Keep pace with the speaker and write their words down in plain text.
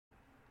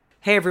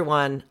Hey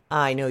everyone,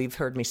 I know you've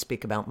heard me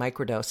speak about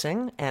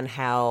microdosing and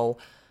how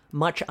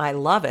much I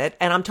love it.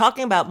 And I'm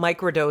talking about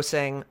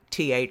microdosing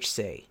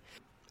THC.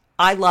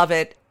 I love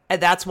it.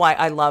 And that's why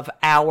I love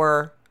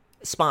our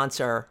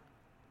sponsor,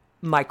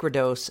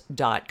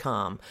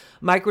 microdose.com.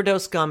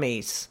 Microdose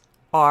gummies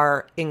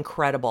are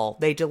incredible.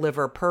 They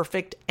deliver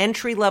perfect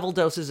entry-level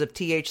doses of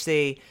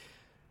THC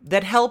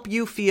that help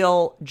you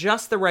feel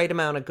just the right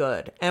amount of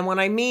good. And when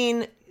I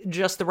mean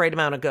just the right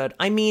amount of good,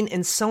 I mean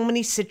in so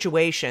many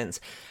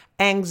situations: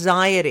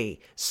 anxiety,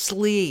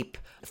 sleep,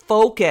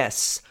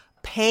 focus,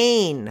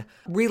 pain,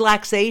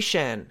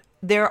 relaxation.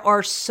 There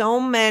are so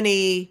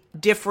many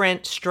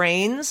different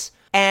strains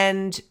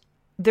and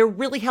they're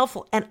really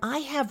helpful. And I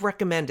have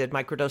recommended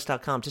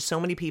microdose.com to so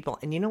many people.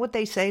 And you know what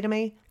they say to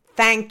me?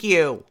 Thank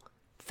you.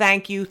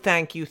 Thank you,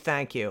 thank you,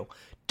 thank you.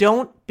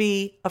 Don't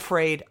be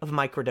afraid of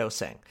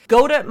microdosing.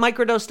 Go to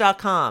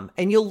microdose.com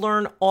and you'll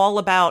learn all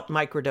about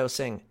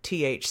microdosing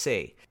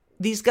THC.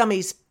 These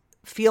gummies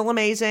feel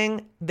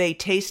amazing. They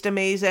taste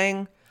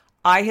amazing.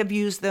 I have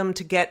used them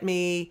to get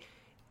me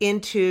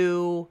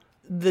into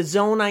the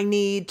zone I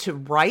need to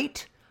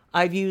write.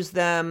 I've used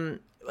them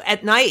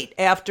at night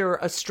after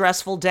a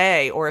stressful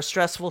day or a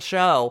stressful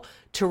show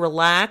to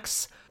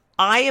relax.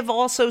 I have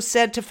also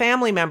said to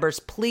family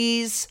members,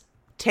 please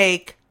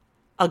take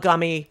a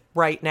gummy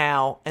right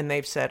now. And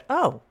they've said,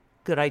 oh,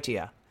 good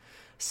idea.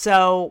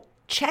 So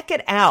check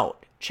it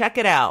out. Check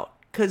it out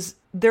because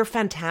they're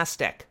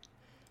fantastic.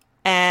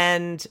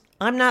 And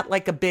I'm not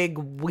like a big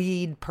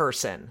weed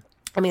person.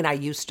 I mean, I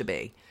used to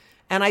be.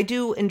 And I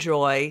do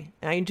enjoy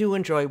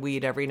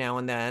weed every now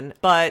and then.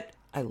 But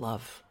I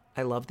love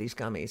these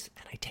gummies.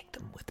 And I take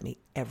them with me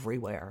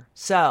everywhere.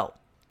 So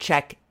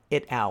check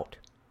it out.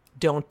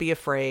 Don't be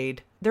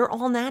afraid. They're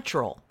all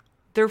natural.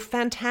 They're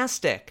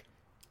fantastic.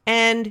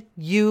 And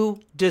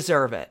you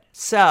deserve it.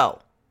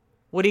 So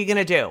what are you going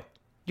to do?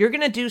 You're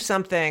going to do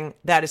something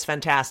that is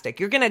fantastic.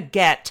 You're going to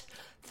get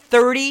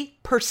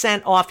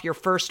 30% off your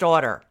first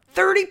order.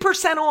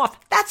 30% off.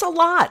 That's a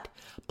lot.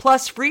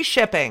 Plus free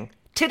shipping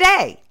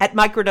today at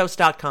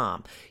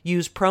microdose.com.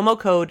 Use promo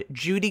code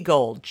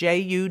JudyGold,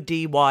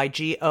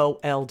 JUDYGOLD.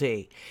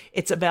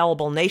 It's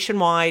available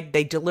nationwide.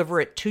 They deliver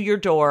it to your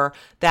door.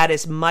 That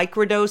is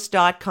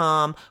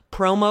microdose.com.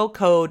 Promo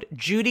code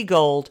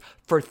JudyGold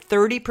for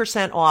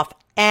 30% off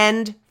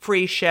and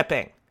free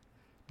shipping.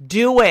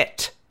 Do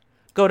it.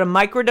 Go to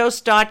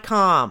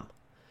microdose.com.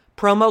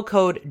 Promo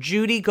code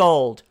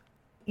JudyGold.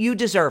 You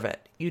deserve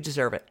it. You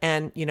deserve it.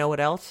 And you know what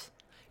else?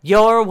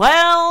 You're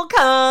welcome.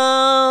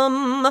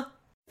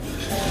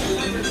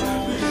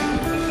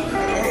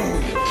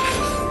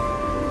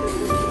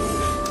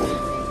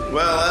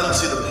 Well, I don't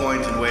see the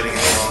point in waiting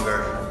any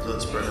longer. So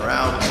let's bring her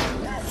out.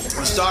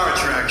 The star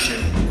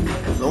attraction,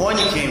 the one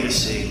you came to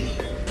see.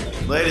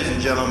 Ladies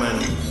and gentlemen,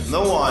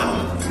 the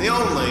one, the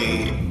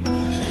only,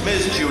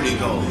 Miss Judy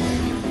Gold.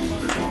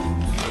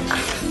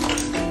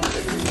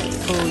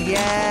 Oh,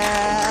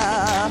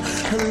 yeah.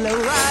 Hello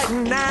right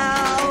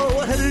now.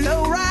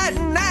 Hello right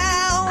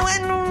now.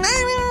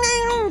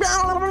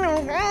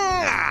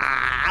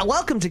 And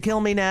welcome to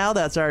Kill Me Now.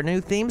 That's our new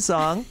theme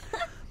song.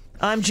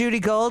 I'm Judy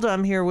Gold.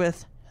 I'm here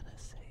with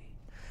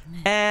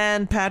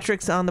and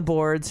Patrick's on the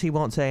boards. He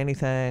won't say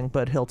anything,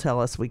 but he'll tell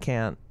us we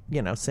can't,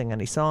 sing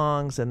any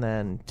songs and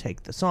then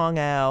take the song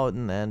out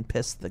and then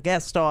piss the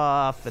guest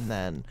off and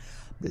then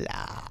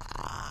blah.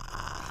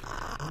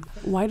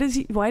 Why does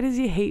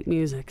he hate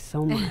music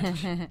so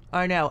much?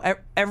 I know.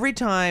 Every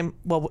time,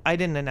 well, I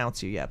didn't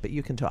announce you yet, but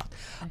you can talk.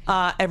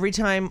 Okay. Every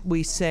time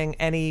we sing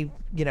any,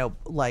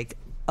 like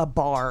a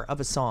bar of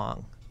a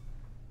song,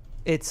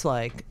 it's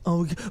like,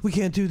 oh, we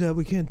can't do that.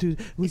 We can't do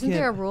that. Isn't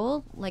there a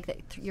rule like that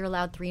you're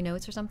allowed 3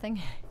 notes or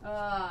something?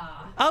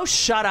 Oh,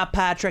 shut up,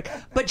 Patrick.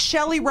 But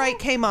Shelly Wright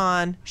came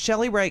on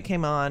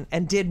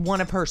and did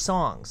one of her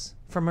songs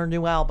from her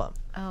new album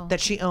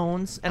that she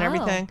owns and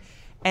everything.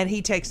 And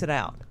he takes it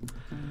out.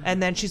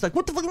 And then she's like,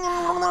 what the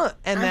fuck?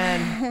 And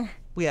then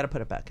we had to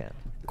put it back in.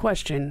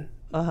 Question.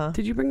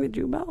 Did you bring the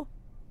Jew bell?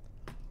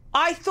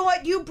 I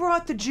thought you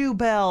brought the Jew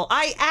bell.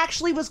 I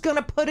actually was going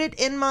to put it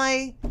in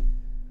my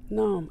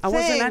No, I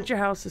wasn't at your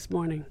house this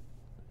morning.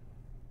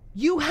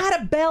 You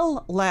had a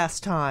bell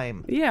last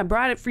time. Yeah, I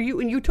brought it for you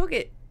and you took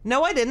it.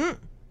 No, I didn't.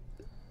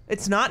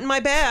 It's not in my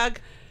bag.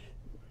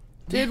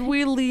 Did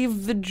we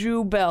leave the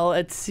Jew bell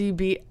at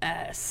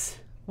CBS?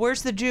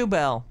 Where's the Jew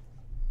bell?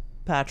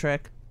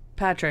 Patrick.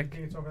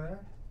 It's over there?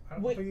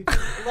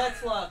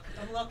 Let's look.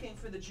 I'm looking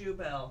for the Jew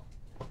bell.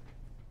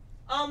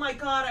 Oh my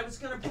God, I was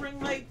going to bring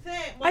my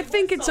thing. I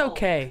think it's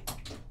okay.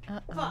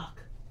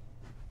 Fuck.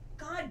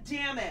 God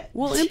damn it.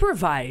 We'll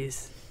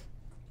improvise.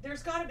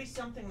 There's got to be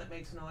something that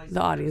makes noise.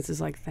 The audience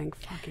is like, thank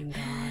fucking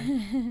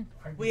God.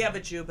 We have a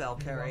Jew bell,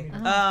 Carrie.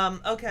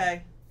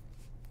 Okay.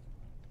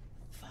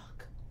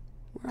 Fuck.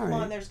 Come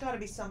on, there's got to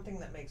be something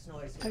that makes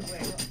noise.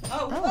 Wait.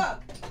 Oh,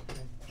 fuck.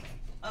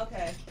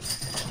 Okay.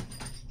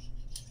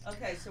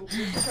 Okay, so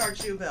this is our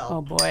Jew bell.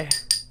 Oh, boy.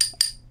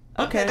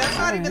 Okay, that's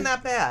not even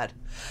that bad.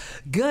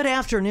 Good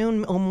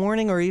afternoon, or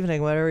morning, or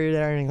evening, whatever you're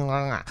doing.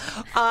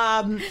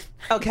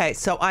 Okay,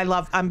 so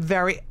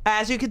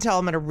as you can tell,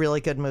 I'm in a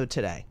really good mood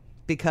today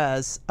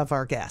because of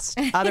our guest.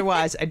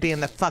 Otherwise, I'd be in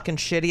the fucking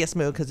shittiest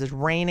mood because it's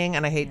raining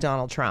and I hate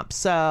Donald Trump.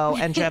 So,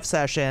 and Jeff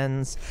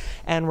Sessions,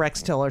 and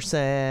Rex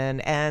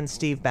Tillerson, and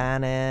Steve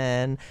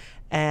Bannon,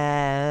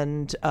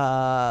 and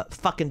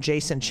fucking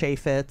Jason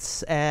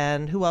Chaffetz,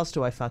 and who else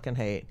do I fucking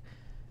hate?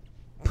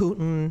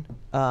 Putin,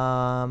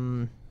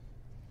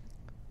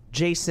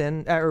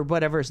 Jason, or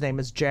whatever his name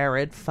is,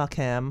 Jared. Fuck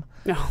him.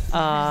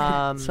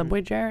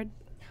 Subway Jared.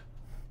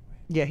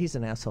 Yeah, he's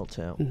an asshole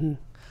too.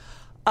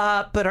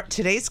 But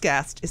today's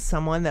guest is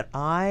someone that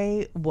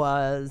I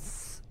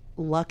was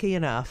lucky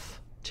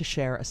enough to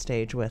share a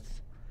stage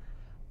with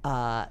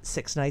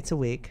 6 nights a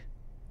week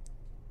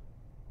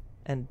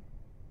and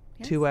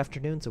 2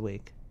 afternoons a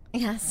week.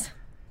 Yes.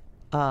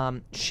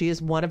 She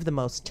is one of the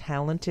most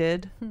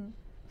talented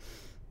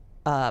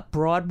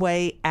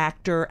Broadway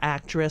actor,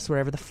 actress,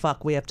 whatever the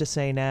fuck we have to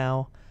say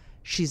now.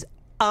 She's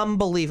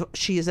unbelievable.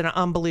 She is an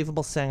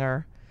unbelievable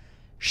singer.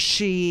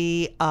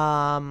 She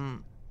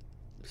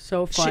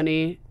So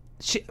funny.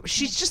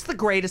 She's just the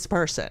greatest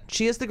person.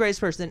 She is the greatest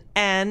person.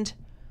 And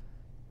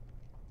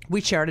we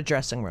shared a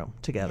dressing room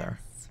together.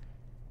 Yes.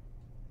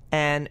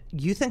 And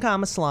you think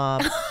I'm a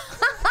slob.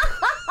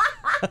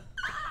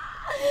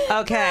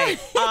 Okay,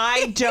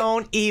 I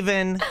don't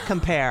even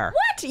compare.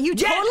 What? You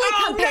totally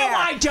compare. No,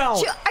 I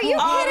don't. Are you kidding?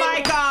 Oh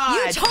my God.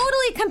 You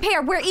totally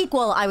compare. We're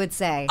equal, I would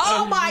say.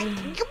 Oh my,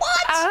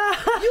 what?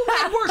 You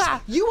had worse.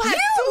 You had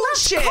food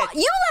shit.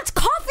 You left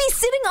coffee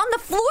sitting on the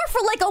floor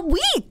for like a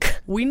week.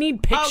 We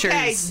need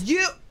pictures.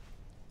 Okay,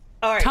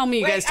 all right. Tell me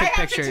you guys took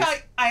pictures.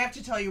 I have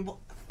to tell you.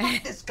 Well,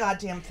 fuck this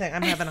goddamn thing.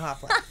 I'm having a hot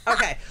flash.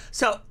 Okay,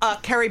 so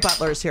Carrie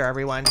Butler is here,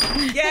 everyone.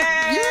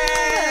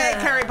 Yay!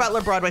 Carrie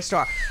Butler, Broadway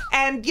star.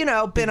 And,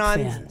 been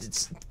on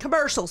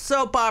commercials,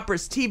 soap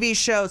operas, TV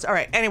shows. All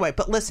right, anyway,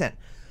 but listen.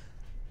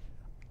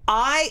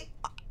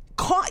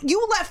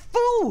 You left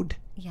food.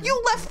 Yeah.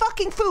 You left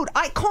fucking food.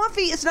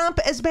 Coffee is not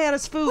as bad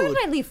as food. Where did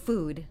I leave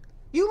food?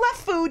 You left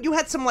food. You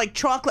had some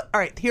chocolate. All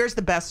right, here's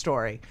the best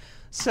story.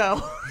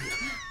 So,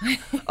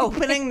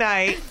 opening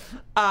night,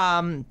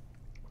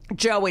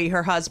 Joey,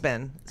 her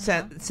husband,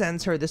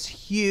 sends her this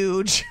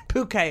huge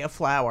bouquet of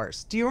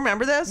flowers. Do you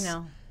remember this?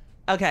 No.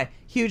 Okay,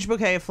 huge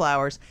bouquet of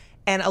flowers.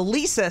 And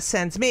Elisa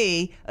sends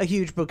me a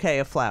huge bouquet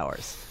of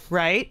flowers,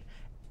 right?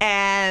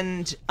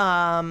 And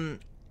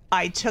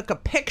I took a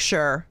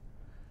picture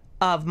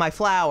of my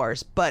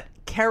flowers, but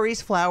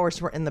Carrie's flowers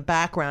were in the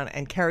background,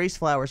 and Carrie's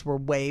flowers were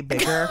way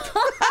bigger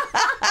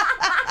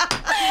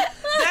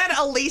than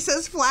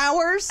Elisa's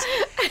flowers.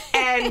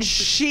 And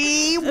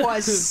she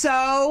was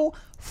so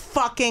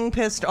fucking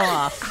pissed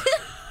off.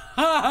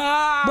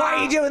 Why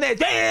are you doing this?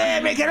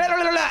 And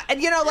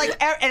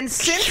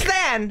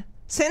and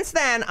since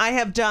then I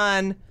have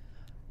done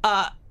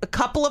a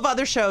couple of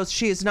other shows.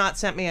 She has not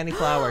sent me any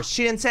flowers.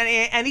 She didn't send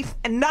any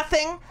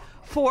nothing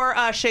for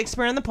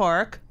Shakespeare in the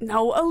Park.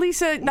 No,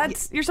 Elisa,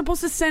 you're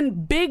supposed to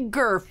send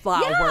bigger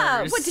flowers.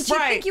 Yeah. What, did you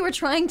think you were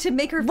trying to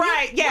make her feel?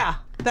 Right, yeah.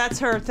 That's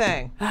her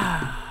thing.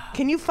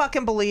 Can you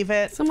fucking believe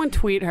it? Someone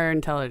tweet her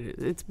and tell her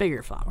it's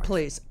bigger flowers.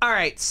 Please. All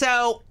right.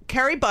 So,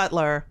 Carrie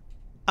Butler,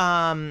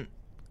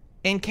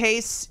 in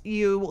case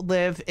you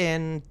live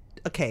in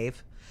a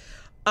cave,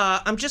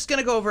 I'm just going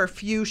to go over a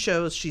few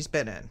shows she's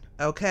been in,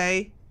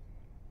 okay?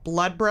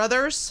 Blood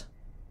Brothers,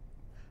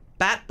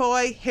 Bat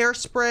Boy,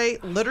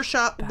 Hairspray,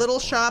 Little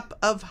Shop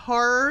of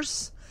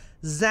Horrors,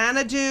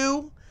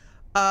 Xanadu,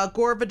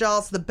 Gore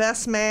Vidal's The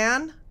Best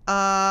Man.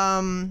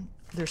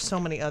 There's so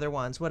many other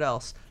ones. What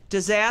else?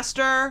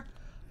 Disaster,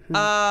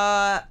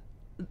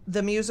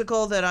 the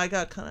musical that I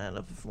got kind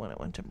of when it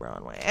went to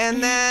Broadway.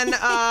 And then,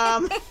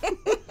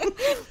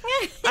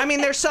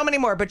 there's so many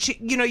more. But,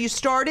 you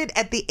started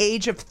at the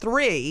age of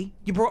 3.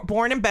 You were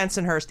born in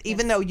Bensonhurst,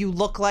 even though you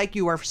look like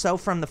you are so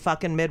from the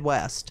fucking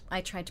Midwest.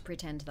 I tried to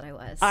pretend that I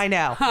was. I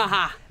know.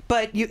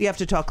 But you have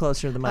to talk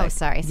closer to the mic. Oh,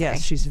 sorry.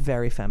 Yes, she's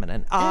very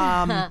feminine.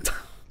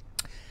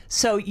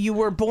 So you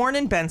were born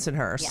in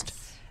Bensonhurst.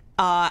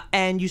 Yes.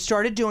 And you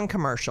started doing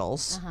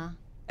commercials.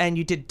 And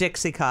you did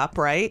Dixie Cup,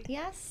 right?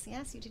 Yes,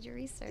 you did your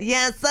research.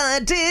 Yes, I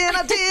did.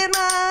 I did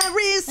my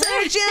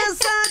research. Yes,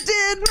 I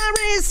did my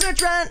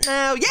research right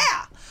now.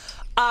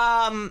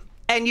 Yeah.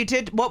 And you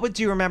did,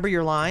 do you remember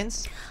your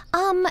lines?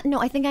 No,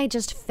 I think I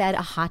just fed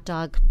a hot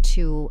dog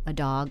to a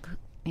dog,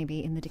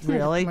 maybe in the Dixie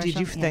Really? commercial. Did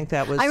you think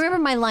that was... I remember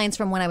my lines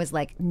from when I was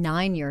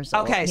 9 years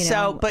old. Okay,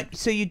 so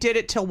you did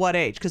it till what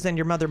age? Because then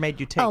your mother made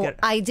you take it.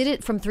 I did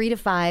it from 3 to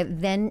 5.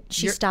 Then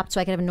she stopped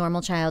so I could have a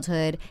normal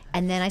childhood.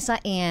 And then I saw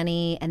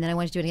Annie, and then I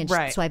wanted to do it again.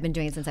 Right. So I've been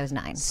doing it since I was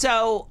 9.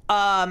 So,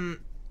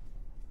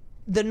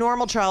 the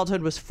normal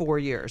childhood was 4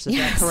 years. Is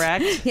that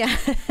correct? Yeah.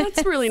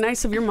 That's really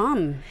nice of your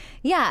mom.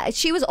 Yeah,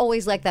 she was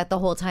always like that the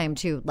whole time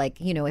too.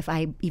 If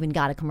I even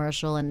got a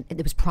commercial and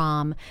it was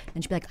prom,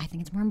 then she'd be like, "I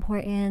think it's more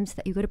important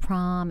that you go to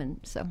prom," and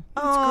so.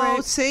 Oh,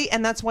 great. See,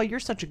 and that's why you're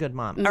such a good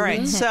mom. Mm-hmm. All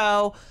right,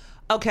 so,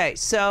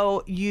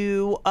 so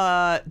you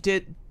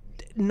did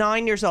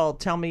 9 years old.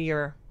 Tell me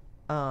your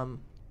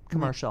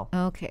commercial?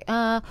 Okay.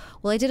 Well,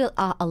 I did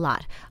a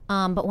lot.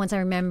 But once I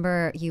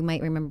remember, you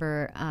might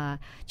remember,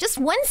 just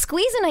one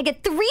squeeze and I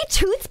get 3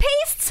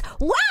 toothpastes.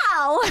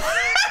 Wow.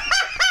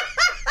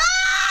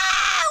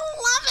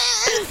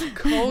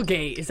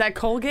 Colgate. Is that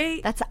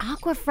Colgate? That's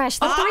Aquafresh.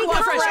 The Oh, 3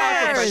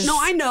 Aquafresh. colors. No,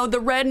 I know the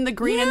red and the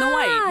green and the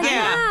white.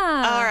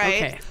 Yeah. All right.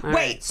 Okay, all Wait.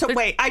 right. So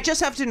wait. I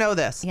just have to know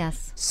this.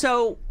 Yes.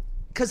 So,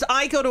 because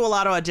I go to a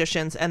lot of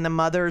auditions and the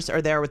mothers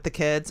are there with the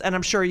kids, and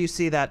I'm sure you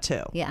see that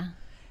too. Yeah.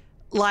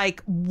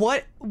 Like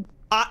what?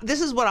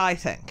 This is what I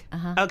think.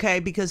 Okay,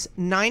 because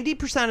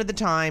 90% of the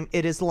time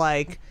it is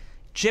like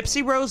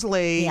Gypsy Rose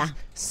Lee, Yeah.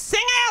 sing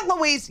out,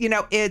 Louise. You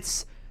know,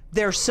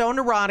 they're so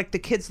neurotic. The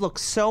kids look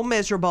so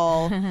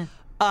miserable.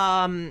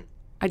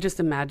 I just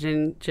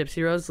imagine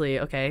Gypsy Rose Lee,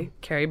 okay,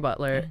 Carrie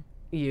Butler,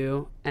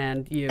 you,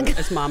 and you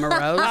as Mama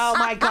Rose. Oh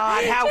my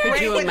God, how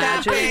great you would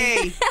that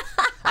be?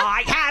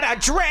 I had a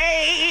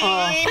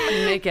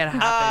dream. Make it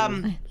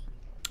happen.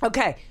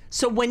 Okay,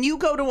 so when you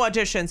go to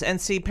auditions and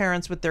see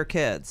parents with their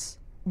kids,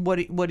 what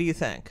do you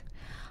think?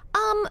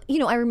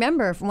 I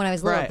remember from when I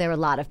was little, Right. there were a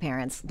lot of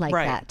parents like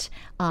Right. that,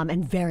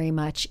 and very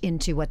much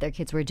into what their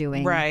kids were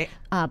doing. Right.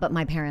 But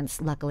my parents,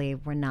 luckily,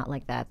 were not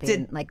like that. They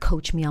didn't like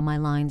coach me on my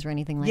lines or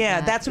anything like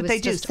Yeah, that. that's It what was they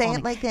do. just Say only-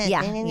 it like that.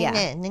 Yeah.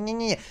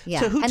 Yeah.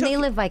 So who and took they you-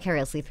 live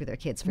vicariously through their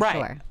kids for Right,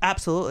 sure.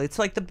 absolutely. It's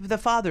like the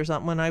fathers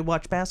on when I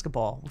watch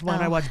basketball.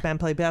 When I watch Ben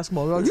play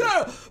basketball, they're like,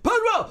 yeah,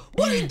 basketball,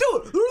 what are you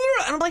doing?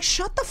 And I'm like,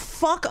 shut the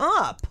fuck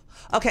up.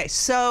 Okay,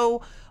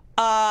 so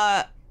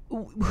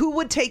who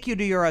would take you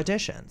to your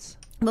auditions?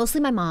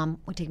 Mostly my mom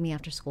would take me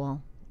after school.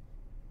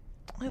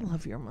 I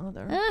love your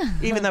mother,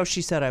 even though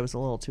she said I was a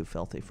little too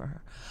filthy for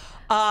her.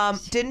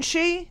 Didn't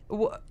she?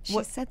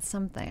 She said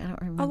something. I don't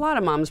remember. A lot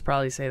of moms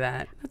probably say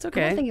that. That's I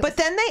don't okay. think it But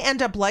then they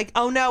end up like,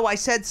 oh no, I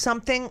said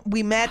something.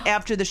 We met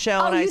after the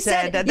show, and I you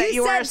said that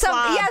you were a said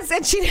something. slob. Yes,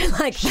 and she didn't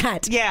like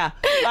that. Yeah,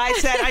 I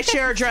said I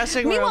share a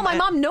dressing room. Meanwhile, my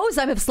mom knows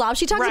I'm a slob.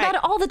 She talks Right. about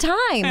it all the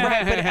time.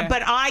 Right,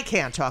 but I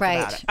can't talk Right,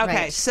 about it. Okay,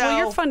 right. so Well,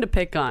 you're fun to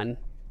pick on.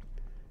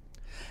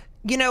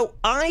 you know,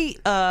 I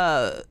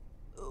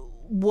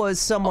was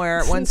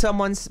somewhere when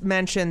someone's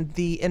mentioned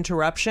the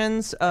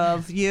interruptions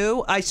of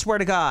you. I swear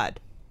to God,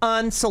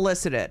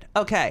 unsolicited.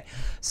 Okay,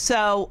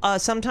 so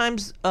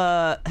sometimes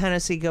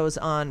Hennessy goes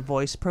on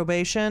voice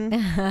probation,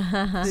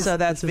 so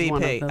that's This is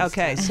one of VP. those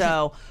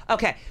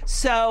Okay,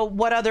 so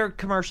what other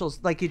commercials?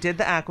 Like you did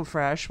the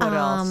Aquafresh. What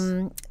else?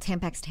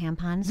 Tampax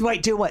tampons.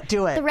 Wait, do it.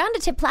 The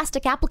rounded tip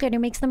plastic applicator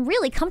makes them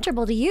really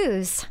comfortable to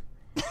use.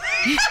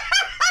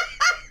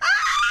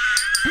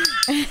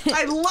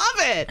 I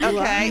love it.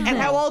 Okay, and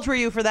how old were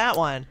you for that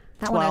one?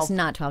 That one I was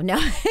not 12. No,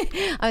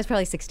 I was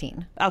probably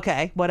 16.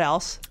 Okay, what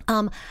else?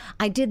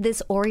 I did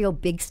this Oreo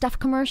Big Stuff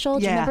commercial.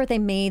 Do you Yeah. remember they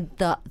made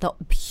the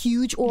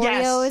huge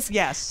Oreos?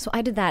 yes. So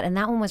I did that, and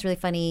that one was really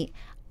funny.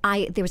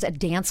 There was a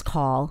dance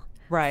call.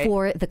 Right.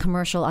 For the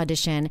commercial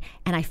audition,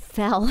 and I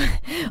fell,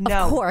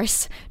 No. of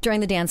course, during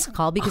the dance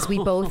call because we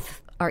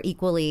both are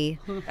equally.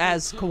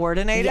 As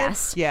coordinated?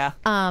 Yes. Yeah.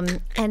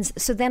 And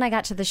so then I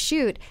got to the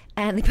shoot,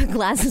 and they put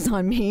glasses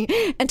on me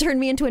and turned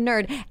me into a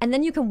nerd. And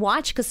then you can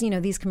watch, because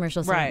these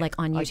commercials Right. are like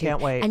on YouTube. I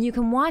can't wait. And you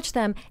can watch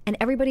them, and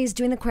everybody's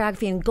doing the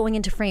choreography and going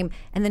into frame.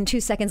 And then 2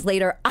 seconds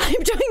later, I'm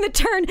doing the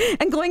turn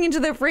and going into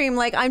the frame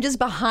like I'm just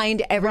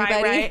behind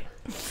everybody. Right.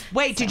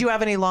 Wait, did you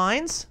have any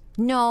lines?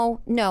 No,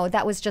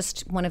 that was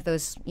just one of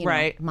those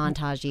Right.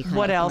 montagey kind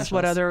What of else?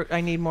 What commercials. other? I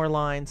need more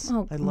lines.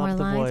 Oh, I more love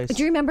the lines. voice.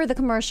 Do you remember the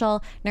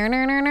commercial? Wipe out.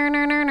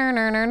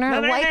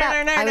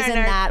 I was in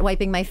that,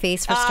 wiping my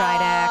face for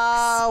Stridex.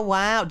 Oh,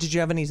 wow. Did you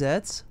have any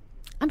zits?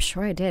 I'm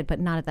sure I did, but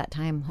not at that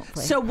time,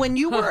 hopefully. So when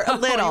you were You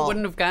little,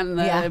 wouldn't have gotten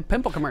the Yeah.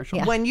 pimple commercial.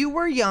 Yeah. when you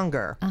were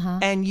younger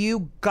and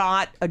you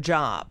got a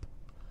job,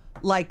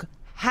 like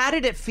how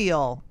did it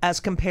feel as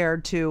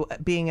compared to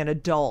being an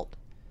adult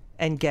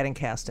and getting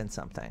cast in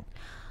something?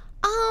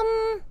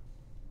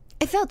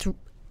 It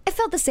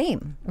felt the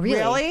same, really.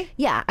 Really?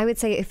 Yeah, I would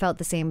say it felt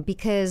the same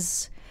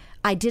because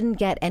I didn't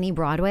get any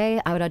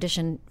Broadway. I would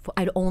audition.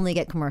 I'd only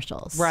get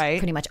commercials, Right.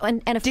 Pretty much.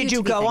 And a few Did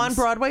you TV go on things.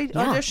 Broadway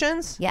Yeah.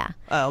 auditions? Yeah.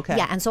 Oh, okay.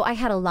 Yeah, and so I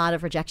had a lot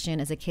of rejection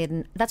as a kid,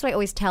 and that's what I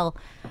always tell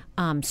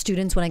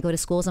students when I go to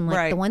schools. I'm like,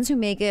 Right. the ones who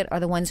make it are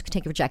the ones who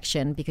take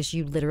rejection because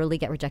you literally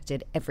get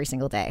rejected every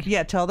single day.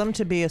 Yeah, tell them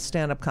to be a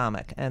stand-up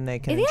comic, and they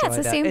can Yeah, enjoy it's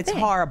the that. same It's thing.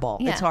 horrible.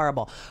 Yeah. It's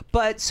horrible.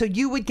 But so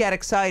you would get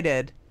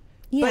excited.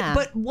 Yeah.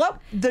 But what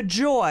the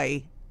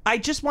joy? I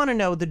just want to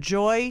know the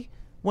joy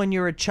when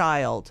you're a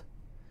child,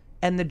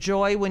 and the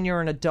joy when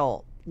you're an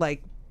adult.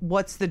 Like,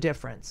 what's the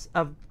difference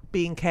of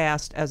being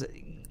cast as a?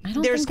 I don't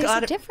think there's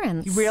gotta- a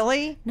difference.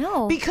 Really?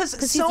 No,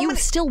 Because so you many.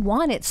 still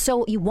want it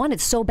so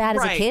bad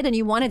as a Right. kid, and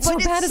you want it so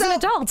But it's bad as an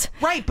adult.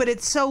 Right, but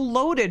it's so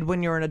loaded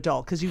when you're an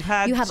adult because you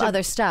have so-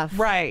 other stuff.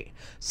 Right.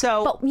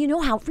 So But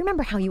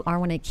remember how you are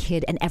when a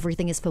kid and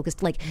everything is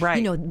focused, like,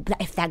 Right.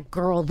 if that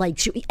girl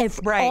likes you, if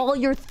Right. all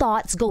your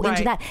thoughts go Right.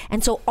 into that.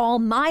 And so all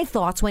my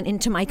thoughts went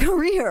into my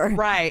career.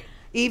 right.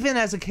 Even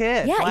as a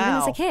kid. Yeah, even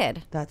as Wow. a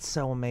kid. That's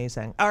so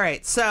amazing. All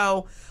right.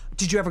 So,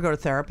 did you ever go to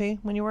therapy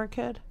when you were a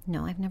kid?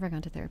 No, I've never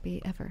gone to therapy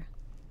ever.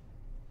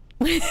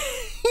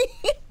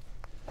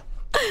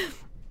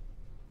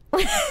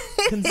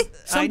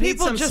 I need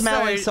people some just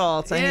smelling are-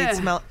 salts. I yeah. need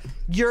smell.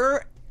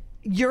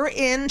 You're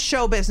in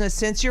show business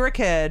since you're a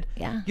kid.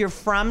 Yeah. You're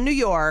from New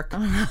York,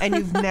 and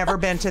you've never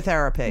been to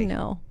therapy.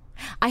 No.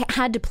 I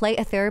had to play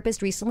a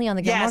therapist recently on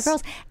the Gilmore Yes.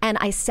 Girls, and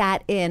I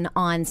sat in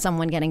on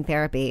someone getting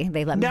therapy.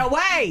 They let me. No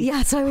way.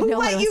 Yeah, so I would Who know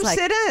what let it was you like.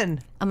 sit in?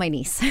 My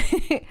niece.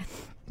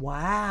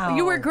 Wow.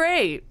 You were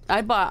great.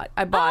 I bought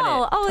it.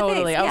 Oh,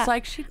 Totally. thanks. I was Yeah.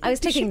 like, I was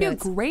taking she'd be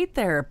notes. a great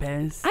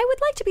therapist. I would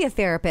like to be a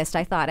therapist,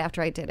 I thought,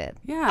 after I did it.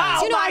 Yeah.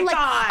 Oh, my God.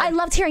 I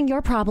loved hearing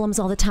your problems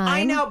all the time.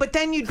 I know, but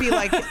then you'd be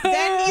like,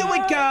 then you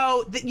would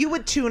go, you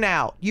would tune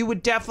out. You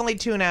would definitely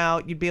tune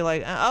out. You'd be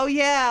like, oh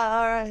yeah,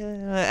 all right.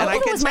 And I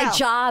if it could was my tell.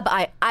 job,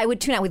 I would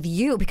tune out with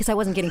you because I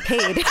wasn't getting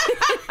paid. But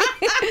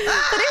if it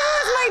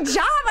was my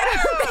job, I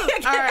don't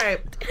think All right.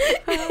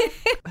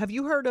 Have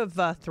you heard of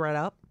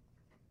ThredUp?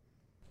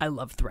 I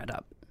love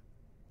ThredUp.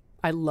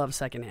 I love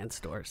secondhand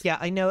stores. Yeah,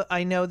 I know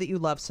that you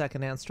love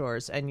secondhand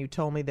stores, and you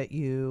told me that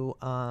you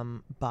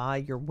buy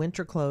your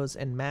winter clothes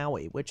in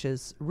Maui, which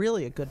is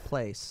really a good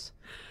place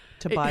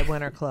to buy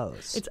winter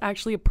clothes. It's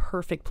actually a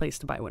perfect place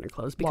to buy winter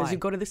clothes because Why? you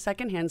go to the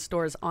secondhand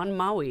stores on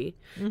Maui,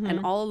 and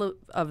all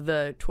of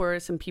the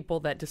tourists and people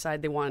that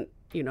decide they want,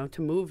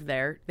 to move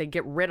there, they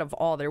get rid of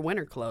all their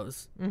winter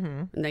clothes,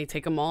 and they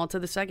take them all to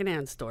the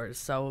secondhand stores.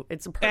 So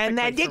it's a perfect. and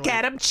then place you for get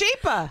winter. them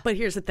cheaper. But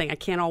here's the thing: I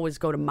can't always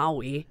go to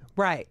Maui.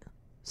 Right.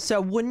 So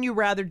wouldn't you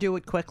rather do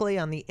it quickly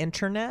on the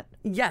internet?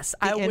 Yes,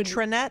 The I would.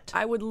 intranet?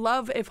 I would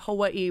love if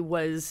Hawaii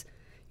was,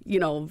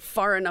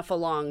 far enough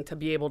along to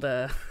be able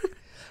to.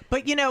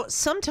 But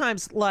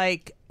sometimes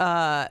like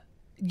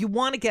you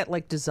want to get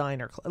like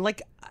designer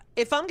like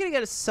if I'm going to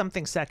get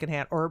something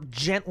secondhand or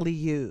gently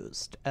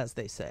used, as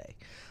they say,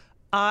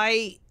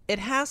 it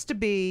has to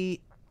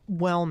be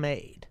well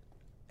made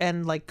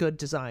and like good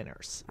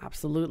designers.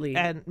 Absolutely.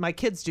 And my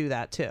kids do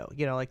that too.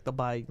 Like they'll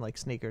buy like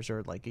sneakers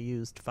or like a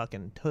used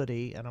fucking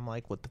hoodie, and I'm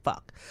like, what the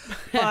fuck?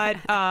 But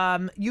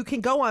you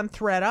can go on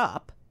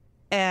ThredUp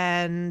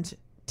and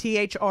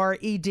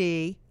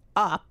THRED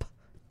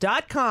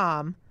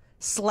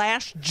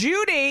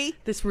up.com/Judy.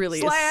 This really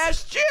is-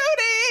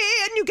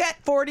 /Judy, and you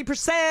get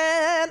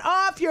 40%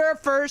 off your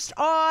first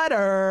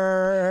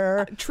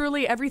order.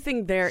 Truly,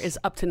 everything there is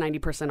up to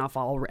 90% off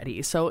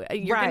already. So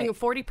you're Right. getting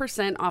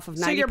 40% off of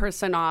So you're-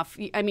 90% off.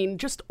 I mean,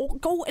 just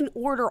go and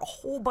order a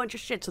whole bunch of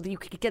shit so that you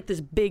could get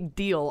this big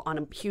deal on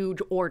a huge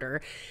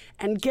order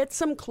and get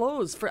some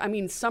clothes for. I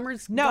mean,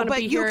 summer's No, gonna but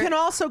be you here. can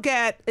also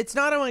get. It's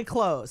not only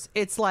clothes.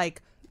 It's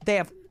like they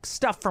have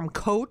stuff from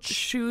Coach,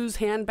 shoes,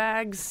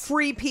 handbags.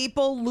 Free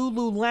People,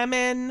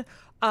 Lululemon,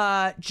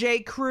 J.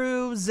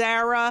 Crew,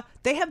 Zara.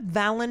 They have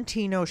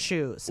Valentino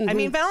shoes. I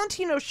mean,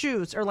 Valentino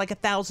shoes are like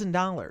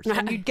 $1,000,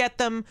 and you'd get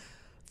them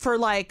for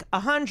like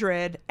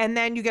 $100, and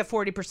then you get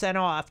 40%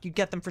 off. You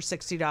get them for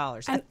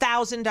 $60.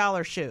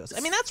 $1,000 shoes.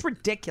 I mean, that's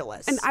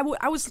ridiculous. And I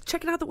was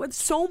checking out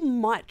so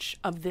much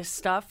of this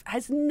stuff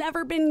has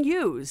never been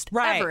used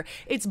Right. ever.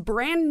 It's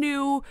brand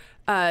new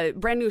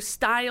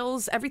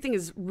styles. Everything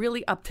is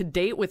really up to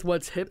date with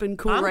what's hip and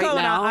cool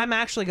now. I'm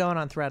actually going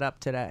on ThredUp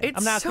today. It's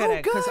I'm not so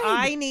kidding because good.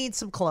 I need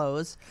some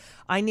clothes.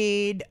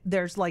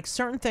 There's like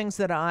certain things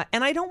that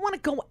and I don't want to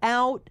go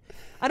out.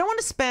 I don't want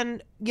to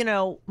spend,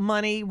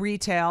 money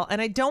retail,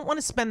 and I don't want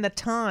to spend the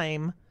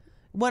time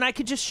when I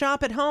could just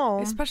shop at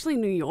home. Especially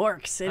New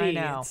York City.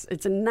 I know.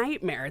 It's a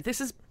nightmare. This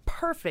is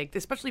perfect,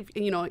 especially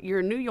if you're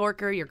a New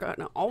Yorker. You're going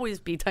to always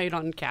be tight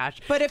on cash.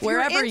 But if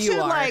wherever you're into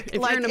you are, if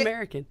you're an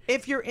American,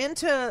 if you're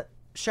into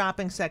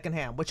shopping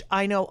secondhand, which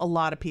I know a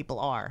lot of people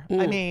are.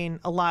 I mean,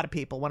 a lot of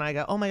people. When I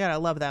go, oh my god, I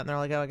love that, and they're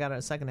like, oh, I got it at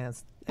a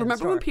secondhand. remember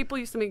store. when people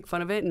used to make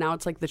fun of it? And now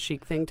it's like the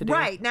chic thing to do.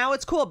 Right. Now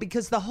it's cool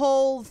because the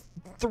whole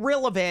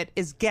thrill of it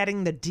is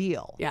getting the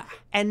deal. Yeah.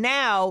 And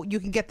now you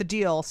can get the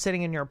deal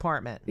sitting in your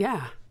apartment.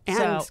 Yeah. And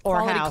So- or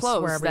quality house,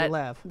 clothes wherever you that,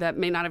 live. that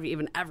may not have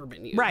even ever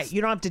been used. Right. You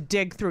don't have to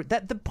dig through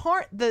that. The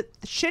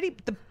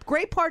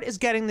great part is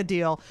getting the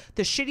deal.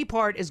 The shitty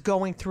part is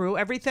going through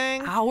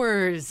everything.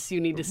 Hours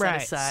you need to set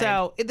Right. aside.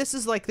 So this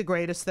is like the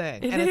greatest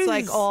thing. It and it's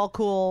like is. all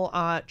cool,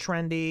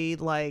 trendy,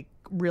 like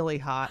really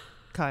hot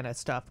kind of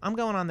stuff. I'm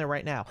going on there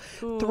right now.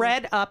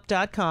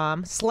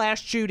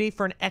 ThredUp.com/Judy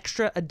for an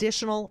extra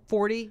additional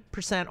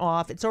 40%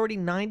 off. It's already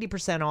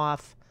 90%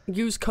 off.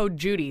 use code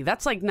Judy.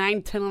 That's like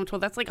 9, 10, 11, 12.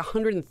 That's like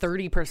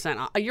 130%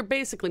 off. You're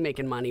basically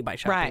making money by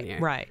shopping here.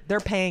 Right. They're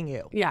paying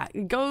you. Yeah,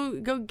 go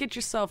get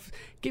yourself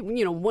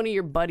one of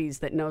your buddies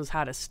that knows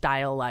how to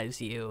stylize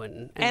you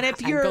and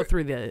if you're go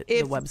through the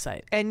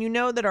website. And you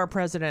know that our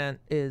president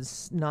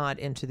is not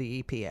into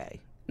the EPA,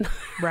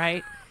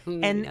 right?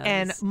 And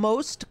Yes.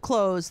 most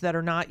clothes that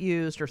are not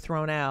used or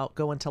thrown out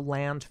go into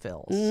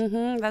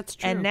landfills. That's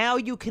true. And now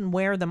you can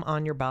wear them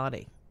on your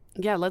body.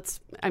 yeah,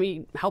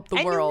 help the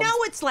And world. you know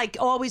it's like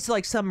always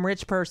like some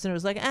rich person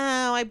who's like,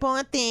 oh, I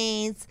bought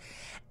these.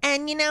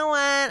 And you know what?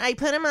 I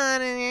put them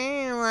on and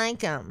I didn't like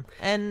them.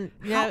 And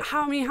you know,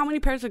 how many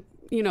pairs of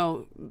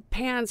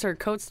pants or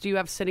coats do you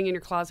have sitting in your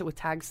closet with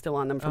tags still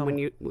on them from when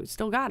you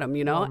still got them?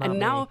 Well, not and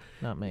now, me.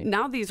 Not me.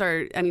 now these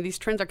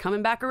trends are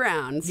coming back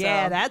around. So.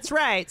 yeah, that's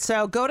right.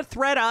 So go to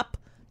ThredUp.com/Judy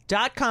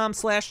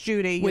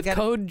thredup.com/Judy. You With get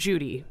code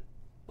Judy.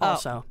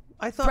 Also.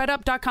 I thought.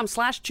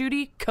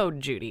 thredup.com/Judy, code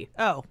Judy.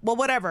 Oh, well,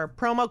 whatever.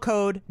 Promo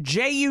code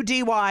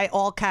JUDY,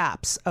 all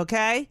caps,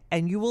 okay?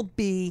 And you will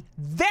be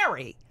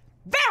very,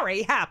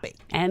 very happy.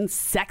 And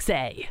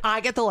sexy.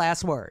 I get the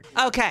last word.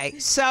 Okay,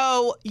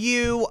 so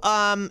you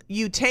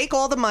take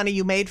all the money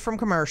you made from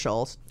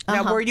commercials.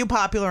 Now, were you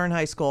popular in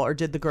high school, or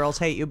did the girls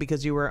hate you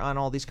because you were on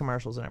all these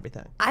commercials and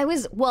everything? I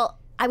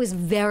was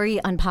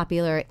very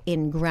unpopular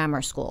in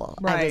grammar school.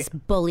 I Right. was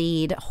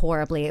bullied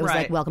horribly. It was Right.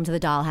 like Welcome to the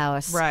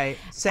Dollhouse. Right.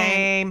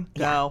 Same.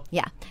 Go.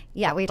 Yeah.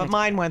 We But talked.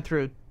 mine went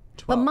through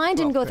 12. But mine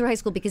didn't go 12th through high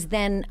school because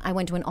then I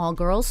went to an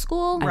all-girls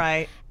school.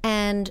 Right.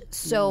 And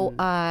so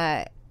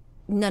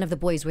none of the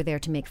boys were there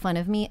to make fun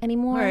of me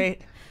anymore.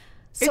 Right.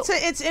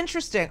 It's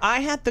interesting.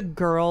 I had the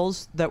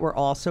girls that were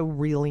also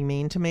really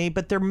mean to me,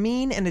 but they're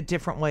mean in a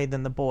different way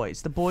than the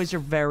boys. The boys are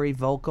very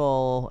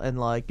vocal and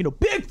like,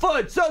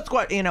 Bigfoot,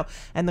 Sasquatch,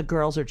 and the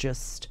girls are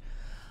just,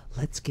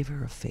 let's give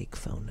her a fake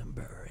phone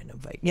number and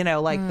invite,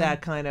 like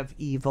that kind of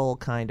evil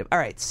kind of. All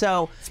right,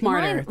 so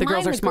Smarter. The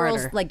girls are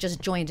smarter. Girls just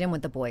joined in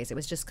with the boys. It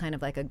was just kind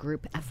of like a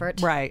group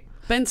effort. right.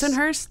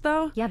 Bensonhurst,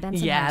 though? Yeah,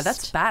 Bensonhurst. Yeah,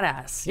 that's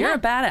badass. You're a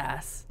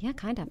badass. Yeah,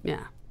 kind of.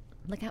 Yeah.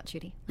 Look out,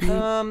 Judy.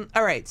 All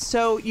right,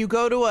 so you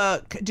go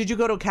to did you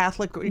go to a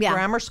Catholic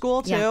grammar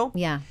school too?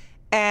 Yeah.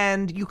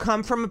 And you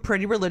come from a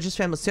pretty religious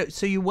family.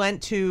 So you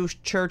went to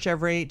church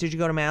did you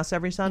go to mass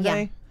every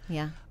Sunday?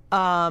 Yeah.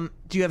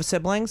 Do you have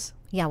siblings?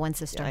 Yeah, one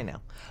sister. I know.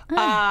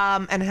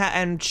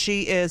 And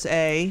she is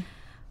a...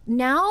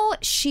 Now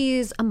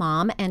she's a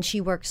mom and she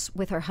works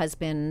with her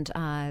husband.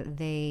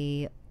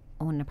 They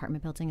own an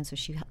apartment building, and so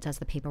she does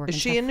the paperwork. Is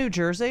and she stuff. in New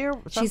Jersey or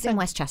something? She's in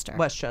Westchester.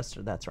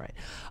 Westchester, that's right.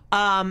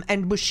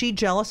 And was she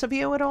jealous of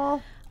you at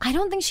all? I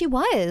don't think she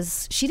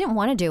was. She didn't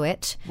want to do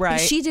it. Right.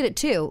 Because she did it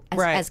too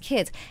Right. as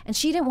kids. And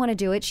she didn't want to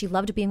do it. She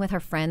loved being with her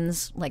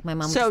friends. Like my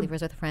mom would So- sleep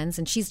with her friends.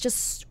 And she's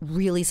just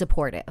really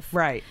supportive.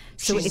 Right.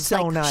 So She's it's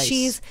so like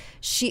nice.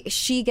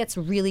 she gets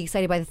really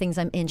excited by the things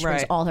I'm in. She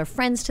brings Right. all her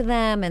friends to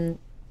them, and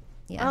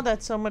yeah. Oh,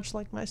 that's so much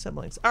like my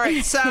siblings. All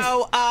right,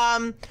 so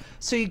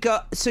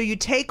so you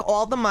take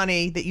all the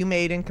money that you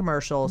made in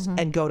commercials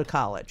and go to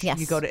college. Yes.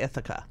 You go to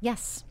Ithaca.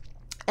 Yes.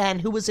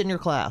 And who was in your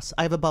class?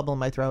 I have a bubble in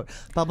my throat.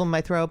 Bubble in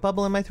my throat.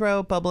 Bubble in my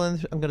throat. Bubble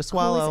in. I'm going to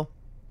swallow.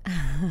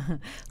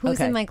 Who's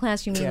Okay. in my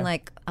class? You mean Yeah.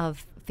 like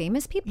of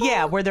famous people?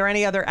 Yeah. Were there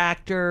any other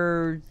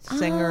actor,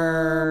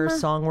 singer,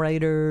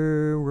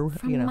 songwriter?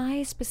 From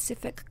my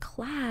specific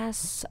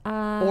class.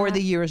 Or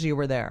the years you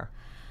were there?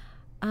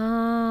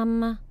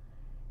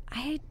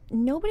 I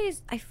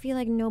feel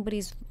like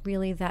nobody's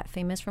really that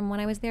famous from when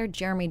I was there.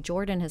 Jeremy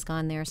Jordan has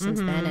gone there since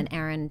then, and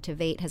Aaron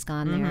Tveit has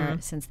gone there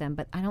since then,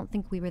 but I don't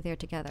think we were there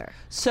together.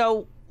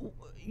 So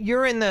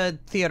you're in the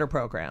theater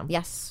program.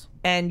 Yes.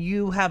 And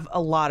you have a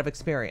lot of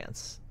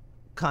experience,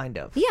 kind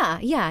of. Yeah.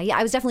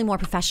 I was definitely more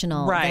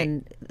professional Right.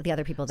 than the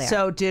other people there.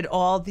 So did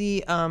all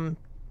the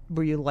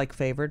were you like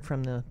favored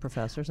from the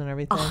professors and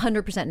everything?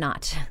 100%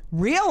 not.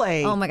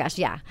 Really? Um, Oh my gosh,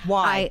 yeah.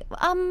 Why?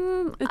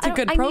 It's a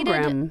good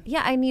program.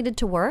 I needed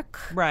to work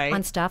Right.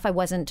 on stuff. I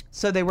wasn't.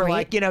 So they were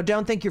great. like,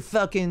 don't think you're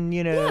fucking,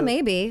 Yeah,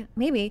 maybe.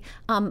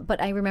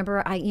 But I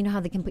remember, you know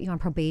how they can put you on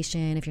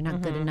probation if you're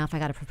not good enough. I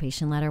got a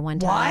probation letter one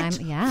time.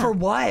 What? Yeah. For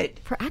what?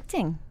 For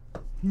acting.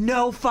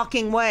 No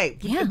fucking way.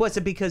 Yeah. Was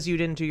it because you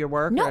didn't do your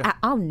work? No. or-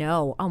 Oh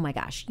no. Oh my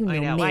gosh. You know I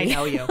know. me. I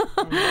know you.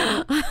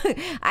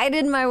 I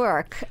did my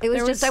work. It was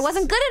There just was- I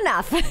wasn't good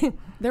enough.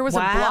 There was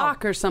Wow. a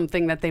block or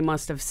something that they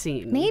must have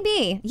seen.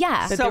 Maybe.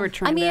 Yeah. That they were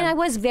trying I mean, to- I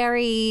was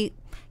very.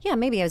 Yeah,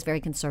 maybe I was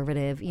very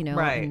conservative,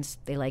 Right. and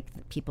they like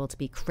people to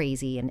be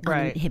crazy and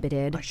Right.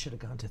 uninhibited. I should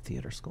have gone to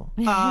theater school.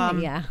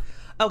 Yeah.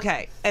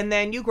 Okay. And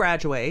then you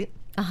graduate.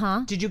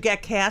 Did you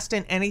get cast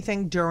in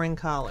anything during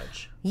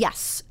college?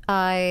 Yes,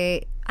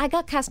 I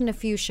got cast in a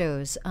few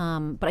shows,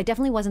 but I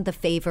definitely wasn't the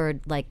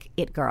favored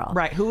it girl.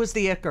 Right. Who was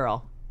the it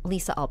girl?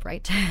 Lisa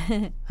Albright.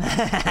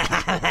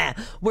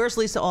 Where's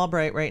Lisa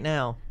Albright right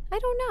now? I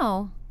don't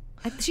know.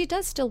 She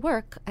does still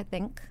work, I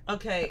think.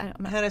 Okay.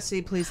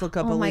 Hennessy, please look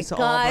up Oh my Lisa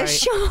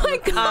gosh! Albright. Oh my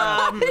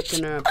gosh!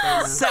 Looking up right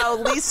now.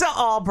 So Lisa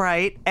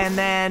Albright, and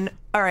then,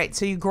 all right,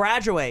 so you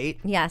graduate.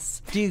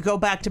 Yes. Do you go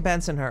back to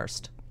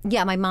Bensonhurst?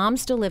 Yeah, my mom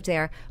still lived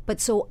there, but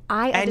so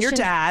I And your auditioned-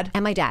 dad.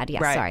 and my dad.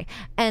 Yes, Right. sorry.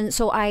 And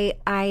so I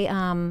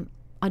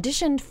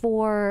auditioned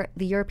for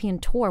the European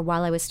tour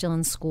while I was still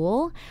in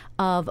school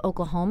of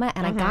Oklahoma,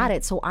 and I got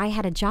it. So I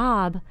had a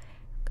job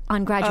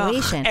on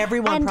graduation.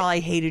 Everyone And- probably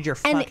hated your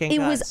and fucking it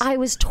guts. was I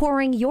was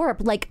touring Europe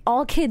like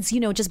all kids,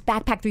 just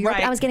backpack through Europe.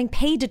 Right. And I was getting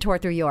paid to tour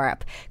through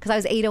Europe because I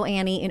was Ado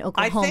Annie in I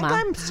Oklahoma. think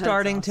I'm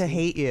starting to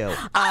hate you.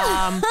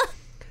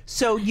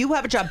 So you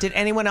have a job. Did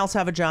anyone else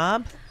have a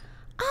job?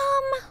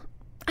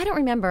 I don't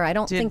remember. I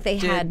don't think they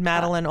did had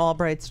Madeline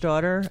Albright's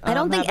daughter. I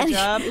don't think have a any-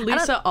 job.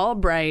 Lisa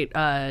Albright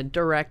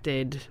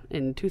directed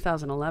in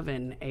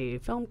 2011 a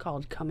film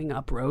called Coming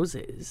Up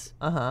Roses.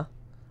 Oh,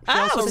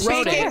 Also wrote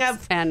speaking it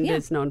of, and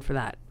is known for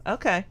that.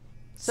 okay,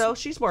 so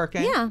she's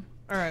working. Yeah.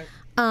 All right.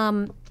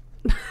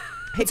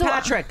 Hey,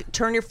 Patrick,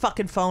 turn your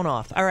fucking phone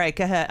off. All right,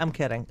 go ahead. I'm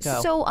kidding.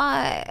 Go. So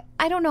I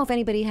don't know if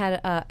anybody had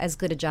as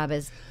good a job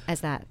as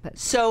that, but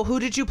So who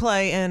did you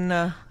play in?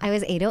 I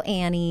was Ado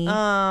Annie,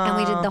 and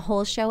we did the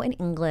whole show in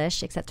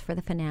English except for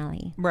the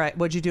finale. Right,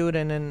 what'd you do it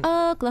in?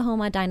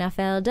 Oklahoma,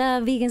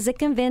 Dynafelde, Vegan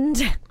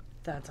Zickenwind.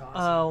 That's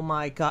awesome. Oh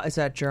my God, is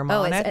that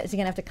Germanic? Oh, is he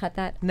gonna have to cut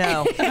that?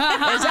 No. Is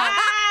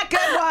that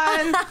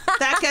good one?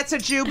 That gets a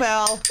Jew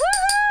bell.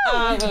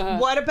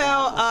 What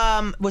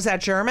about was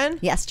that German?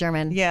 Yes,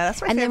 German. Yeah,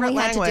 that's my and favorite then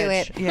we language.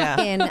 had to do it Yeah.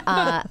 in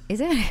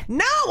is it?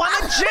 No,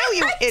 I'm a Jew,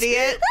 you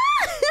idiot.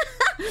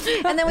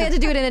 And then we had to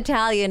do it in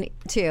Italian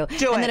too.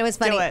 Do and it, then it was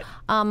funny. do it.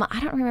 I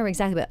don't remember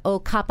exactly, but O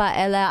Kappa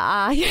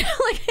Ella. Like you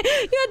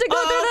had to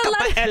go through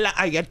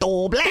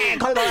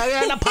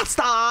the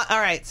pasta. All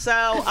right,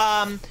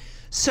 so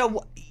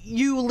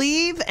you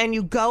leave and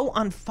you go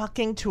on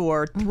fucking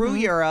tour through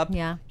Europe.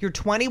 Yeah. You're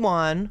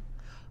 21.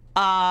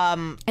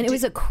 And it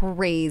was a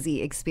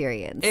crazy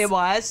experience. It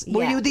was.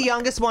 Were Yeah. you the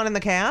youngest one in the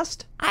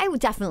cast? I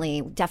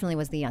definitely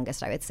was the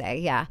youngest, I would say.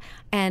 Yeah.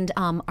 And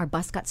our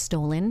bus got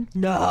stolen.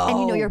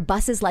 No. And your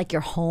bus is like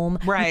your home.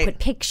 Right. You put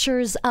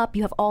pictures up.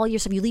 You have all your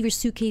stuff. You leave your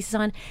suitcases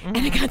on, and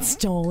it got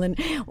stolen.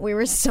 We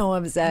were so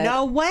upset.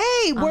 No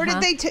way. Where did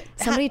they take?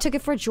 Somebody took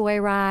it for a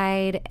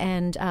joyride,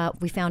 and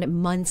we found it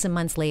months and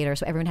months later.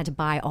 So everyone had to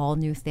buy all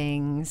new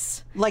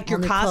things, Like your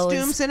all new costumes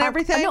clothes. and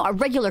everything? No, our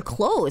regular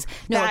clothes.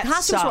 No, That our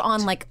costumes were sucked.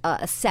 on like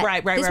a set.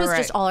 Right, This was right.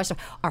 just all our stuff.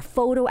 Our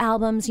photo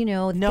albums.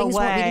 No things weren't. We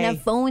way. didn't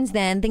have phones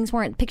then.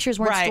 Pictures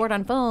weren't Right. stored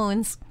on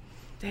phones.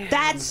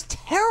 That's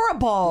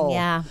terrible.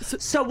 Yeah.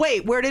 So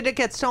wait, where did it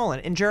get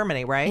stolen? In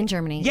Germany, right? In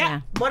Germany,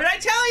 yeah. What did I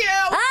tell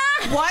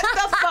you? What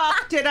the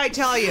fuck did I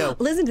tell you?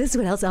 Listen, this is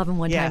what else happened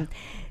one Yeah. time.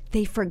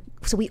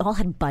 So we all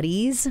had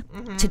buddies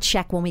to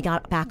check when we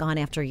got back on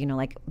after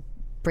like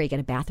break in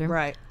a bathroom.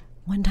 Right.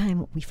 One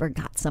time we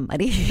forgot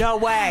somebody. No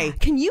way.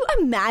 Can you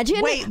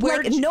imagine? Wait, where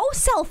like did you- no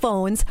cell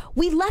phones.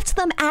 We left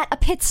them at a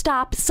pit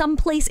stop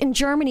someplace in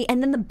Germany,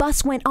 and then the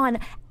bus went on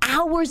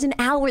hours and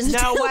hours No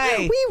until way.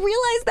 we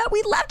realized that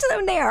we left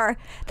them there.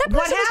 That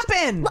What person was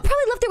happened? probably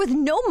left there with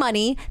no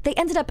money. They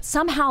ended up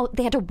somehow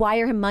they had to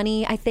wire him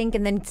money, I think,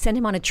 and then send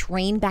him on a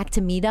train back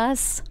to meet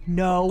us.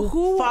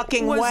 No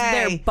fucking was way.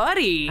 their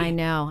buddy? I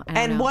know. I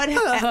don't And know. what? They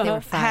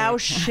were How fired.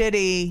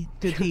 shitty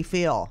did he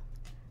feel?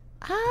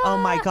 Oh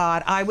my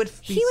God, I would.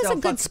 Be He was so a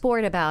good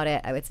sport about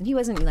it. I would say he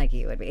wasn't like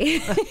you would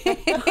be.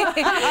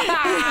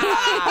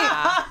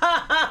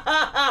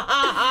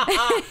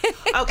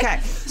 Okay,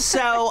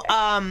 so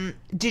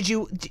did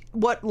you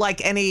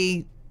like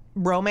any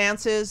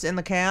romances in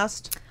the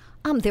cast?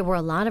 There were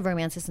a lot of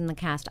romances in the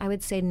cast. I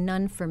would say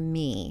none for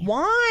me.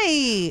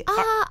 Why?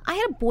 I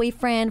had a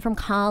boyfriend from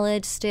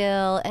college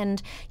still,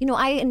 and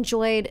I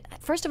enjoyed.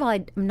 First of all,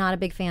 I'm not a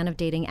big fan of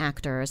dating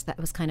actors. That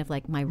was kind of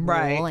like my rule.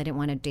 Right. I didn't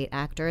want to date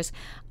actors,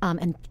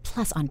 and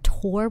plus on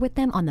tour with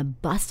them on the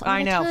bus. All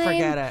I the know, time.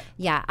 forget it.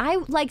 Yeah, I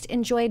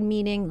enjoyed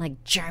meeting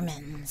like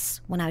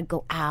Germans when I would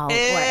go out Ew.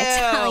 or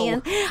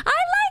Italian. I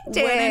liked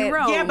it. When in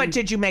Rome. Yeah, but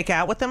did you make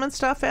out with them and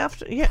stuff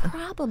after? Yeah.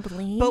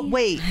 Probably. But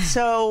wait,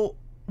 so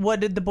what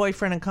did the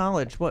boyfriend in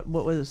college? What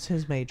was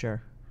his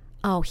major?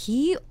 Oh,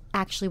 he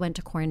actually went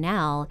to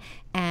Cornell,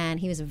 and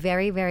he was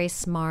very, very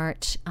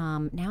smart.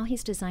 Now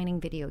he's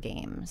designing video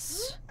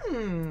games.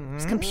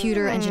 He's a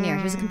computer engineer.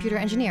 He was a computer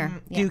engineer.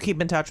 Do you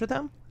keep in touch with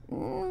him?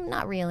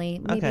 Not really.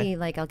 Maybe Okay.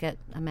 like I'll get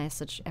a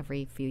message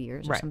every few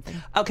years or something.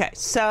 Okay,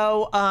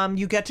 so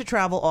you get to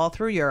travel all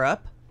through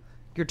Europe.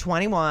 You're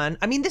 21.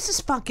 I mean, this is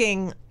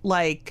fucking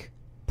like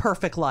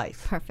perfect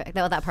life. Perfect.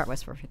 That part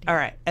was perfect. All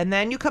right, and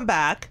then you come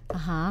back.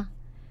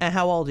 And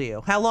how old are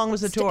you? How long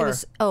was the tour?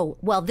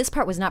 This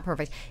part was not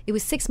perfect. It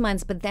was 6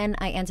 months, but then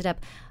I ended up,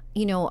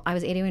 I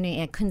was 81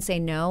 and I couldn't say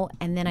no,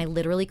 and then I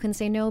literally couldn't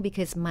say no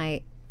because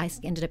I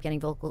ended up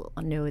getting vocal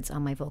nodes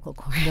on my vocal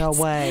cords. No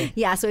way.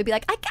 Yeah, so it'd be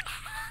like, I can't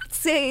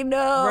say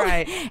no.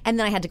 Right. And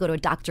then I had to go to a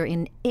doctor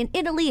in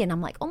Italy, and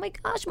I'm like, oh my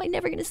gosh, am I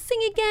never going to sing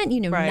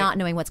again? Right. Not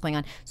knowing what's going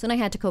on. So then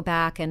I had to go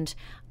back, and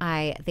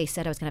they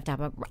said I was going to have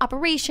an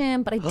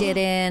operation, but I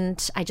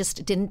didn't. I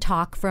just didn't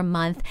talk for a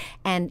month,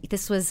 and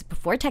this was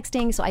before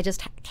texting, so I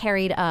just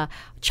carried a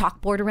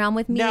chalkboard around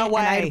with me, No and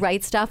way. I'd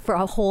write stuff for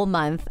a whole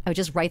month. I would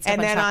just write stuff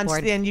And on then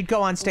chalkboard. then you'd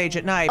go on stage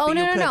at night. Oh, but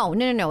you could-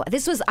 no.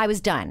 I was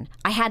done.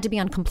 I had to be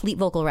on complete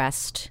vocal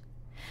rest.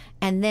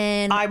 And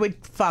then I would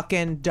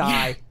fucking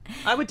die.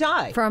 I would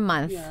die. for a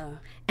month.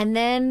 And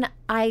then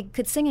I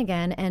could sing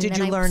again. And Did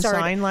then you I learn started,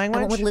 sign I went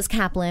language? with Liz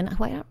Kaplan,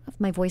 who I don't know,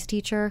 my voice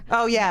teacher.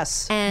 Oh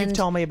yes, And you've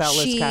told me about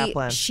Liz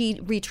Kaplan. She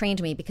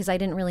retrained me because I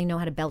didn't really know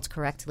how to belt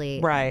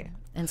correctly. Right.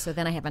 And so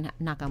then I haven't,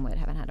 knock on wood,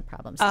 haven't had a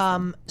problem. since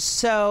then.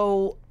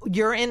 So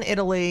you're in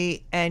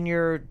Italy and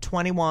you're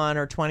 21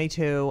 or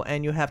 22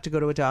 and you have to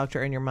go to a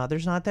doctor and your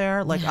mother's not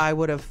there. Like I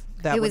would have,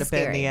 that It would was have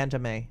been scary. the end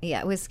of me.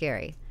 Yeah, it was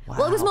scary.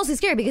 Well, it was mostly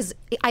scary because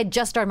I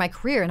just started my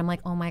career, and I'm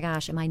like, oh my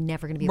gosh, am I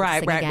never going to be able to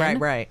sing again?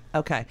 Right.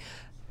 Okay.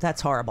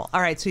 That's horrible.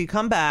 All right, so you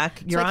come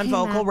back, you're So I on came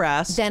vocal back.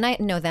 rest. Then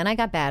I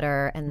got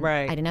better, and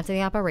Right. I didn't have to do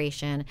the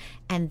operation.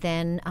 And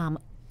then,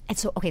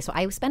 so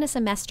I spent a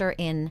semester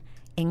in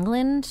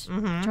England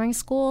during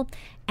school,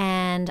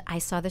 and I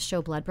saw the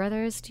show Blood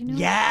Brothers. Do you know?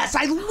 Yes,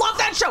 I love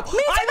that show. Me too.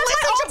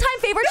 That's my all-time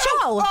favorite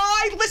show.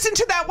 I listen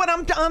to that when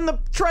I'm on the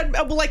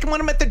treadmill, like when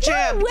I'm at the gym.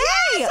 No way.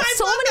 Yes, I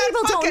So love many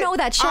that people don't know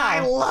that show. I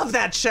love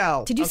that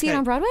show. Did you see it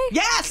on Broadway?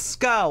 Yes,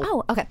 go.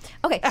 Oh, okay.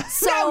 Okay.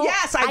 So No,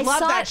 yes, I love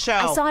saw that it- show.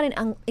 I saw it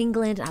in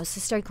England and I just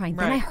started crying.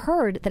 Then Right. I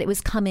heard that it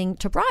was coming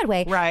to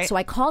Broadway. Right. So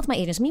I called my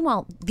agents.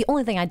 Meanwhile, the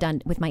only thing I'd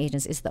done with my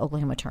agents is the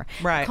Oklahoma tour.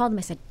 Right. I called them.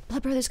 I said,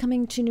 Blood Brothers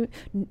coming to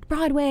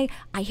Broadway.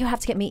 You have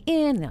to get me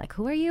in. And they're like,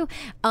 who are you?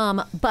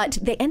 But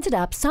they ended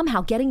up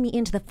somehow getting me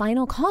into the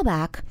final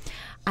callback.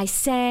 I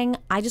sang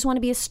I Just Want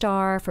to Be a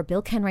Star for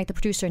Bill Kenwright, the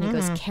producer, and he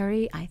goes,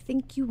 Carrie, I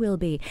think you will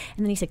be.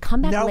 And then he said,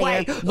 come back No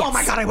later. way. Oh my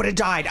Yes. God, I would have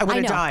died. I would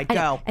have died. I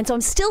know. Go. And so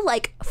I'm still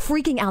like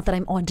freaking out that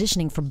I'm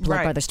auditioning for Blood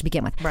Right. Brothers to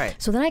begin with. Right.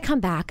 So then I come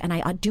back and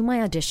I do my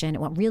audition.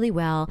 It went really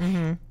well.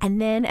 And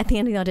then at the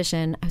end of the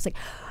audition, I was like,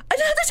 I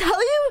just have to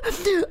tell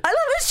you, I love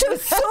this show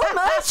so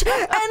much.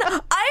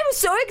 And I'm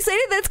so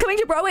excited that it's coming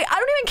to Broadway. I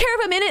don't even care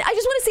if I'm in it. I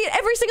just want to see it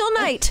every single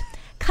night.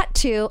 Cut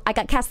to, I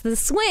got cast to The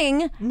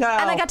Swing. No.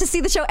 And I got to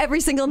see the show every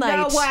single night.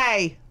 No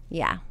way.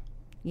 Yeah.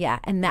 Yeah,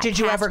 and that Did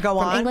you cast ever go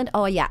from on? England?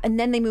 Oh yeah, and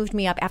then they moved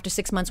me up after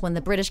 6 months when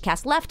the British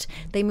cast left.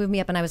 They moved me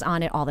up, and I was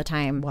on it all the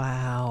time.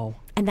 Wow.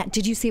 And that,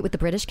 did you see it with the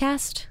British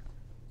cast?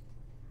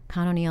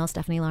 Con O'Neill,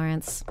 Stephanie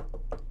Lawrence.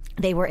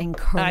 They were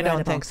incredible. I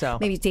don't think so.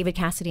 Maybe David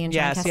Cassidy and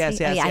John Yes, Cassidy. yes,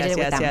 yes, Oh, yeah, I did yes, it with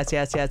yes, them. yes,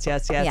 yes, yes,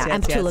 yes, yes, Yeah, yes,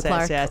 and Petula yes,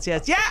 Clark. yes,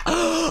 yes, yes,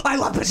 yeah. I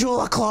love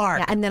Petula Clark.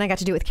 Yeah, and then I got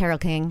to do it with Carole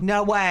King.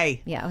 No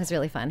way. Yeah, it was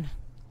really fun.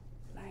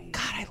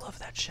 God, I love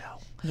that show.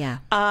 Yeah.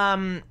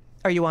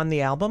 Are you on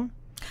the album?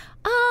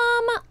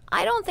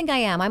 I don't think I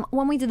am.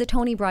 When we did the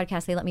Tony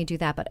broadcast, they let me do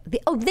that, but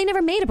they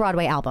never made a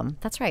Broadway album.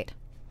 That's right.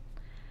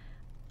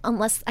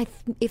 Unless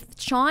if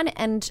Sean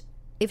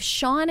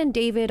and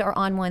David are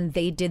on one,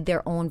 they did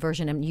their own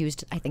version and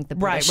used, I think, the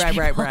British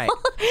Right.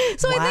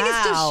 So I think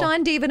it's just Wow.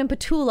 Sean, David, and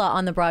Petula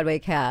on the Broadway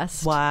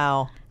cast.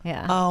 Wow.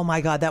 Yeah. Oh my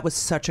God, that was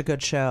such a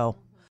good show.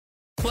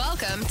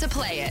 Welcome to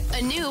Play It,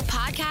 a new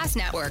podcast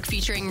network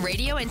featuring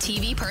radio and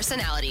TV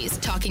personalities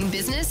talking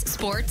business,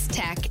 sports,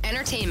 tech,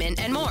 entertainment,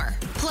 and more.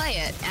 Play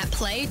it at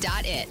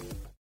play.it.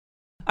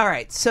 All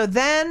right. So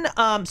then,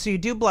 so you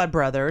do Blood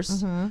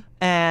Brothers,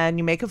 and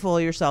you make a fool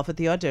of yourself at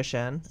the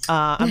audition.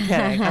 I'm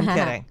kidding. I'm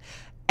kidding.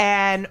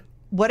 And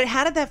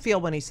how did that feel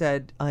when he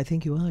said, "I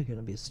think you are going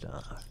to be a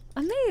star"?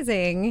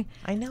 Amazing.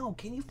 I know.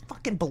 Can you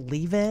fucking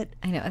believe it?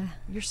 I know.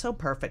 You're so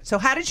perfect. So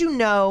how did you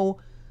know?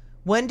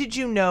 When did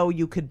you know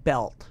you could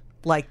belt?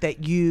 Like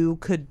that you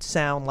could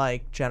sound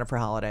like Jennifer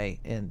Holliday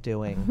in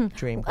doing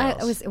Dreamgirls?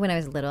 I was when I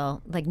was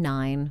little, like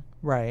 9.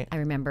 Right. I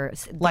remember.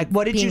 Like,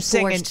 what did being you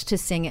sing in- forced to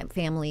sing at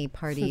family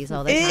parties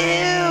all the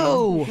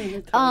time.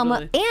 Ew.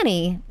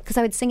 Annie, because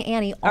I would sing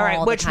Annie all right,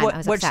 the time. I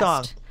was which obsessed.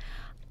 song?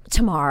 Yeah,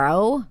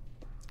 Tomorrow.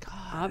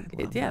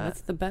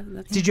 that's the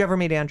best. Did you ever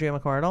meet Andrea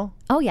McArdle?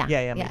 Oh yeah.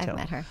 Yeah, me I too.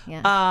 met her.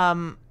 Yeah.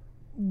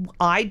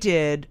 I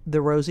did the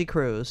Rosie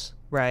Cruise,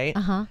 right?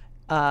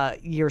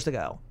 Years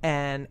ago,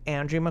 and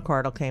Andrea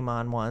McArdle came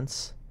on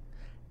once,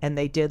 and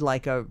they did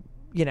like a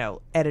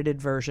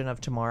edited version of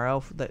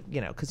Tomorrow that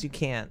because you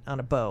can't on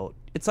a boat.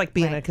 It's like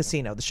being in a Right.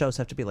 casino. The shows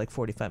have to be like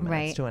 45 minutes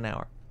Right. to an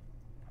hour.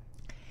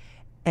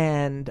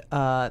 And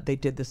they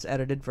did this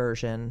edited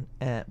version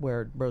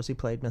where Rosie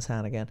played Miss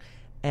Hannigan,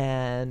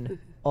 and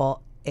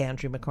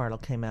Andrea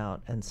McArdle came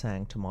out and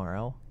sang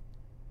Tomorrow,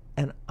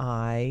 and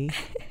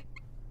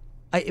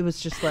it was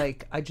just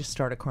like I just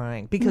started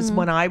crying because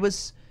when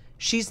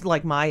she's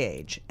like my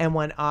age, and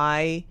when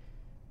my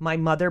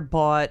mother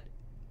bought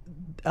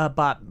a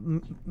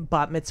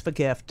bat mitzvah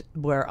gift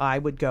where I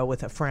would go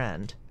with a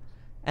friend,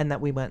 and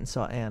that we went and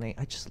saw Annie.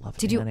 I just loved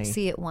Did Annie. you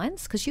see it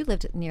once? Because you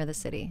lived near the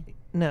city.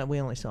 No,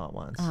 we only saw it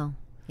once. Oh,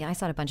 yeah, I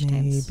saw it a bunch of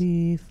times.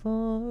 Maybe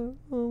far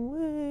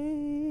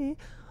away.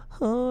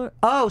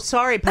 Oh,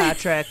 sorry,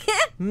 Patrick.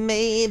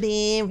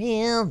 Maybe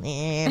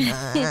really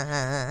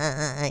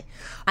high.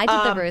 I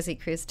did the Rosie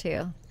Cruise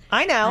too.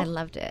 I know. I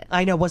loved it.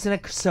 I know. Wasn't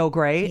it so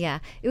great? Yeah,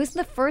 it was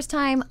the first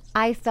time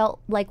I felt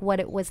like what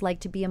it was like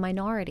to be a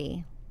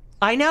minority.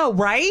 I know,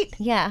 right?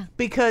 Yeah.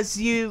 Because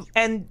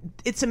and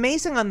it's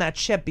amazing on that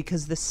ship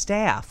because the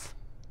staff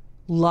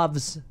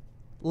loves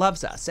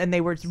us, and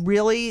they were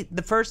really,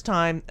 the first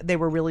time they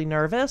were really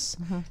nervous,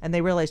 and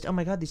they realized, oh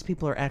my God, these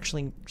people are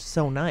actually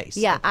so nice.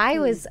 Yeah, I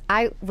was,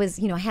 I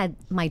had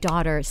my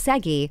daughter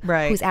Segi,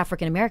 Right. who's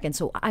African American,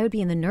 so I would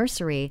be in the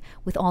nursery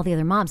with all the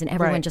other moms, and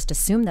everyone Right. just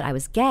assumed that I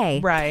was gay.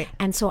 Right.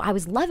 And so I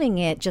was loving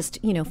it, just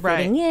fitting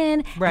Right.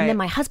 in. Right. And then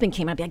my husband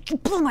came and I'd be like, "You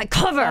blew my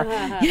cover."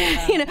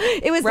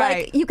 It was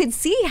Right. like you could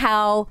see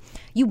how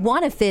you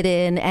want to fit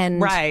in,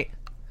 and Right.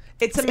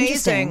 It's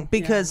amazing interesting.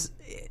 because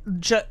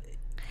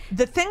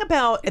the thing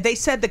about, they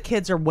said the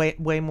kids are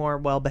way more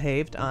well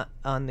behaved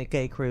on the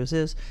gay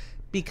cruises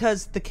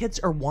because the kids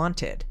are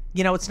wanted.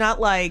 It's not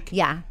like,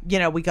 Yeah.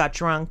 we got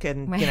drunk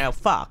and, Right.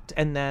 fucked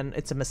and then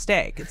it's a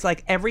mistake. It's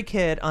like every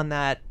kid on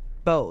that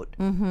boat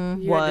You had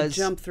to was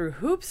jump through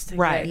hoops to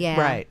Right. get. yeah,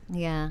 Right.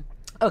 yeah.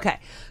 Okay.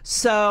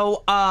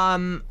 So, all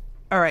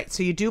right.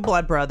 So you do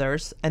Blood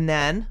Brothers and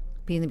then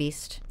Being the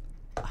Beast.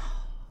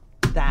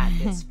 That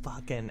is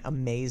fucking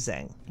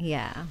amazing.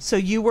 Yeah. So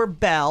you were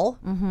Belle.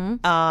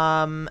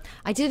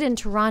 I did it in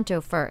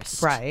Toronto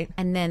first. Right.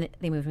 And then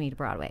they moved me to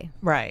Broadway.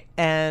 Right.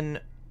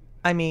 And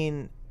I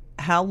mean,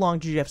 how long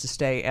did you have to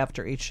stay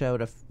after each show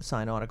to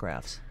sign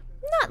autographs?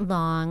 Not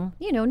long,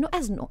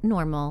 as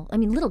normal. I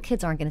mean, little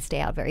kids aren't going to stay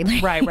out very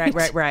late.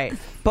 Right.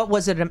 But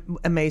was it an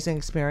amazing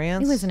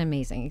experience? It was an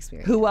amazing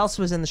experience. Who else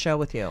was in the show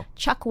with you?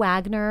 Chuck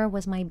Wagner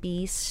was my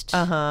beast.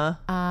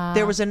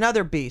 There was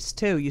another beast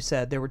too. You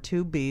said there were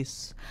two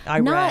beasts. I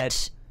read.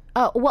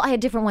 Well, I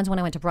had different ones when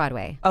I went to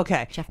Broadway.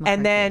 Okay. Jeff And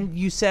McCarthy. then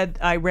you said,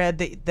 I read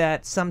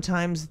that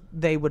sometimes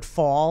they would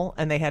fall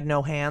and they had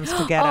no hands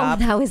to get up.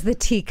 That was the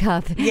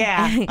teacup.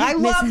 Yeah. I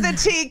love the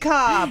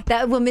teacup.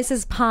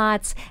 Mrs.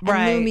 Potts and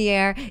Right.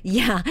 Lumiere,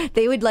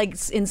 they would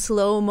in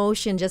slow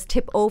motion just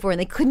tip over and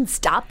they couldn't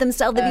stop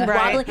themselves. They'd be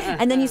Right. wobbling.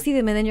 And then you see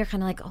them and then you're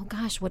kind of like, oh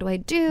gosh, what do I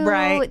do?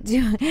 Right.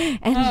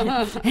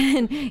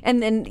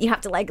 And then you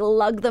have to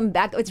lug them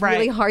back. It's Right.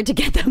 really hard to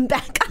get them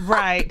back up.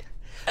 Right.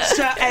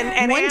 So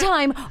and One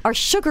time, our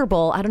sugar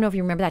bowl, I don't know if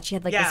you remember that, she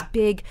had Yeah. this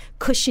big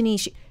cushiony,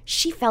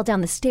 she fell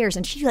down the stairs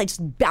and she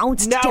just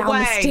bounced No down way.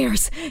 the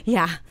stairs.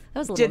 Yeah, that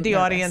was a little did the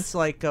nervous. audience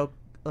go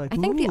like? I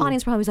think the "Ooh."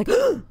 audience probably was like,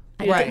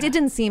 Right. it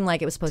didn't seem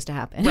like it was supposed to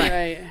happen.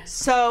 Right.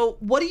 So,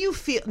 what do you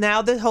feel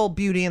now? The whole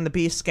Beauty and the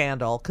Beast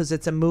scandal, because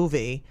it's a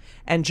movie,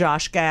 and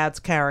Josh Gad's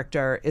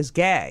character is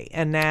gay,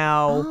 and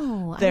now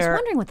Oh, I was they're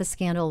wondering what the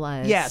scandal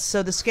was. yes.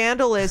 So the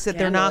scandal is that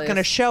they're not Scandal going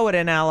to is- show it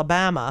in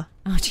Alabama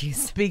Oh,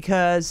 jeez.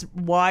 because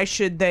why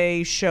should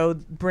they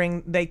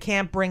They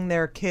can't bring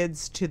their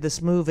kids to this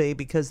movie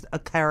because a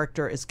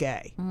character is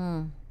gay.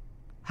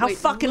 How Wait,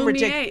 fucking Lumiere,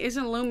 ridiculous!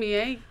 Isn't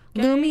Lumiere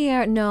gay?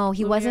 Lumiere, no,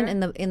 he wasn't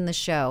Lumiere? in the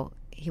show.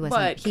 He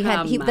wasn't. But He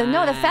had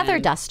come the feather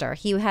on. duster.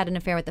 He had an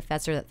affair with the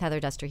feather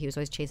duster. He was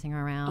always chasing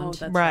her around. Oh,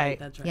 that's Right. right.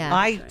 That's right. Yeah.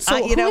 that's right. So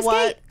you who know is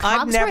what? gay?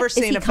 I've never Cogsworth? Is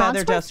seen he a feather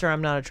Cogsworth? duster.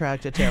 I'm not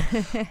attracted to.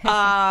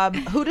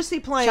 Who does he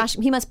play? Josh,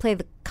 he must play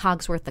the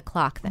Cogsworth the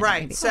clock then.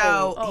 Right. maybe.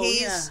 So Oh,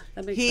 he's yeah.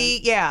 That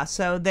makes yeah.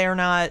 So they're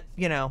not.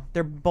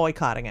 They're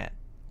boycotting it.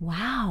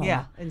 Wow.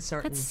 Yeah, in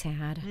certain That's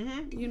sad.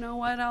 You know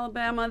what,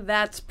 Alabama?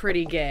 That's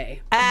pretty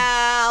gay.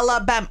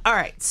 Alabama. All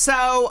right.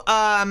 So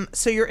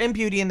so you're in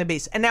Beauty and the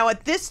Beast, and now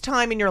at this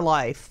time in your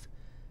life,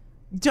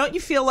 don't you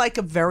feel like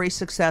a very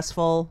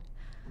successful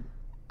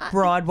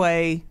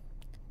Broadway?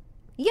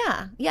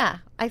 Yeah.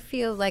 I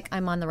feel like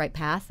I'm on the right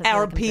path. I feel Our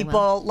like I'm doing people,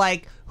 well.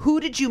 like, who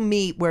did you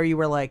meet where you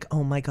were like,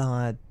 oh my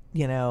God,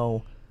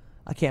 I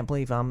can't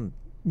believe I'm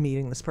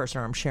meeting this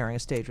person or I'm sharing a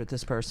stage with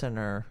this person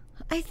or.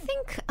 I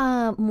think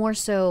more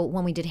so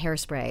when we did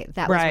Hairspray.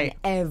 That was Right.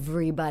 when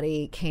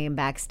everybody came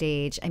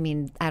backstage. I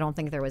mean, I don't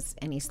think there was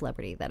any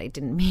celebrity that I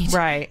didn't meet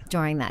Right.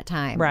 during that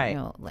time. Right.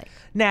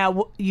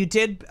 Now you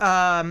did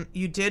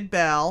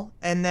Belle,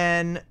 and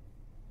then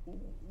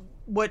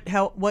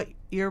what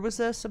year was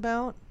this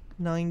about?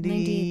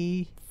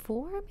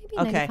 94,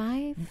 maybe Okay.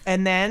 95.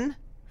 And then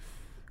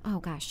Oh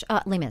gosh,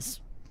 Les Mis.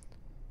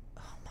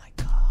 my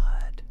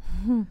God,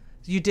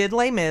 you did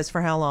Les Mis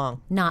for how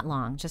long? Not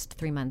long, just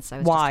 3 months. I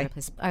was Why?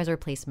 I was a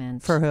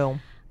replacement For who?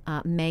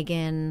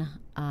 Megan.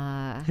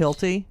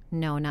 Hilty?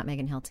 No, not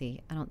Megan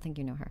Hilty. I don't think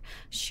you know her.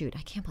 Shoot,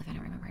 I can't believe I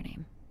don't remember her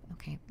name.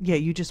 Okay. Yeah,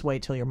 you just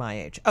wait till you're my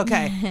age.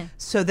 Okay,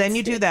 so then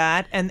you do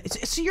that, and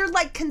so you're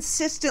like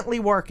consistently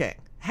working.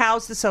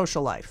 How's the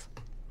social life?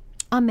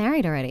 I'm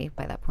married already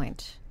by that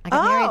point.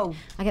 I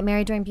got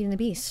married during Beauty and the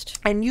Beast.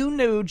 And you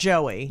knew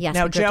Joey. Yes,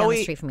 now we drove down the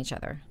Joey, street from each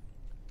other.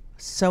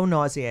 so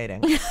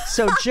nauseating.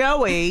 So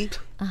Joey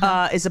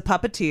is a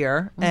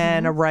puppeteer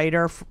and a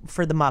writer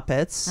for the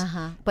Muppets.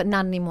 But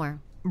not anymore.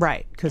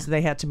 Right, because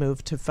they had to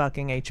move to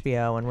fucking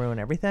HBO and ruin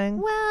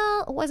everything.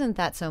 Well, it wasn't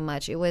that so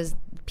much. It was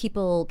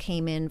people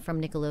came in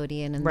from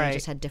Nickelodeon and Right. they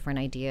just had different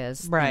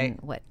ideas. Right.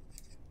 Than what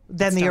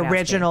Then the started out to be.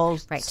 original,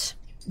 Right.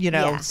 you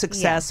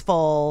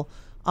successful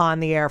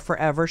on the air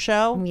forever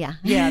show. Yeah.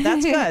 Yeah,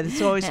 that's good.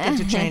 It's always good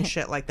to change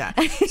shit like that.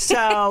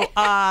 So,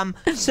 how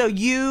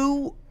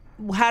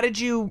did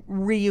you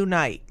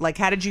reunite? Like,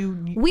 how did you,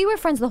 We were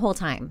friends the whole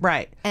time.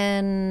 right.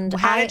 And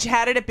How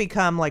did it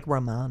become like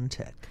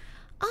romantic?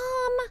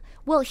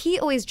 Well, he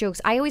always jokes.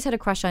 I always had a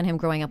crush on him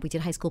growing up. We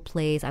did high school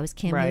plays. I was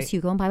Kim, he Right. was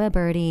Hugo and Bye Bye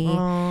Birdie.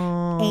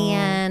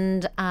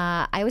 And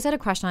I always had a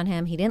crush on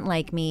him. He didn't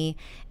like me.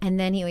 And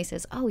then he always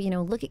says, oh,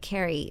 look at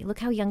Carrie. Look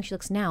how young she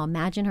looks now.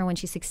 Imagine her when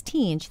she's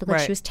 16. She looked like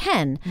Right. she was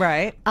 10.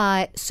 Right.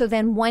 So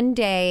then one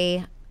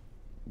day,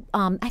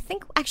 I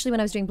think actually when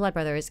I was doing Blood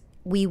Brothers,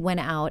 we went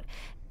out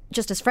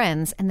just as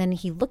friends. And then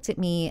he looked at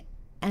me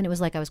and it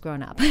was like I was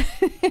grown up.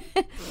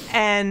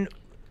 And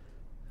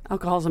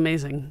Alcohol's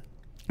amazing.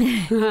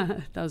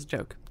 That was a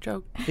joke.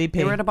 VP.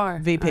 They were at a bar.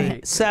 VP. All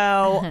right.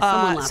 So, Someone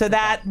laughed so at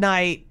that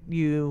night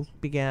you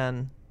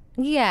began.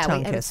 Yeah,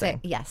 Tongue I would say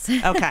kissing. yes.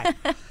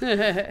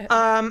 Okay.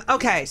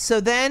 Okay. So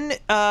then,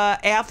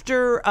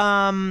 after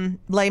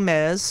Les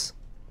Mis,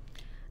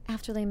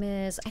 After Les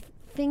Mis, I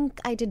think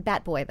I did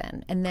Bat Boy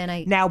then, and then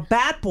I now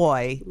Bat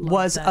Boy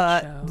was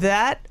that show.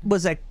 that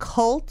was a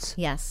cult.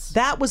 yes.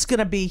 That was going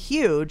to be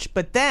huge,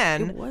 but It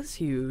then was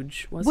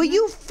huge. Wasn't will it?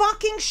 you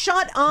fucking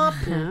shut up?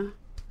 Yeah.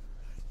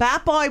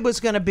 Bat Boy was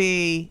going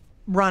to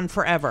run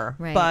forever,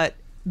 Right. but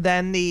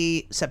then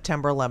the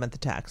September 11th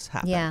attacks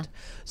happened. Yeah.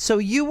 So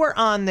you were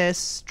on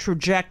this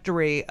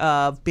trajectory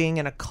of being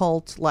in a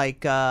cult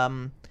like,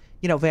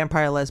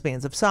 Vampire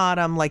Lesbians of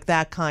Sodom, like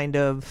that kind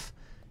of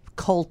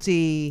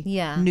culty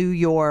New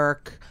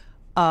York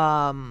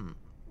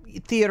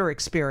theater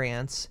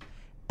experience.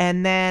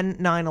 And then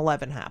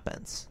 9/11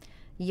 happens.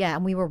 Yeah,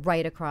 and we were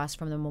right across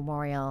from the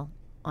memorial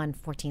on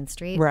 14th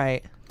Street.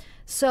 Right.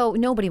 So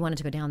nobody wanted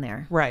to go down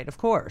there. Right, of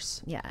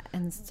course. Yeah,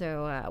 and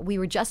so we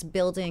were just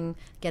getting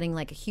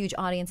like a huge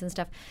audience and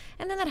stuff,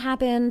 and then that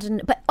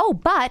happened. But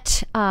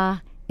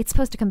it's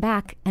supposed to come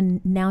back, and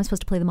now I'm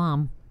supposed to play the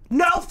mom.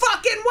 No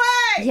fucking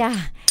way!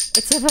 Yeah,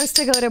 it's supposed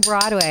to go to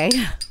Broadway.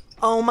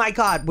 Oh my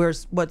God,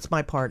 what's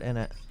my part in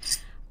it?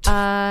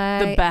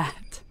 The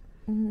bat.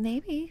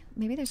 Maybe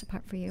there's a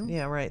part for you.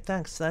 Yeah, right.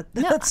 Thanks. I'm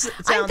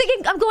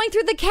thinking I'm going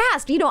through the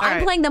cast. I'm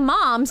right. playing the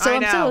mom, so I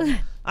I'm know. so.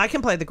 I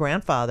can play the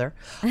grandfather.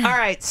 All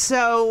right.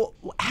 So,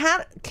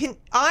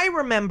 I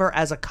remember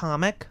as a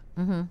comic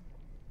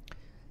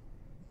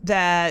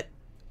that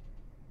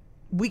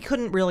we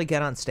couldn't really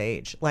get on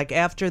stage. Like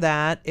after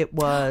that, it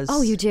was.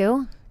 Oh, you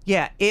do?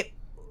 Yeah. It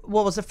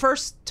was the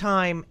first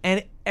time,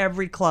 and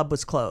every club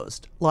was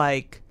closed.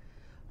 Like,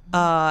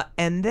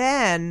 and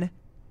then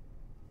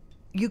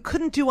you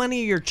couldn't do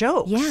any of your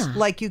jokes. Yeah.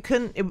 Like you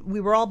couldn't.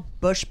 We were all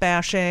bush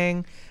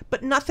bashing,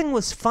 but nothing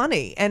was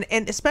funny, and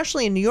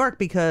especially in New York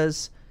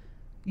because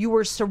you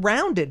were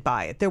surrounded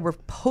by it. There were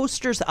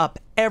posters up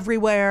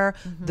everywhere.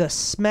 The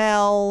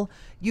smell.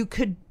 You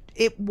couldn't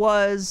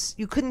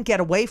get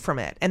away from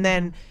it.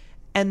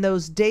 And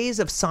those days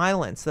of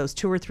silence, those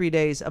 2 or 3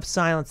 days of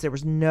silence, there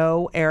was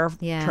no air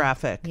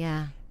traffic.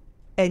 Yeah.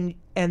 And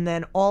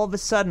then all of a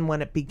sudden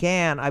when it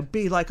began, I'd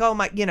be like, oh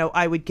my,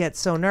 I would get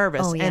so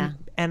nervous. Oh, yeah.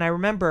 And I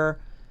remember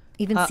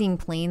Even seeing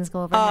planes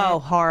go overhead. Oh,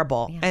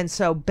 horrible. Yeah. And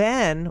so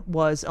Ben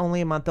was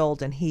only a month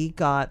old, and he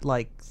got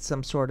like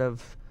some sort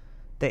of,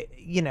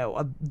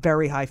 a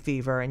very high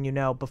fever.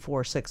 And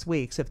before 6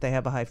 weeks, if they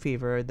have a high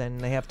fever, then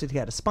they have to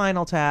get a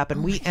spinal tap.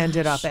 And we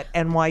ended up at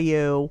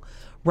NYU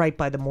right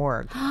by the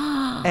morgue.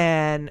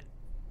 And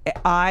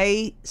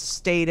I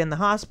stayed in the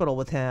hospital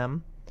with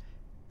him.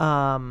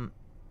 And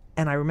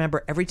I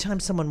remember every time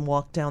someone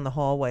walked down the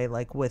hallway,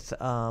 like with,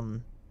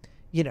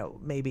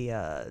 maybe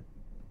a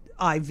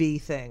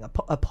IV thing,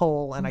 a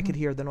pole, and I could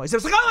hear the noise. It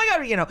was like, oh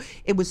my God,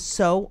 it was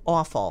so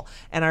awful.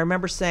 And I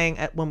remember saying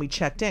when we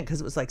checked in,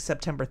 because it was like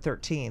September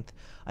 13th,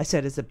 I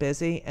said, is it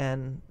busy?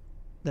 And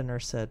the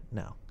nurse said,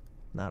 no,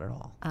 not at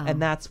all. And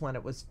that's when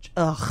it was,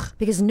 ugh.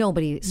 Because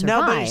nobody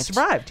survived. Nobody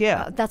survived,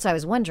 yeah. That's what I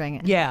was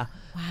wondering. Yeah.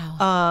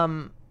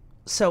 Wow.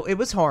 So it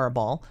was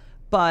horrible,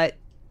 but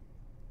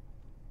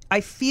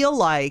I feel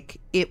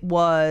like it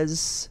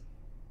was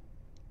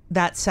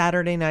that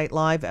Saturday Night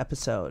Live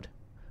episode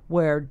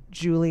where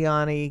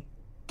Giuliani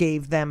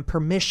gave them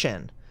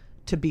permission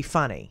to be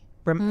funny.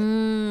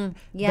 Yes.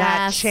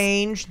 That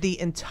changed the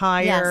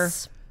entire,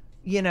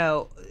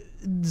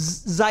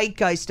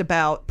 zeitgeist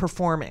about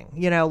performing.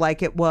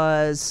 Like it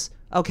was,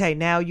 okay,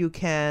 now you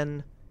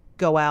can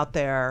go out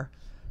there.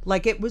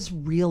 Like it was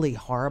really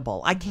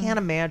horrible. I can't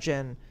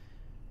imagine,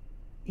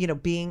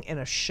 being in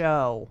a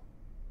show.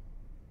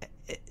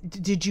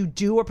 Did you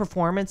do a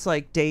performance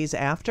like days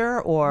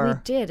after, or? We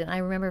did, and I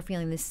remember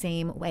feeling the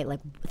same way.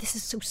 Like, this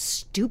is so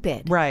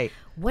stupid. Right.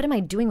 What am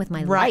I doing with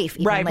my life?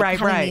 Even,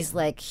 having these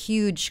like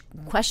huge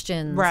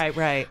questions.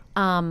 Right.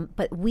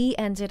 But we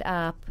ended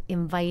up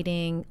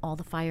inviting all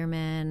the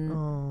firemen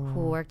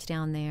who worked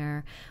down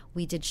there.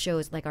 We did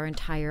shows, like our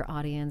entire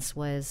audience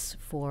was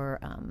for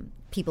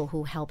people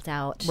who helped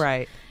out.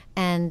 Right.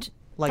 And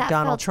like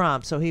Donald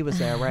Trump, so he was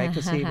there, right?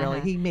 Because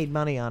he made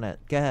money on it.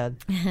 Go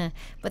ahead.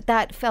 But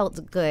that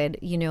felt good,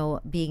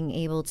 being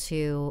able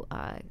to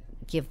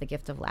give the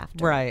gift of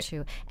laughter. Right.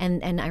 To,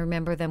 and I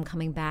remember them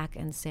coming back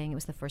and saying it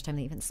was the first time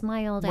they even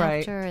smiled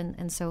after,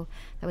 and so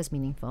that was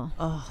meaningful.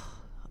 Oh,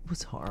 it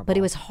was horrible. But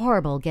it was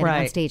horrible getting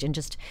on stage and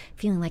just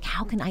feeling like,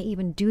 how can I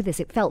even do this?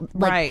 It felt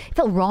like it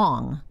felt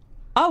wrong.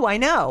 Oh, I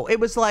know. It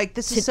was like,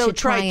 this is so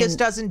trite. This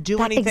doesn't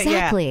do anything.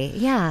 Exactly.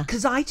 Yeah.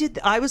 Because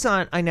I was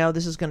on, I know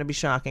this is going to be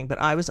shocking, but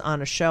I was on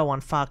a show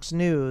on Fox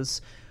News,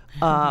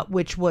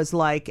 which was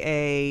like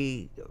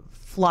a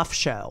fluff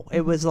show.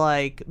 It was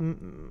like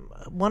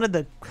one of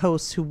the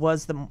hosts who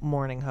was the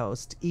morning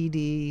host, Ed,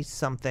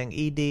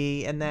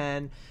 and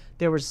then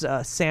there was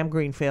Sam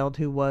Greenfield,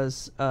 who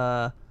was,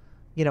 a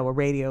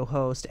radio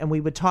host, and we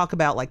would talk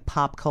about like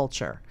pop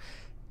culture.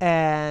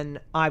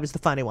 And I was the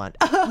funny one.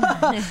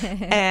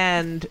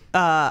 And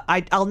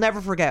I'll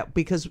never forget,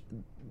 because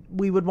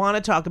we would want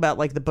to talk about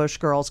like the Bush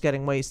girls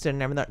getting wasted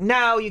and everything.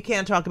 No, you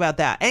can't talk about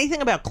that.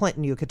 Anything about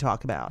Clinton you could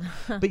talk about.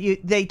 But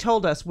they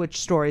told us which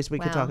stories we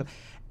could talk about.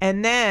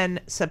 And then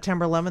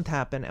September 11th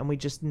happened, and we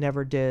just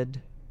never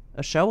did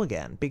a show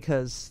again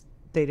because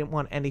they didn't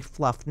want any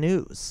fluff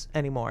news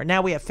anymore.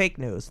 Now we have fake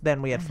news.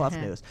 Then we had fluff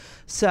news.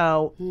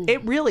 So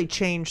it really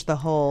changed the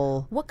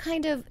whole... What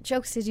kind of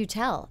jokes did you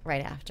tell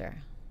right after?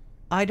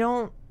 I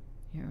don't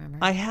You remember?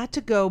 I had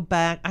to go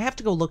back. I have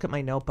to go look at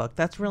my notebook.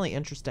 That's really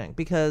interesting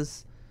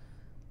because,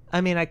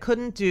 I mean, I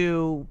couldn't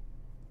do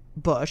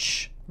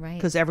Bush. Right.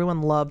 Because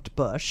everyone loved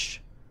Bush.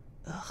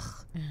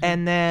 Ugh.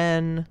 And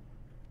then...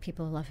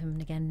 People love him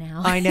again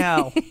now. I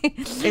know.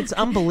 It's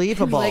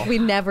unbelievable. Like we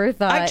never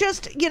thought. I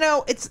just,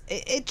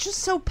 it just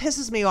so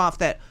pisses me off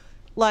that,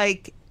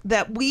 like,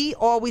 that we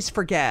always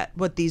forget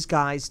what these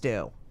guys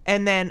do.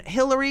 And then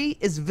Hillary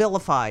is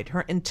vilified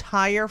her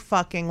entire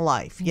fucking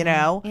life, you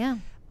know? Yeah.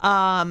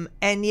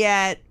 And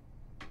yet,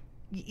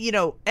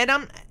 and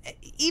I'm,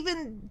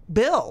 even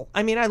Bill,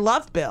 I mean, I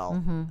love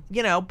Bill,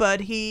 but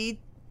he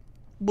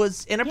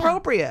was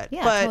inappropriate.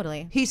 Yeah, but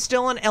totally. He's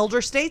still an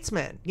elder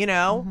statesman,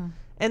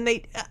 And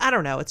I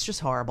don't know. It's just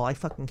horrible. I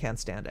fucking can't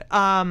stand it.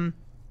 I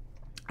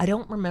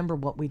don't remember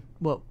what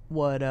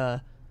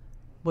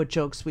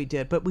jokes we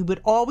did, but we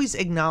would always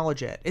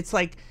acknowledge it. It's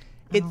like,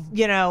 it's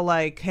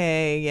like,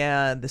 hey,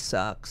 yeah, this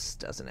sucks,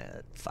 doesn't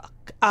it?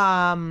 Fuck.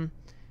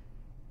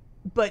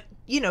 But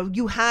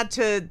you had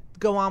to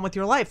go on with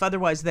your life,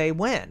 otherwise they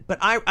win. But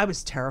I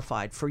was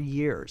terrified for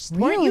years.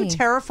 Weren't you Really?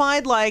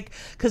 terrified? Like,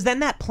 because then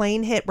that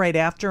plane hit right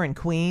after in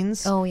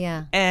Queens. Oh,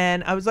 yeah.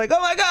 And I was like, oh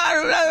my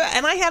God.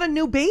 And I had a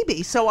new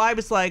baby. So I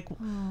was like,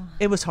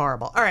 it was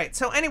horrible. All right.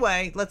 So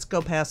anyway, let's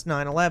go past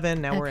 9/11.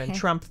 Now we're in Okay.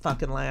 Trump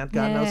fucking land.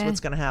 God knows Yeah. what's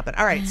going to happen.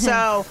 All right.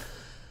 So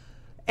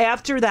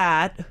after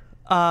that,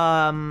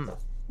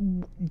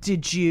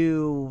 did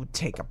you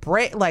take a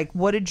break? Like,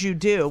 what did you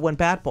do when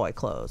Bat Boy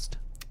closed?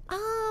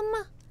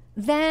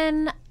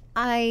 Then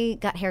I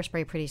got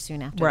Hairspray pretty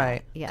soon after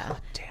Right. that. Yeah.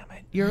 Damn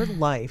it. Your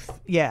life.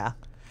 Yeah.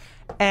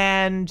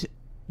 And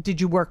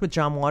did you work with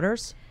John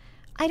Waters?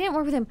 I didn't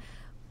work with him.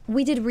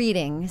 We did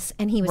readings,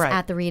 and he was Right.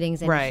 at the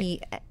readings, and Right.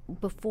 he,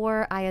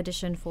 before I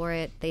auditioned for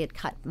it, they had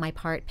cut my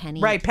part, Penny.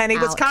 Right. Penny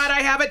was out. cut. I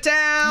have it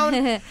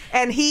down.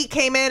 And he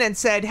came in and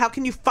said, how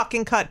can you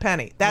fucking cut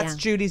Penny? That's Yeah.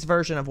 Judy's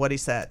version of what he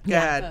said. Go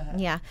ahead.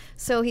 Yeah.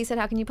 So he said,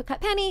 how can you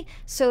cut Penny?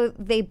 So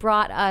they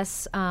brought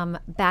us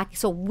back.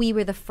 So we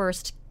were the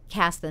first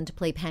cast then to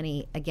play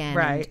Penny again.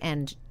 Right.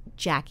 And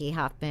Jackie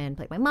Hoffman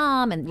played my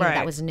mom, and Right.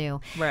 that was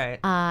new. Right.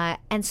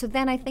 And so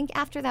then I think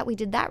after that we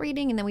did that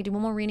reading, and then we did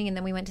one more reading, and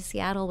then we went to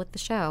Seattle with the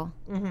show.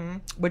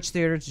 Which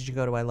theater did you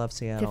go to? I love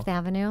Seattle. Fifth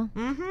Avenue.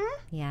 Mm-hmm.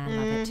 Yeah, I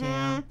love it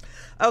too.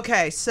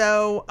 Okay,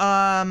 so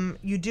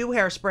you do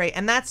Hairspray,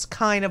 and that's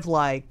kind of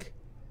like,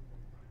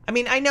 I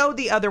mean, I know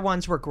the other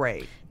ones were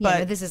great, Yeah, but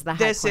no, this is the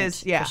high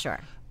point, yeah, for sure.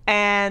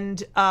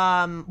 And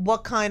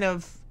what kind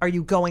of, are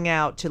you going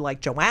out to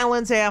like Joe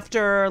Allen's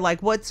after?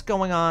 Like, what's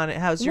going on?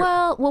 How's your?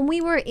 Well, when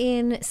we were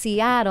in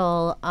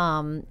Seattle,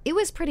 it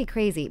was pretty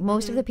crazy.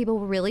 Most Mm-hmm. of the people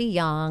were really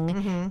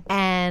young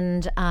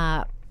and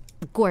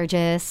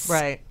gorgeous.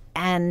 Right.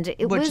 And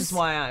it Which was is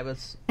why I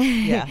was.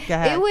 Yeah, go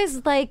ahead. it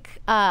was like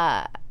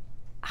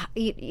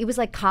it was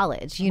like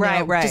college, you know,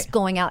 Right, right. just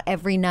going out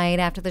every night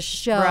after the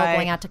show, Right.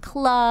 going out to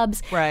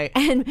clubs. Right.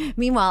 And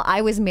meanwhile,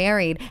 I was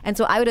married. And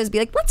so I would always be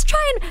like, let's try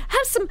and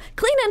have some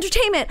clean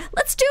entertainment.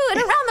 Let's do an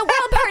around the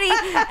world party.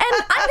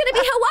 And I'm going to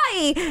be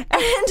Hawaii.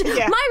 And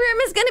Yeah. my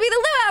room is going to be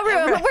the luau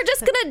room. Right. We're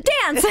just going to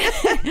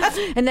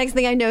dance. And next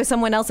thing I know,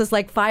 someone else is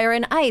like Fire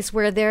and Ice,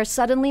 where they're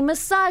suddenly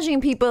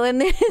massaging people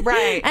and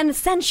Right. and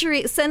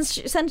sensuous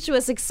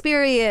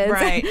experience.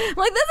 Right.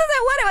 Like, this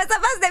isn't what it was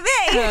supposed to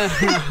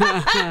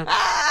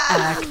be.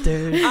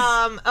 Actors.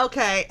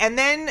 Okay, and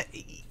then,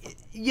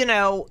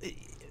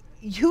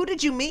 who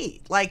did you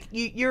meet? Like,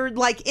 you're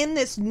like in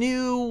this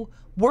new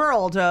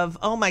world of,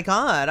 oh my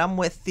God, I'm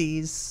with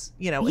these,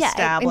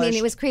 established. I mean,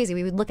 it was crazy.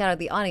 We would look out at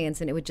the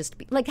audience and it would just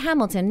be like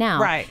Hamilton now.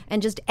 Right.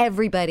 And just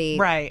everybody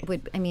Right.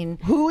 would, I mean,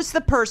 Who's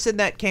the person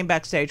that came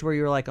backstage where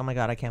you were like, oh my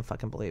God, I can't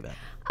fucking believe it?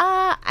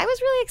 I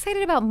was really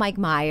excited about Mike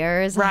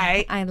Myers.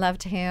 Right. I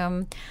loved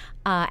him.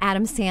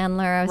 Adam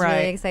Sandler, I was Right.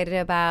 really excited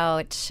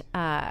about.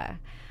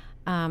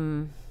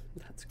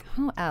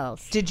 Who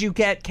else? Did you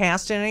get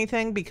cast in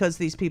anything because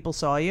these people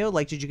saw you?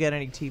 Like, did you get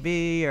any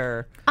TV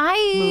or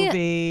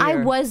movie? I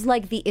or- was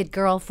like the it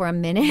girl for a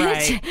minute.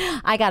 Right.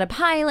 I got a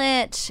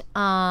pilot.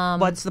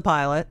 What's the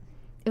pilot?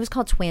 It was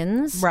called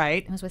Twins.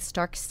 Right. It was with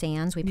Stark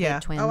Sands. We played Yeah.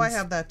 twins. Oh, I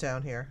have that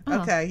down here.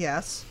 Okay,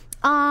 yes.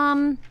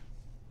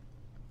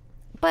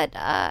 But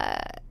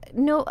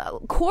no,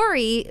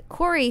 Corey,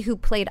 who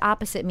played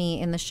opposite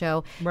me in the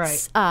show,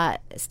 Right.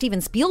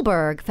 Steven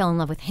Spielberg fell in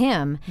love with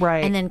him,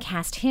 Right. and then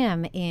cast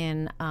him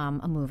in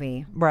a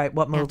movie. Right.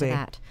 What After movie?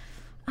 that,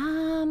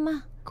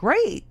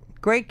 Great,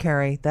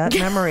 Carrie. That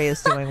memory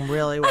is doing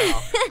really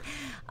well.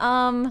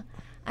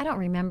 I don't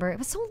remember. It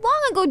was so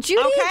long ago,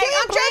 Judy. Okay, give me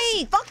a I'm just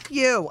break. fuck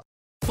you.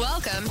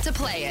 Welcome to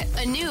Play It,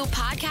 a new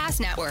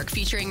podcast network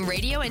featuring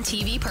radio and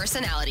TV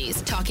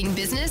personalities talking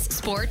business,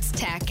 sports,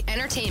 tech,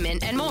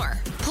 entertainment, and more.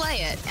 Play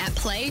it at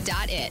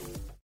play.it.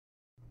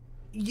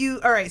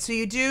 All right, so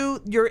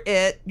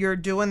you're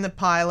doing the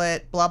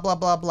pilot, blah blah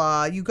blah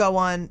blah. Did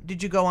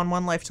you go on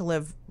One Life to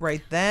Live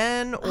right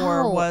then,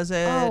 or was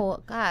it?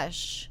 Oh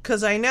gosh.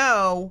 Because I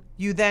know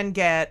you then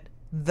get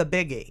the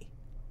biggie,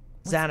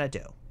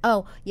 Xanadu.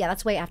 Oh yeah,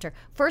 that's way after.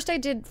 First I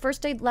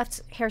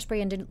left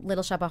Hairspray and did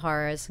Little Shop of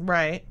Horrors.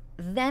 Right.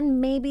 then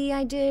maybe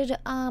I did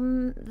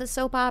the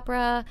soap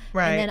opera.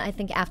 Right. And then I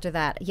think after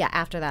that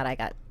I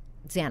got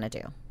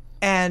Xanadu.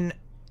 And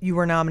you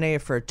were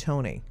nominated for a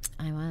Tony.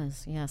 I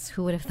was, yes.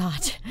 Who would have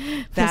thought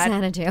for That-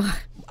 Xanadu?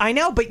 I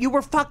know, but you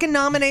were fucking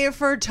nominated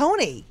for a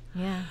Tony.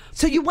 Yeah.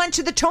 So you went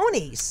to the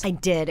Tonys. I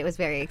did. It was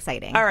very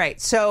exciting. All right.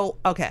 So,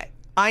 okay.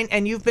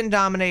 And you've been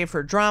nominated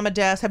for Drama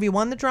Desk. Have you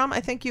won the drama? I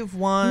think you've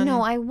won.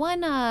 No, I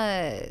won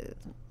a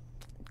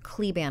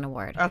Kleban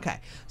Award. Okay.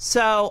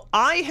 So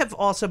I have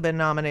also been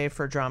nominated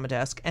for Drama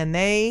Desk, and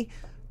they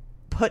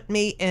put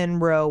me in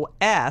row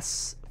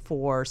S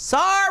for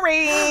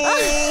sorry.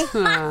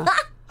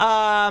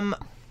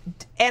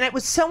 And it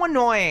was so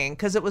annoying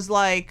because it was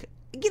like,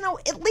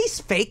 at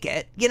least fake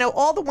it.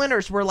 All the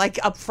winners were like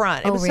up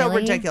front. It was so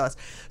really? ridiculous.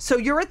 So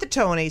you're at the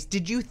Tonys.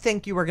 Did you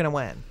think you were going to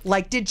win?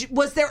 Like,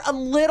 was there a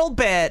little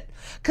bit?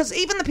 Because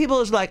even the people who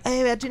was like,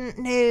 oh, I didn't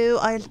know.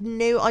 I had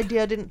no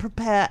idea. I didn't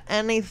prepare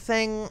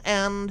anything.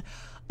 And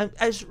I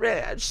was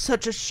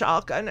such a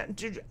shock.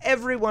 And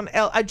everyone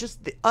else,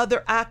 the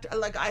other actor,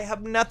 like, I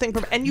have nothing.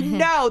 And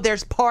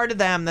there's part of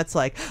them that's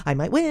like, I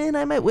might win.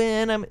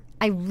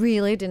 I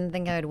really didn't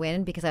think I would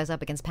win because I was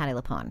up against Patti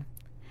LuPone.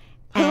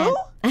 Who?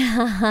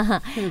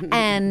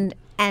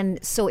 And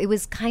so it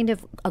was kind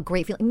of a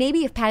great feeling.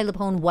 Maybe if Patti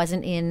LuPone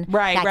wasn't in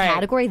Right.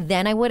 category,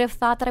 then I would have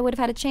thought that I would have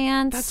had a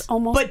chance. That's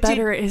almost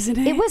better, isn't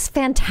it? It was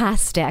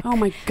fantastic. Oh,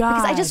 my God.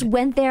 Because I just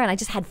went there and I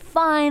just had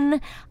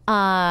fun.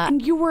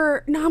 And you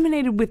were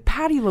nominated with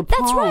Patti LuPone.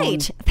 That's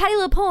right. Patti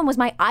LuPone was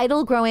my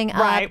idol growing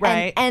up.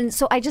 Right. And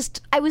so I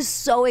was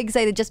so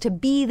excited just to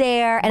be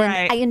there. And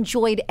Right. I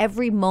enjoyed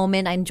every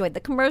moment. I enjoyed the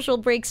commercial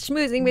breaks,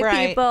 schmoozing with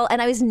Right. people.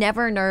 And I was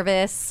never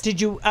nervous. Did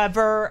you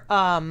ever,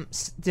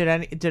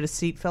 did a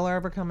seat filler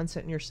ever come and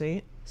sit in your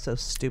seat? So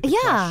stupid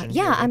question, Yeah, Judy.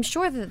 I'm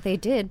sure that they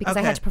did because I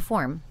Okay. had to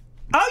perform.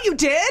 Oh, you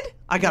did?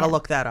 I got to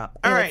look that up.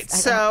 All right,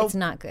 It's- so. it's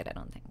not good, I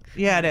don't think.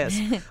 Yeah, it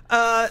is.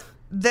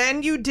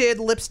 Then you did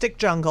Lipstick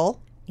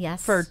Jungle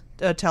Yes. for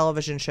a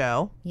television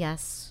show.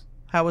 Yes.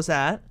 How was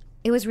that?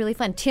 It was really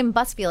fun. Tim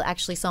Busfield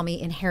actually saw me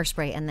in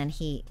Hairspray, and then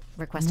he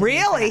requested me for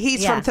Really? that.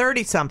 He's Yeah. from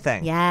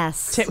 30-something.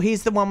 Yes.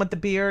 He's the one with the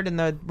beard and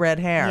the red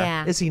hair.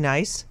 Yeah. Is he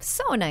nice?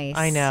 So nice.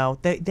 I know.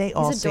 They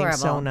all seem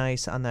so adorable.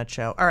 nice on that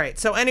show. All right.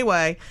 So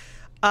anyway,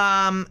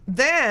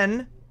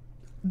 then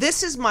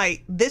this is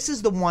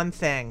the one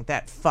thing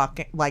that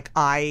fucking, like,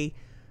 I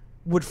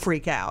would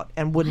freak out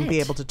and wouldn't be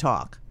What? able to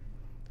talk.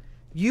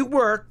 You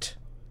worked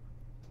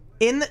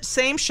in the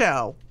same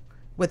show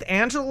with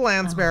Angela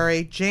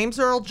Lansbury, James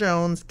Earl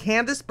Jones,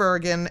 Candice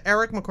Bergen,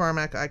 Eric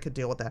McCormack. I could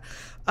deal with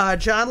that.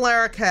 John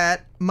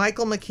Larroquette,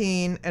 Michael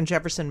McKean, and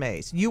Jefferson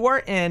Mays. You are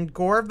in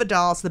Gore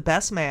Vidal's The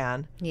Best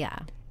Man. Yeah.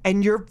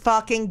 And you're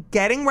fucking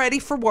getting ready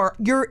for work.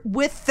 You're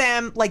with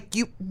them, like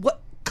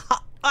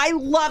I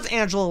love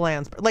Angela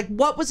Lansbury. Like,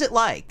 what was it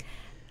like?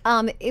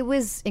 It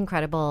was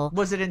incredible.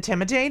 Was it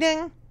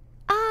intimidating?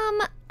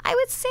 I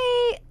would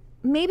say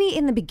maybe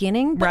in the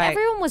beginning, but Right.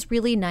 everyone was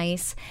really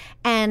nice.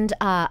 And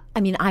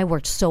I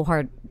worked so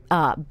hard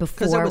before.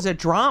 Because it was a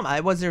drama.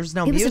 There's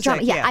no It was music. a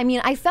drama. Yeah, I mean,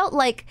 I felt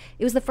like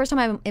it was the first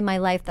time in my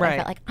life that Right. I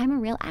felt like I'm a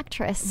real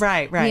actress.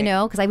 Right. You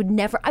know, because I would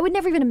never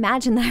even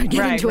imagine that I would get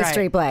Right, into a right,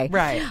 straight play.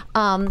 right.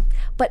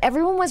 But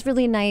everyone was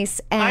really nice.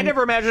 And I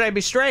never imagined I'd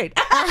be straight.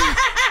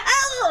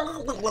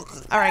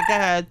 All right, go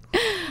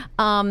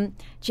ahead.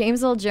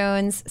 James Earl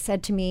Jones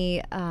said to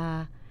me,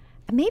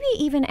 maybe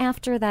even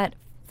after that,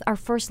 our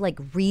first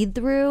read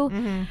through,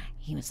 Mm-hmm.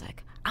 he was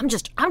like, I'm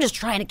just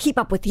trying to keep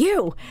up with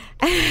you.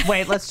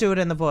 Wait, let's do it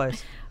in the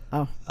voice.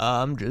 Oh.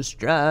 I'm just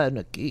trying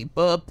to keep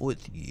up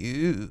with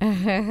you.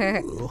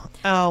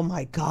 Oh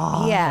my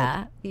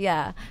God.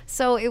 Yeah.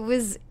 So it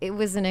was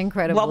an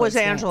incredible What was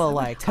experience. Angela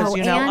like? Because, Oh,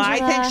 I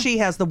think Angela- she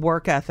has the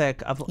work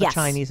ethic of a Yes.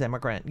 Chinese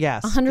immigrant.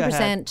 Yes. Go ahead.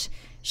 100%.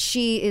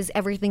 She is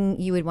everything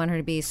you would want her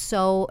to be.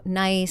 So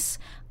nice,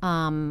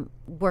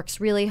 works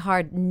really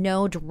hard,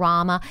 no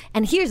drama.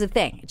 And here's the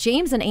thing,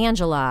 James and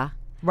Angela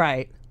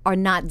Right. are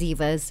not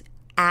divas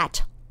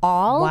at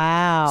all.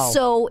 Wow.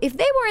 So if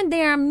they weren't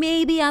there,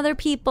 maybe other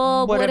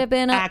people Would would have have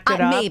been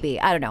acted up?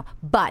 maybe, I don't know.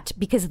 But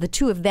because the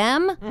two of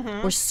them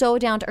were so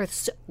down to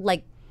earth,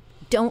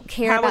 don't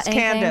care How about was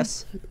anything.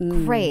 Candace?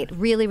 Great,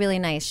 really, really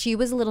nice. She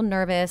was a little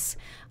nervous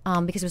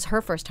because it was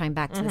her first time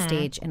back to the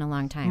stage in a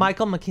long time.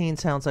 Michael McKean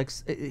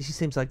he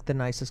seems like the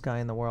nicest guy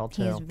in the world,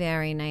 too. He's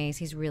very nice.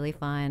 He's really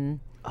fun.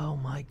 Oh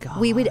my God.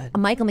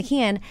 Michael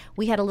McKean,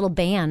 we had a little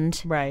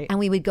band. Right. And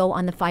we would go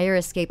on the fire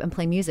escape and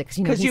play music. Because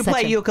Because he's you such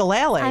play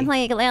ukulele. I'm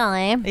playing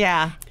ukulele.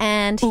 Yeah.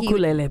 And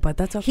Ukulele, but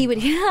that's okay.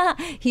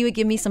 he would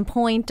give me some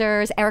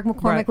pointers. Eric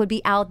McCormack Right. would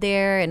be out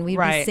there and we'd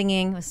Right. be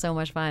singing. It was so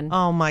much fun.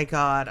 Oh my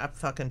God, I'm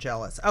fucking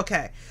jealous.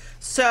 Okay,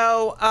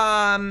 so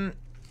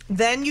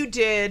then you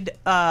did.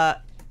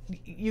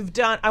 You've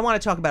done. I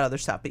want to talk about other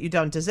stuff, but you've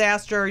done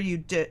Disaster.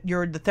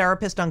 You're the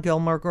therapist on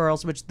Gilmore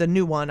Girls, which the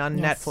new one on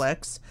Yes.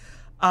 Netflix.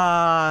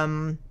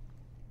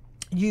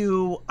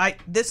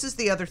 This is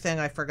the other thing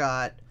I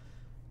forgot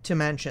to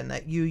mention,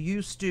 that you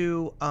used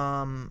to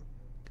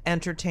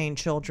entertain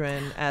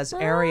children as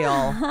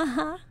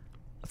Ariel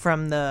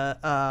from the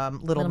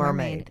Little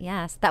Mermaid.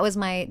 Yes, that was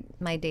my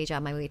day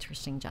job, my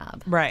waitressing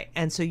job. Right.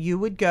 And so you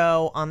would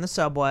go on the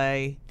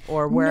subway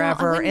or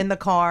wherever wouldn't- in the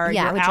car.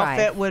 Yeah, I Your would outfit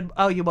drive. would.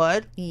 Oh, you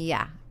would?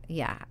 Yeah,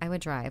 I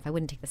would drive. I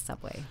wouldn't take the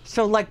subway.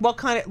 So, like, what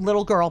kind of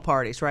little girl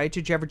parties, right?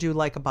 Did you ever do,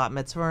 like, a bat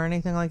mitzvah or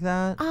anything like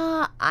that?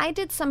 I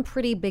did some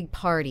pretty big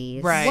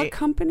parties. Right. What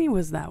company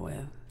was that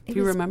with? Do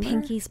you was remember?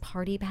 Pinky's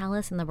Party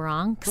Palace in the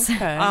Bronx.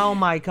 Okay. Oh,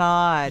 my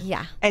God.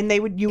 Yeah. And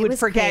you would was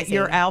forget crazy.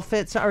 your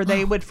outfits, or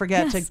they would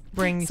forget Yes. to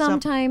bring some.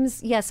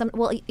 Sometimes, yes.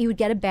 Well, you would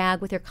get a bag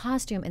with your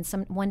costume, and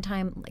one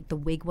time, like the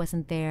wig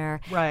wasn't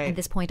there. Right. At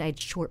this point, I had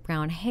short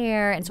brown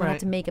hair, and so I Right. had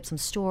to make up some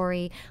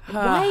story.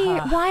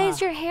 Why is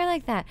your hair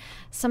like that?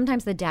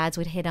 Sometimes the dads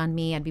would hit on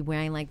me. I'd be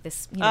wearing like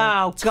this,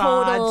 Oh,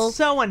 God,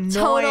 so annoying.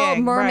 total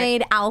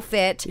mermaid Right.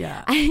 outfit.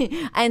 Yeah.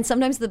 And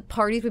sometimes the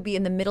parties would be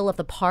in the middle of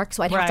the park,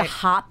 so I'd have to Right.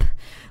 hop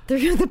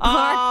through the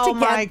park to get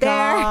my there.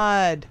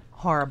 God.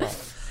 Horrible.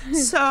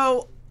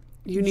 So,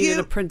 You needed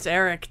a Prince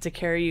Eric to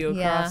carry you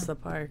Yeah. across the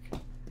park.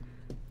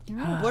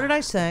 what did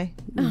I say?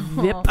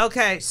 Vip.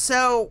 Okay,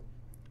 so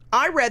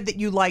I read that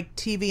you like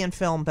TV and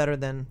film better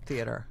than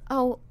theater.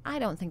 Oh, I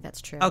don't think that's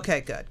true.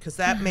 Okay, good, because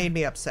that made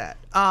me upset.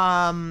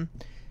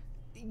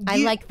 I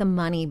like the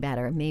money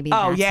better. Maybe.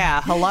 Oh, that's-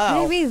 yeah,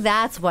 hello. Maybe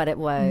that's what it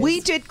was.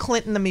 We did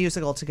Clinton the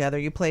musical together.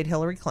 You played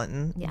Hillary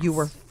Clinton. Yes. You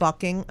were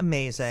fucking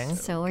amazing.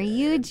 So are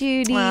you,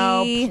 Judy?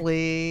 Oh,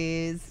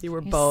 please. You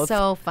were You're both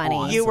so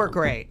funny. You were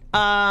great.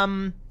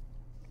 Blah.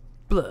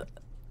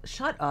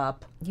 Shut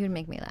up. You would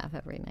make me laugh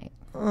every night.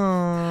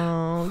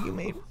 Oh, you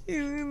made.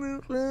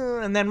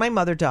 And then my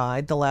mother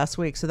died the last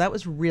week, so that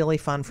was really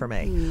fun for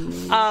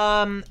me.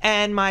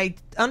 And my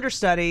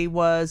understudy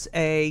was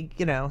a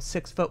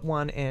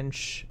 6'1"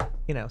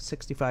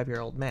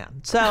 65-year-old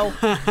man. So,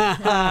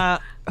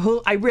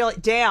 who I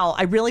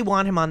really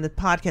want him on the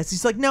podcast.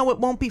 He's like, no, it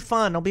won't be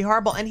fun. It'll be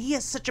horrible. And he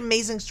has such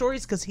amazing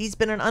stories because he's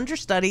been an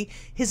understudy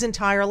his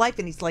entire life,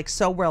 and he's like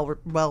so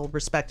well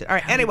respected. All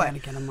right. Anyway, gotta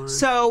get him on.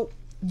 so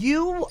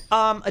you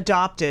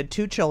adopted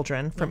 2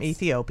 children from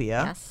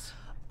Ethiopia.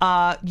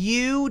 Yes.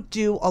 You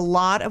do a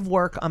lot of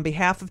work on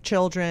behalf of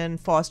children,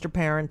 foster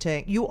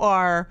parenting. You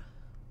are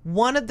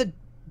one of the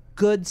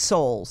good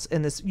souls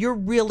in this. You're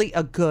really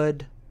a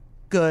good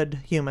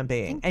human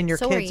being, and your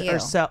So are kids you. are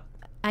so.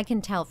 I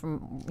can tell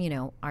from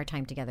our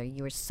time together.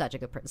 You were such a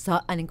good person,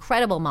 so, an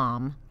incredible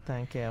mom,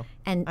 Thank you.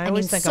 and I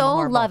always think I'm so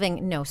horrible.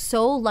 loving. No,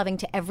 so loving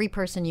to every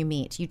person you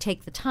meet. You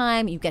take the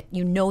time. You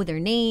know their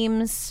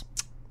names.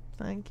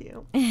 Thank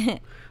you.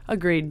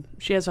 Agreed.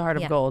 She has a heart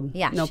of Yeah. gold.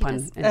 Yeah, No she pun.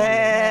 does.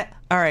 intended.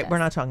 All right, we're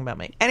not talking about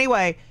me.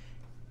 Anyway,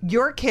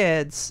 your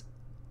kids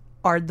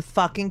are the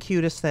fucking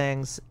cutest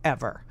things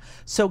ever.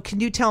 So,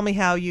 can you tell me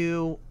how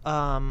you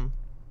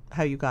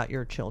got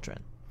your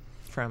children?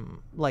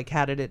 From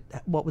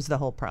what was the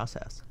whole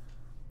process?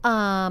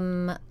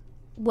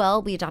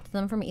 Well, we adopted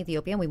them from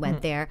Ethiopia, and we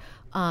went there.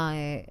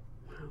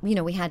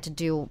 We had to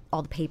do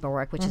all the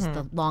paperwork, which is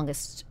the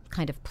longest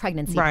kind of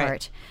pregnancy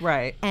part.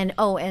 Right. And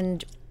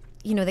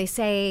they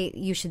say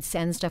you should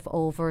send stuff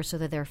over so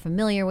that they're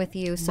familiar with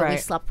you. So we Right.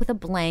 slept with a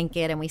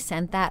blanket and we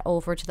sent that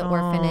over to the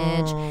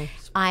orphanage.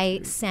 I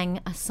sang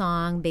a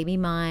song, Baby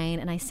Mine,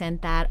 and I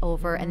sent that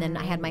over. And then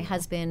I had my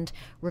husband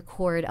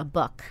record a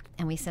book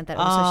and we sent that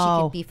over so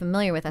she could be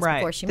familiar with us Right.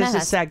 before she This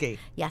met is us. Segi.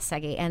 Yes,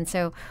 Segi. And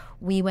so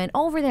we went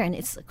over there, and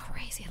it's a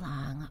crazy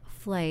long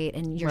flight,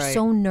 and you're Right.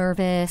 so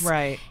nervous.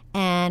 Right.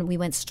 And we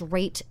went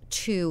straight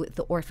to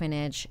the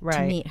orphanage to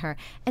Right. meet her.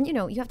 And you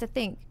have to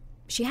think,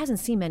 she hasn't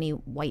seen many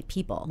white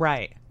people,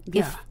 Right.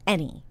 if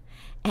any.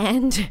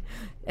 And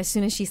as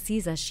soon as she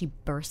sees us, she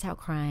bursts out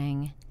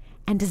crying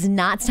and does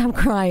not stop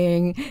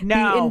crying the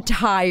No.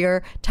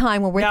 entire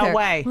time we're with No her.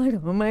 way. Like,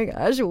 oh my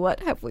gosh, what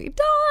have we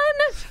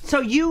done? So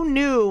you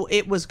knew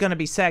it was going to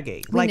be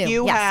Segi. We knew,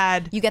 You yes.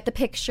 had. You get the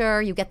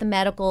picture, you get the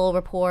medical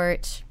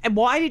report. And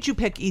why did you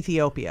pick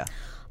Ethiopia?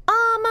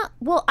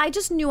 Well, I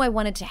just knew I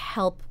wanted to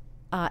help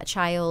a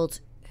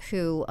child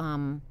who,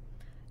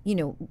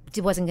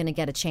 wasn't going to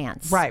get a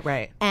chance.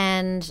 Right.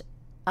 And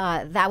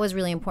that was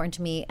really important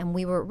to me. And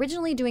we were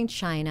originally doing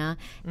China,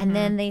 and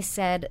then they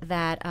said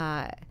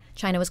that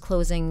China was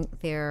closing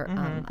their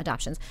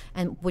adoptions.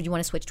 And would you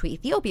want to switch to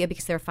Ethiopia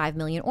because there are 5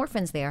 million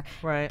orphans there?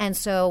 Right. And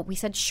so we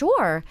said,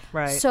 sure.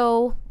 Right.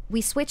 So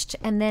we switched,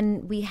 and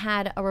then we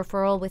had a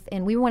referral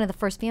within. We were one of the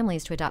first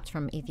families to adopt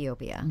from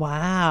Ethiopia.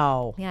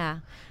 Wow. Yeah.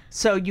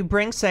 So you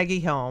bring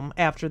Segi home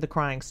after the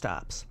crying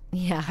stops.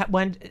 Yeah.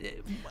 When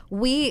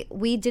We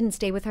didn't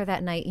stay with her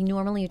that night.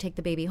 Normally, you take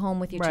the baby home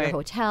with you to Right. your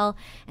hotel,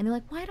 and they're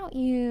like, "Why don't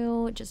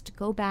you just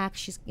go back?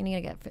 She's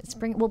gonna get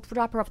spring. We'll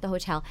drop her off at the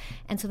hotel."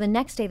 And so the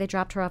next day, they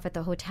dropped her off at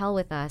the hotel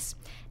with us,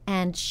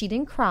 and she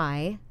didn't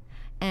cry,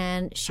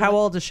 and she how was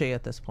old is she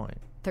at this point?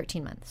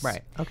 13 months.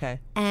 Right. Okay.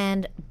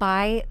 And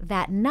by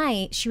that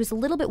night, she was a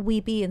little bit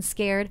weepy and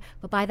scared,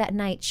 but by that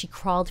night, she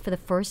crawled for the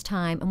first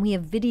time. And we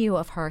have video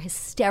of her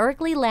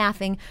hysterically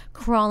laughing,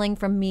 crawling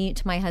from me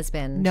to my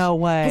husband. No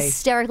way.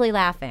 Hysterically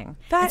laughing.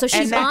 That- and so she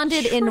and that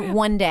bonded in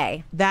one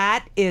day.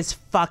 That is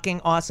fucking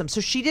awesome. So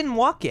she didn't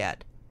walk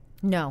yet.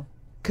 No.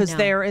 because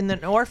they're in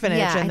the orphanage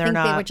Yeah, and I they're think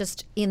not. they were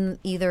just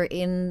either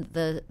in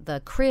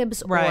the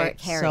cribs or right.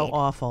 carried. So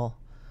awful.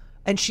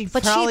 And she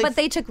But probably but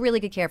they took really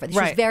good care of her. She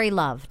was Right. very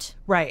loved.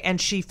 right, and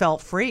she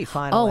felt free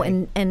finally.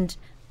 Oh, and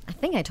I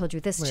think I told you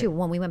this too.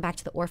 When we went back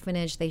to the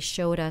orphanage, they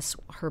showed us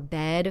her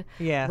bed.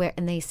 Yeah.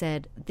 And they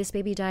said, this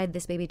baby died,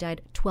 this baby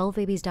died. 12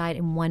 babies died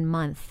in 1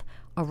 month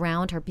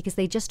around her because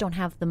they just don't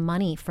have the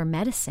money for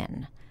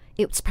medicine.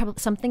 It's probably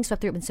something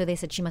swept through, and so they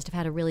said she must have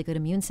had a really good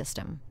immune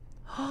system.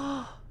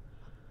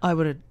 I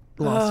would have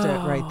lost it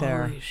right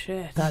there. Holy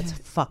shit. That's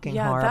fucking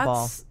yeah, horrible.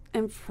 that's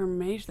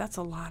information. That's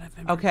a lot of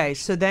information. Okay,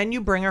 so then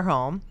you bring her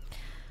home,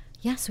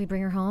 Yes, we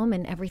bring her home,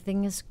 and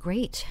everything is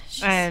great.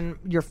 and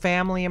your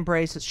family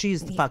embraces.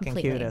 She's the fucking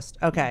completely. cutest.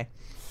 Okay.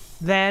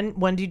 Then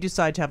when do you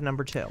decide to have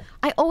number 2?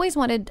 I always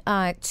wanted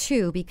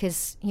 2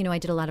 because, I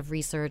did a lot of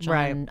research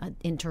Right. on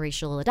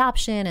interracial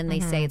adoption, and they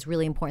say it's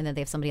really important that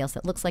they have somebody else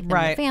that looks like them in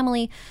Right. the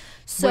family.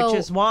 So, Which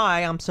is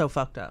why I'm so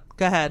fucked up.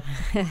 Go ahead.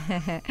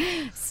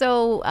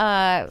 So,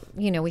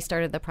 we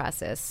started the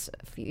process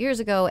a few years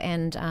ago,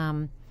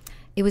 and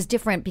it was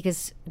different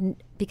because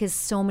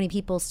so many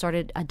people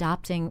started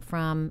adopting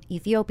from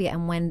Ethiopia,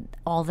 and when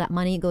all that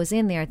money goes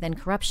in there, then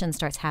corruption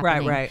starts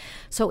happening. right.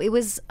 So it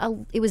was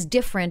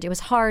different. It was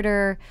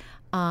harder.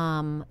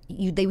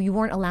 You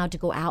weren't allowed to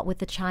go out with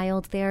the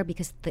child there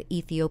because the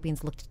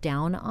Ethiopians looked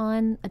down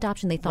on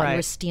adoption. They thought you were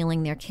Right.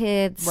 stealing their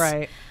kids.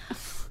 Right.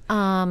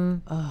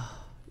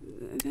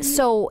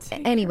 So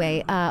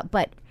anyway,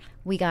 but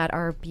we got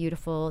our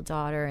beautiful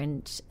daughter,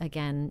 and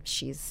again,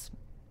 she's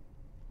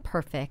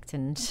perfect,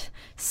 and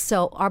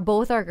so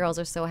both our girls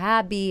are so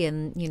happy,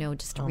 and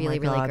just Oh really,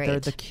 my God, really great. they're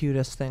the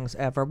cutest things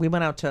ever. We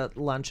went out to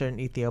lunch in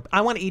Ethiopia. I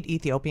want to eat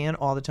Ethiopian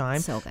all the time.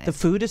 So good. The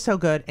food is so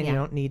good, and you Yeah.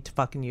 don't need to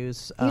fucking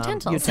use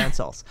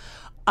Utensils.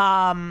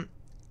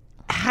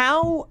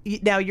 How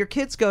now? Your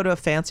kids go to a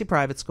fancy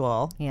private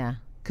school Yeah.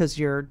 because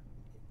you're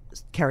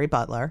Carrie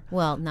Butler.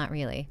 Well, not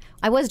really.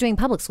 I was doing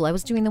public school. I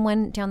was doing the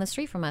one down the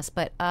street from us,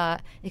 but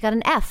it got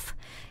an F.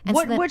 And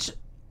so then, Which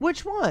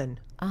one?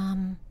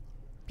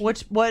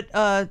 What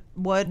I don't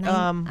what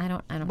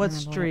remember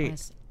street? What it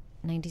was.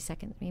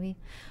 92nd maybe.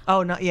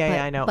 Oh no,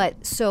 yeah, I know.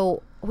 But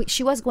so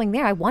she was going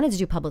there. I wanted to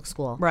do public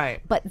school,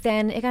 Right. But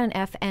then it got an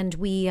F, and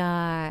we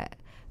were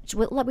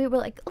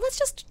like, let's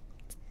just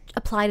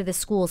apply to this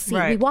school. See,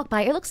 Right. we walked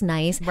by. It looks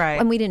nice, Right.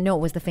 And we didn't know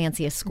it was the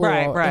fanciest school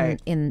Right.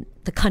 in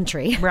the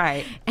country,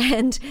 Right.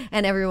 And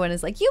everyone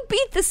is like, you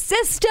beat the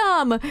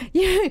system.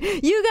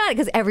 You got it,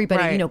 because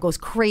everybody Right. goes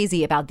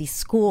crazy about these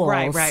schools,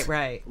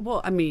 Right. Well,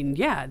 I mean,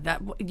 yeah,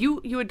 that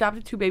you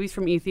adopted 2 babies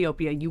from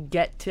Ethiopia. You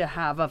get to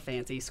have a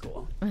fancy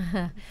school.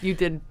 You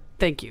did.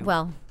 Thank you.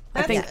 Well.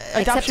 I think Except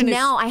adoption is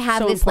now I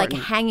have so this important.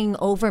 like hanging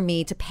over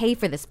me to pay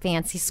for this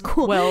fancy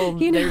school. Well,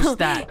 there's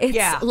that. It's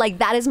Yeah. like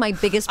that is my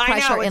biggest I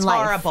pressure know, it's in life.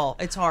 horrible.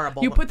 It's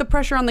horrible. You put the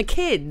pressure on the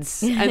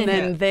kids, and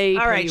then they.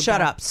 All pay right, you shut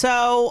back. up.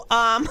 So,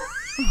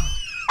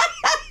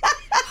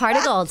 Heart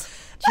of gold.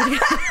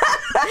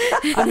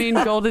 I mean,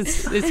 gold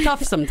is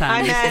tough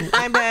sometimes.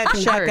 I meant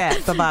Shaq hurt.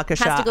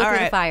 Babakasha. Has to go All through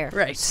right. the fire.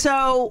 Right.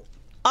 So,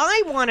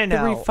 I want to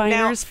know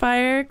Refiner's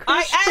fire,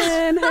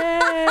 Christian.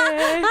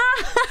 Hey,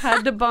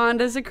 had to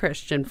bond as a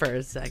Christian for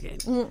a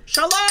second.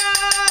 Shalom.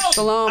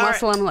 Shalom, All right.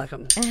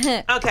 assalamu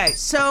alaikum. Okay,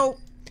 so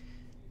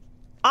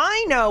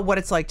I know what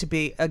it's like to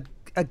be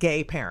a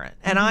gay parent,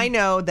 and I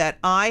know that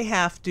I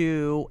have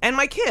to, and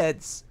my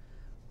kids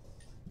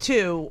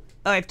too.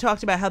 I've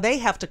talked about how they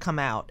have to come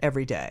out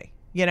every day.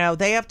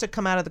 They have to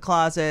come out of the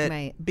closet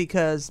Right.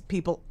 because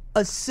people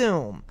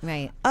assume,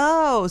 Right.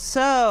 oh,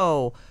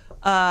 so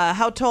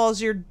how tall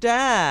is your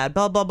dad?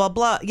 Blah, blah, blah,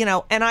 blah.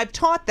 And I've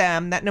taught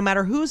them that no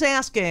matter who's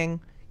asking,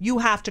 you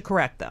have to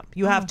correct them.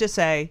 You have to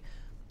say,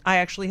 I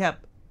actually have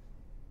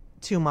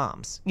 2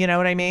 moms. You know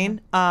what I mean?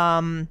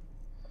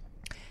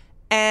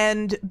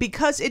 And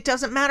because it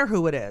doesn't matter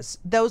who it is,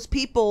 those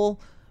people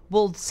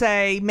will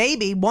say,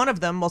 maybe one of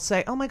them will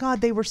say, oh my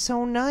God, they were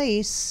so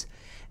nice.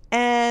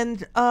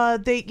 And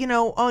they,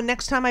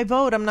 next time I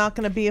vote, I'm not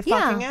going to be a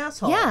fucking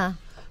asshole. Yeah.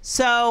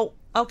 So,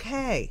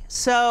 okay.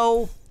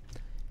 So,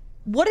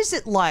 what is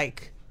it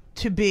like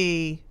to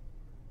be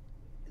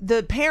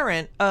the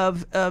parent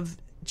of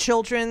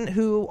children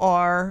who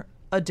are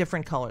a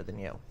different color than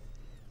you?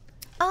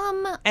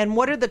 And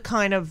what are the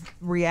kind of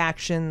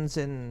reactions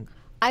and...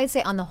 I'd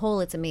say on the whole,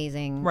 it's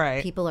amazing.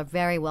 Right. People are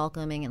very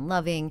welcoming and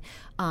loving.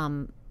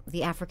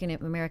 The African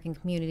American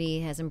community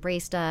has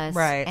embraced us.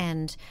 Right.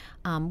 And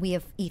we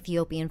have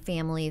Ethiopian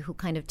family who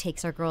kind of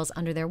takes our girls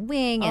under their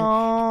wing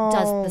and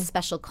does the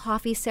special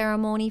coffee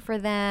ceremony for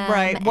them.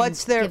 Right. and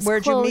What's their- gives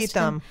where'd you clothes meet to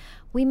them. them?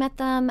 We met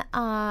them.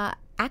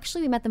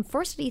 Actually, we met them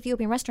first at an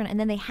Ethiopian restaurant, and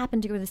then they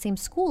happened to go to the same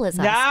school as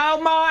us. Oh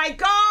my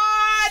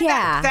God!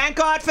 Yeah. Thank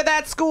God for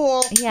that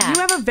school. Yeah. You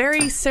have a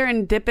very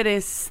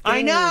serendipitous thing.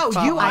 I know.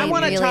 I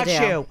want to really touch do.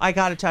 you. I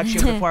got to touch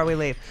you before we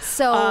leave.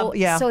 So,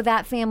 yeah. so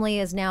that family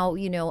is now,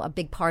 a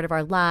big part of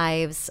our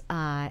lives.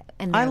 And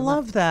I they're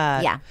love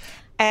that. Yeah.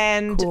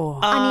 And Cool.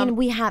 I mean,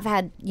 we have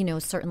had,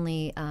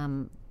 certainly,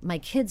 my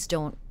kids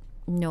don't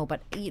No,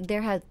 but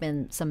there have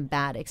been some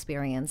bad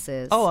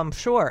experiences. Oh, I'm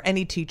sure.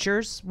 Any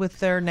teachers with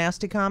their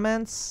nasty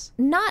comments?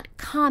 Not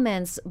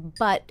comments,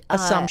 but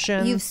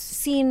Assumptions? You've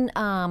seen.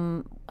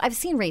 I've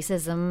seen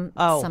racism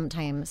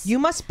sometimes. You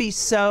must be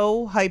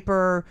so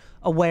hyper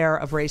aware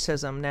of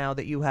racism now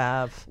that you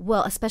have.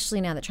 Well,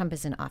 especially now that Trump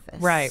is in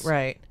office.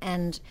 Right.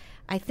 And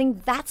I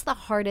think that's the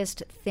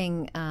hardest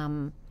thing.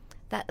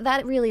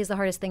 That really is the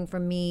hardest thing for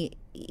me.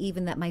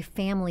 Even that my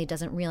family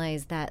doesn't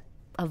realize that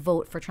a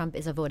vote for Trump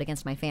is a vote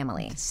against my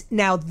family.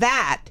 Now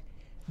that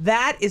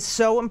is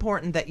so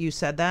important that you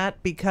said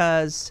that,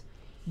 because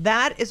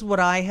that is what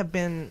I have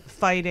been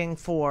fighting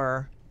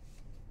for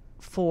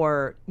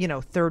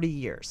 30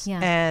 years. Yeah.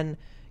 And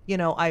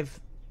I've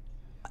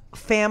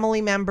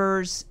family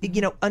members,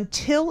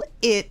 until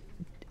it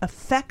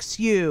affects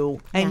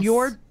you and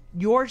Yes.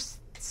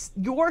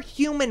 your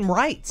human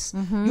rights,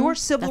 your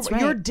civil, That's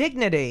right. your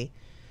dignity.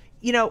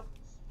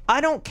 I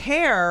don't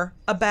care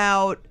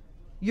about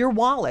your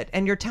wallet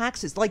and your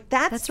taxes. Like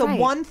that's the right.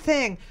 one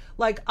thing.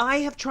 Like I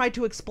have tried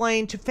to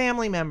explain to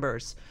family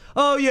members.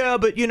 Oh yeah,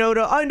 but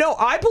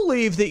I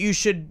believe that you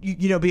should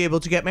be able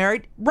to get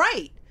married.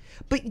 Right.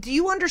 But do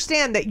you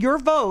understand that your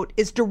vote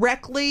is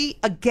directly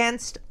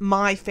against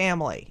my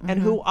family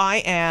and who I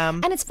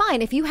am? And it's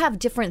fine if you have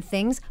different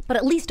things, but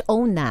at least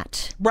own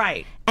that.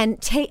 Right.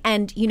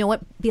 And you know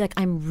what? Be like,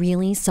 I'm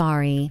really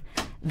sorry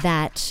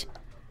that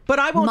But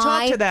I won't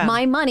talk to them.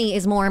 my money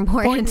is more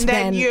important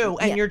than you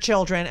and Yeah. your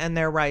children and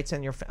their rights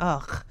and your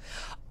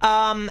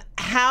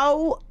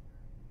how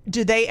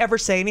do they ever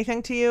say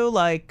anything to you?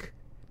 Like,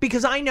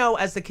 because I know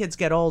as the kids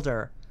get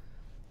older,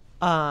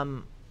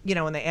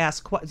 when they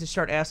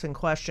start asking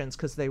questions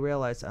because they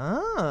realize,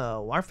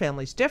 oh, our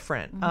family's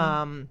different.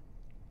 And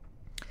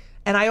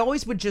I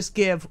always would just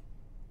give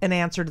an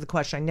answer to the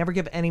question. I never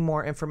give any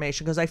more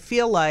information because I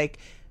feel like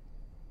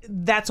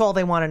that's all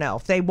they want to know.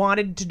 If they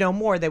wanted to know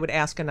more, they would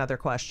ask another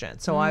question.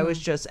 So I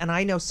was and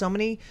I know so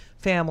many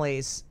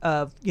families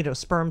of,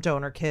 sperm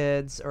donor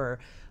kids or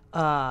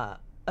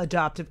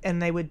adoptive,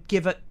 and they would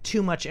give it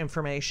too much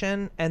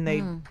information and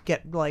they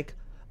get like,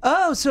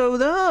 so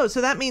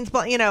that means,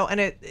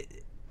 and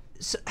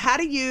so how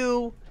do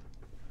you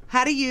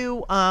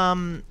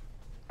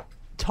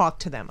talk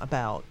to them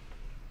about?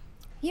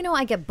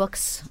 I get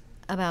books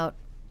about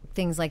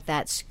things like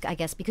that, I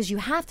guess, because you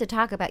have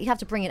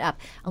to bring it up.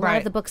 A lot Right.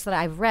 of the books that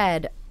I've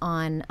read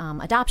on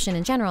adoption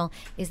in general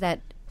is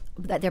that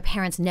their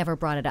parents never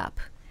brought it up.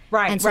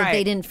 Right, and so right.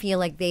 they didn't feel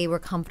like they were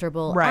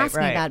comfortable Right,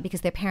 asking right. about it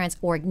because their parents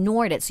or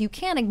ignored it. So you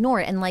can't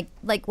ignore it. And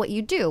like what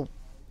you do,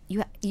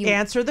 you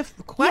Answer the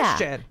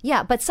question.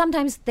 Yeah, but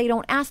sometimes they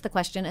don't ask the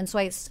question, and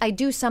so I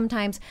do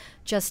sometimes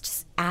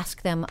just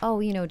ask them,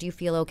 do you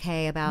feel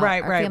okay about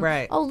Right, our right, family?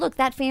 right. Oh, look,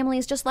 that family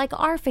is just like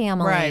our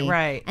family.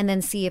 Right. And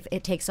then see if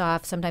it takes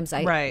off. Sometimes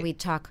Right. we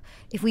talk,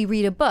 if we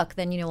read a book,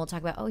 then we'll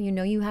talk about,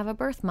 you have a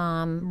birth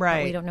mom, but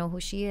Right. we don't know who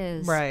she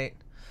is. Right.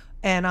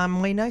 And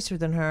I'm way nicer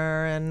than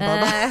her and blah,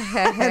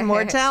 blah, and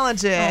more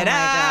talented. Oh my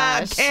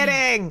gosh.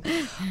 Kidding.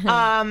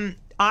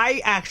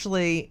 I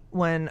actually,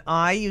 when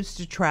I used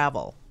to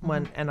travel,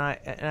 and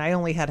I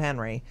only had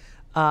Henry,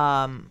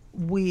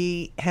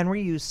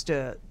 Henry used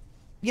to,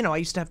 I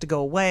used to have to go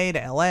away to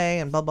LA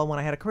and blah, blah, when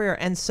I had a career.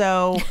 And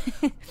so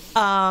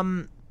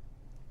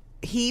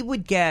he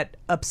would get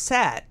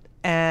upset,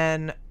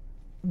 and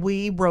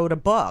we wrote a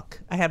book.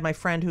 I had my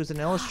friend who's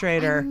an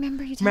illustrator. I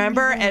remember you telling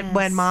me And this.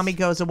 when Mommy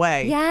Goes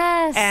Away.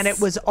 Yes. And it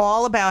was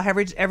all about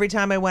every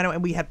time I went,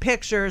 and we had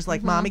pictures,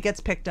 like Mommy gets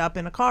picked up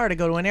in a car to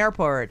go to an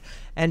airport,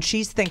 and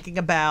she's thinking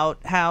about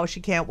how she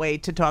can't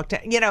wait to talk to,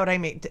 you know what I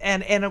mean?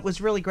 And it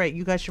was really great.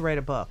 You guys should write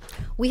a book.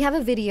 We have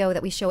a video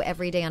that we show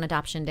every day on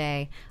Adoption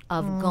Day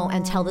of go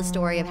and tell the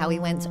story of how he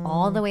went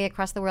all the way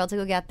across the world to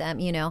go get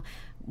them.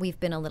 We've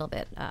been a little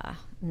bit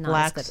not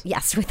Lax? as good.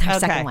 Yes, with our Okay.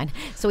 second one.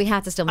 So we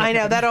have to still make I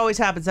know it. that always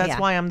happens. That's Yeah.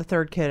 why I'm the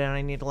third kid and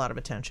I need a lot of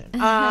attention.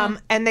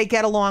 And they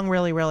get along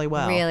really, really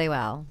well. Really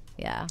well.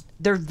 Yeah.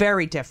 They're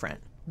very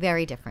different.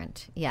 Very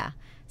different. Yeah.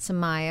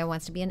 Samaya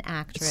wants to be an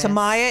actress.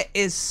 Samaya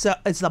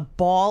is a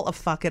ball of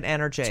fucking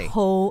energy.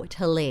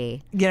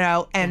 Totally.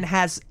 And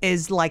has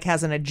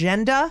an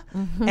agenda.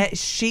 Mm-hmm. And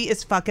she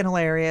is fucking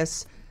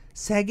hilarious.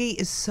 Segi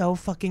is so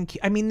fucking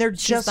cute. I mean, they're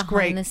She's just behind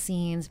great. the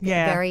scenes.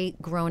 Yeah. Very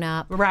grown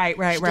up. Right.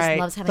 She just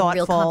loves having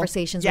real Thoughtful.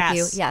 conversations with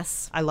you.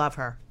 Yes. I love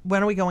her.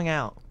 When are we going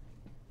out?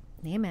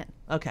 Name it.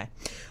 Okay.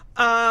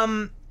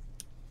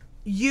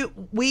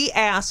 We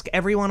ask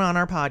everyone on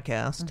our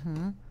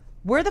podcast,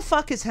 where the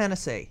fuck is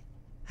Hennessy?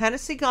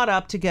 Hennessy got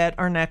up to get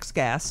our next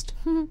guest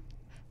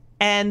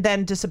and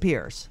then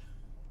disappears.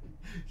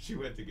 She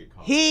went to get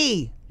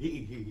coffee.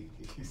 Sorry.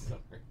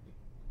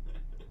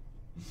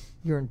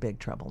 You're in big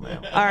trouble now.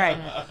 All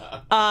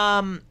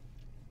right.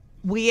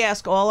 We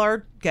ask all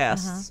our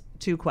guests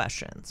two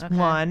questions. Okay.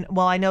 One,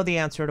 well, I know the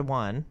answer to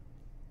one.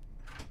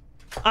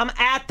 I'm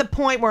at the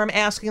point where I'm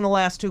asking the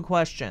last two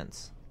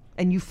questions,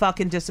 and you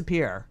fucking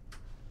disappear.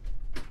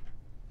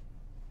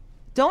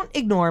 Don't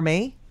ignore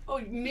me. Oh,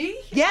 me?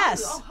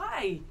 Yes. Oh,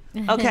 hi.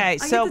 Okay,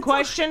 get so to talk.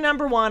 question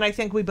number one, I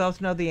think we both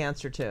know the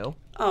answer to.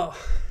 Oh,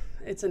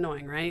 It's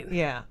annoying, right?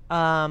 Yeah.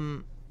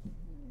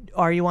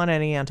 Are you on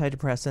any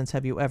antidepressants?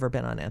 Have you ever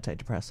been on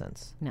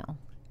antidepressants? No.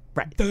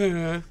 Right.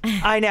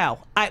 I know.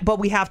 But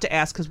we have to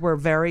ask because we're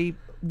very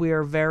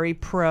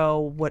pro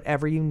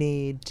whatever you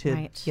need to,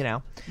 Right. you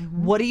know.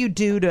 What do you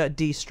do to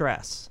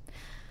de-stress?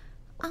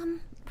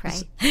 Pray.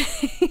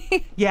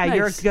 Yeah,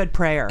 you're a Nice. good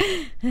prayer.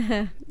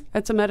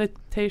 That's a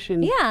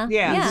meditation.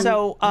 Yeah.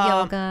 So,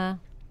 yoga.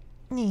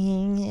 do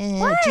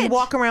you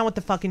walk around with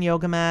the fucking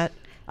yoga mat?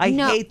 I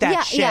hate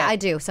that shit. Yeah, I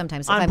do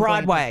sometimes. if On I'm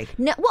going- Broadway.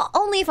 No, well,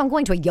 only if I'm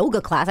going to a yoga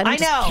class. I don't I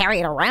just know. carry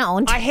it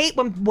around. I hate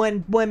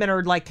when women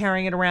are like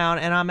carrying it around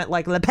and I'm at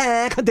like Le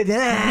Pain,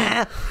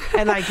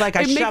 and like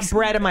I It shove makes-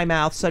 bread in my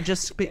mouth. So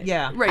just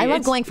yeah. Right. I love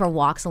it's- going for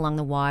walks along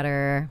the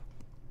water.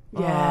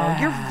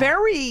 Yeah. You're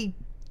very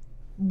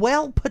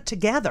well put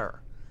together.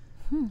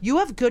 You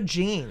have good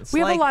genes. We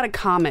have like, a lot of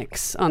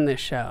comics on this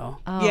show.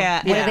 Yeah.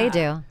 What do they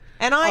do?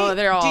 And I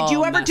they're all did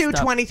you ever do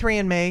messed up.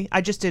 23andMe? I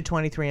just did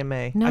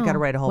 23andMe. No. I got to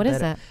write a whole What bit. is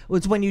that?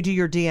 It's when you do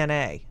your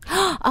DNA.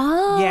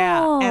 Oh.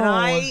 Yeah, and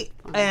I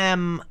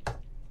am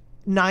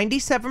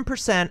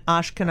 97%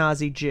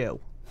 Ashkenazi Jew.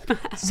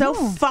 So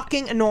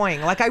fucking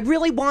annoying. Like I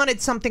really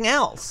wanted something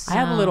else. I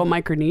have a little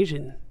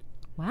Micronesian.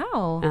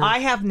 Wow. I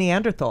have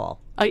Neanderthal.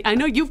 I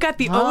know you've got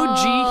the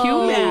OG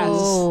humans.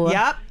 Oh.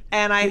 Yep.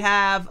 And I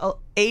have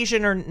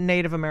Asian or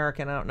Native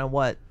American. I don't know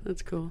what.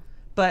 That's cool.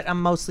 But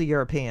I'm mostly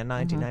European,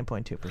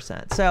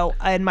 99.2%. So,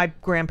 and my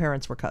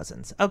grandparents were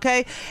cousins,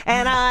 okay?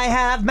 And I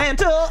have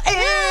mental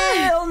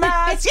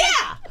illness,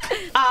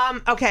 yeah!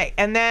 Okay,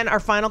 and then our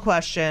final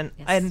question,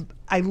 and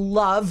I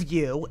love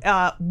you.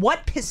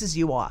 What pisses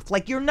you off?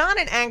 Like, you're not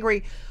an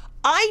angry...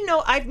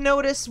 I've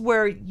noticed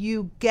where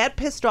you get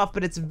pissed off,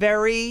 but it's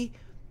very,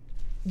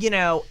 you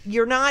don't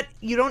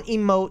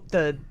emote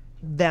the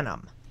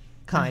venom,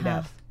 kind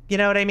of. You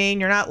know what I mean?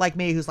 You're not like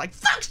me who's like,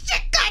 fuck shit,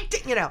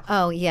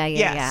 Oh,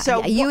 yeah.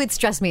 So you would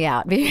stress me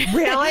out.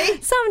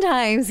 Really?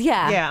 Sometimes,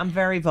 yeah. Yeah, I'm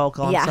very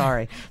vocal. I'm Yeah.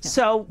 sorry.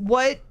 So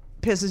what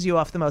pisses you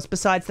off the most,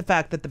 besides the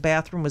fact that the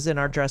bathroom was in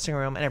our dressing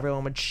room and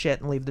everyone would shit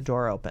and leave the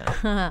door open?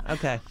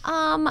 Okay.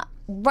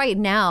 Right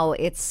now,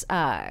 it's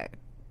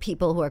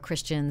people who are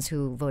Christians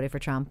who voted for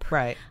Trump.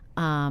 Right.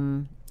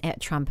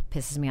 Trump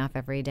pisses me off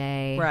every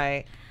day.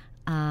 Right.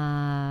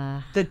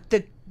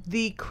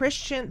 The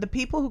Christian, the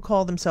people who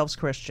call themselves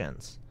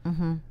Christians,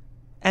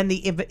 and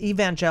the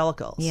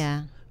evangelicals,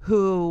 Yeah.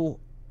 who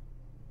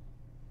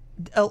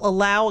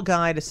allow a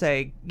guy to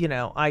say,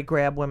 I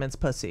grab women's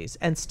pussies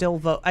and still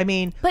vote. I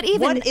mean, But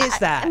even what is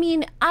that? I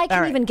mean, I can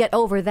All right. even get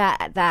over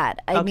that.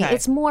 I mean, Okay.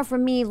 it's more for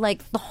me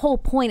like the whole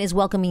point is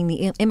welcoming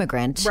the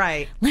immigrant.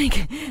 Right.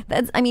 Like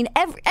that's. I mean,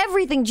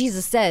 everything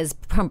Jesus says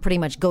pretty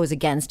much goes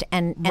against,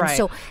 and Right.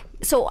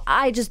 so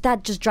that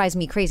just drives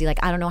me crazy. Like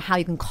I don't know how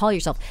you can call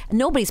yourself.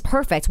 Nobody's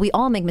perfect. We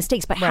all make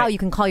mistakes, but how Right. you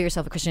can call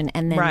yourself a Christian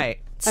and then Right.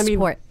 I mean,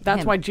 support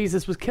that's him. why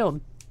Jesus was killed.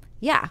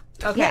 Yeah.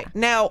 Okay. Yeah.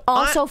 Now,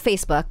 Also,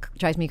 Facebook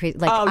drives me crazy.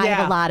 Like, Oh, I yeah.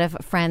 have a lot of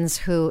friends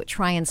who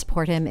try and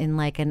support him in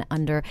like and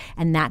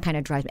that kind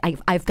of drives me.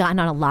 I've gotten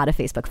on a lot of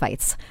Facebook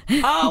fights.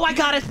 Oh, I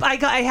got it.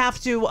 I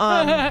have to.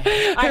 I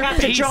have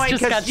to face join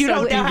just because got you so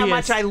don't know how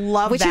devious. much I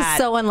love Which that. is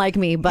so unlike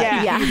me, but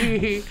Yeah.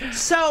 yeah.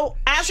 So,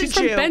 as She's a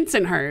from Jew,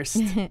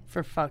 Bensonhurst,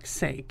 for fuck's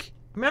sake.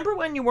 remember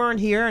when you weren't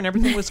here and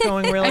everything was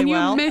going really And you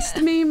well?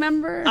 missed me,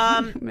 remember?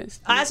 You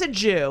missed me. As a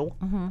Jew,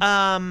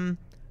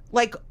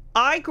 like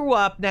I grew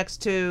up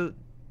next to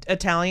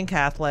Italian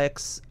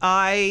Catholics.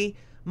 My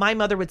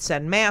mother would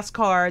send mass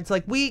cards.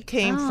 Like we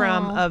came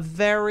from a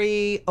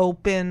very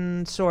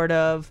open sort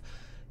of,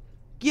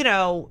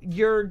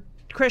 you're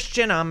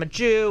Christian, I'm a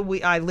Jew.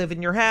 I live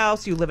in your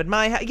house, you live in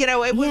my house.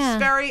 It was Yeah.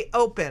 very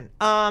open.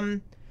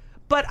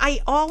 But I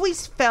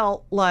always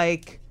felt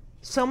like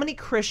so many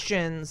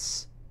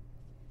Christians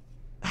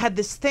had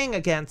this thing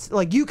against,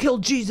 like, you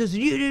killed Jesus,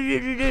 and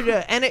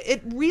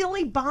it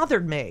really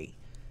bothered me.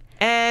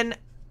 And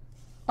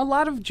A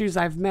lot of Jews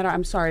I've met,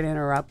 I'm sorry to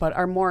interrupt, but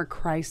are more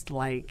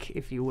Christ-like,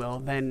 if you will,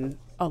 than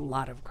a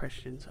lot of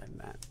Christians I've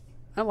met.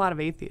 A lot of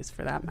atheists,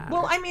 for that matter.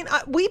 well, I mean,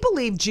 we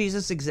believe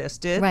Jesus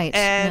existed, Right. No,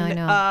 And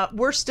I know.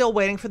 we're still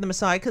waiting for the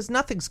Messiah because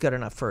nothing's good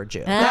enough for a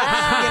Jew.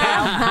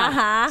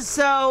 That's,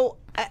 So,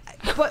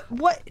 but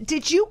what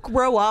did you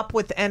grow up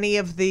with any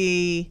of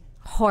the?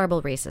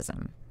 Horrible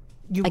racism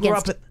You grew against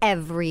up with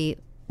every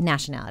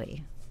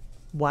nationality.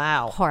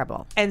 wow,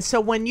 Horrible. And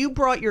so when you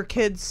brought your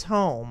kids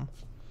home,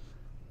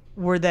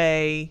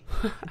 did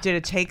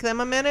it take them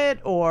a minute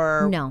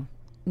or?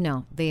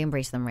 No, they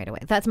embraced them right away.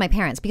 That's my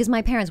parents because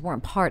my parents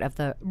weren't part of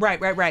the. Right.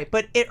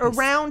 But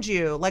around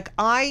you, like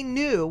I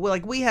knew,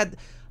 like we had,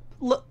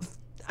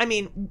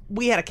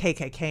 we had a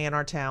KKK in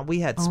our town. We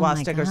had Oh my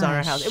swastikas on our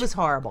gosh. house. It was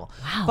horrible.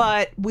 Wow.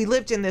 But we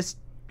lived in this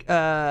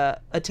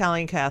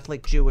Italian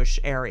Catholic Jewish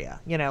area,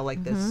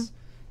 like this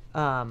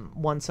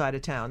one side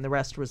of town. The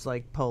rest was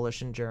like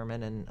Polish and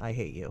German and I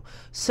hate you.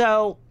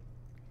 So,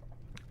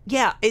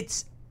 yeah,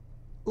 it's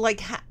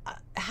like,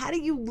 how do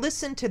you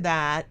listen to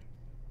that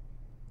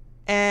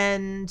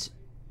and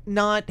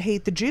not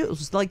hate the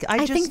Jews? Like,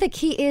 I think the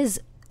key is,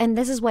 and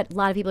this is what a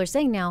lot of people are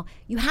saying now,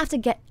 you have to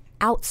get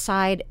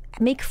outside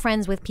make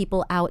friends with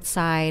people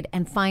outside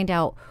and find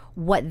out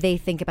what they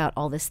think about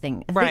all this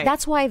thing. I think Right.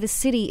 that's why the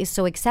city is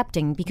so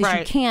accepting, because you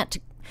Right. can't.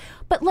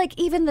 But like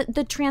even the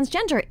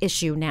transgender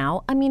issue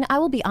now, I mean, I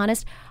will be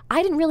honest,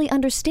 I didn't really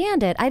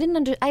understand it. I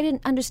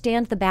didn't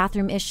understand the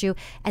bathroom issue.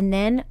 And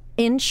then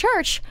in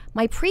church,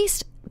 my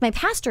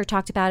pastor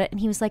talked about it, and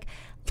he was like,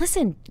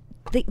 listen,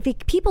 the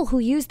people who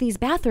use these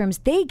bathrooms,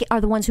 they are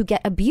the ones who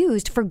get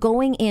abused for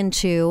going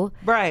into.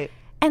 Right.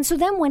 And so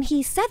then when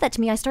he said that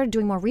to me, I started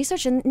doing more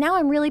research, and now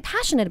I'm really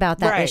passionate about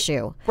that Right.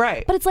 issue.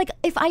 Right. But it's like,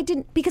 if I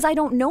didn't, because I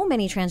don't know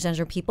many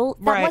transgender people,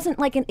 that Right. wasn't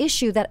like an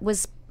issue that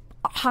was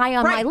high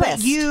on my Right, list.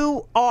 but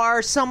you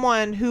are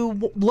someone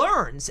who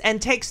learns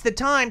and takes the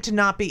time to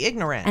not be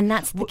ignorant. And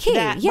that's the key.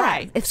 Yeah.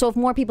 Right. If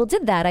more people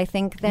did that, I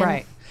think then.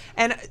 Right.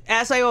 And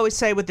as I always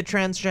say with the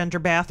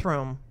transgender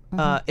bathroom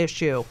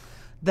issue,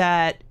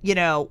 that, you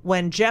know,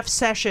 when Jeff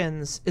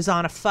Sessions is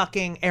on a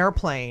fucking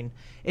airplane,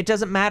 it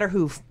doesn't matter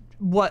who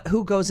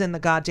goes in the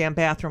goddamn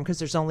bathroom, because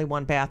there's only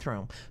one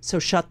bathroom. So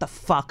shut the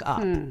fuck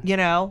up. You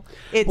know?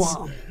 It's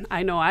Well,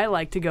 I know I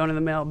like to go into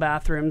the male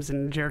bathrooms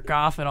and jerk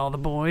off at all the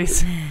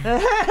boys.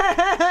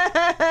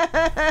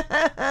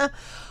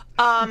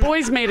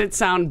 Boys made it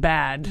sound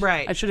bad.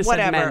 right. I should have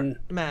Whatever. said men.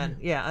 Men.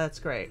 Yeah, that's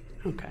great.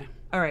 Okay.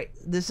 All right.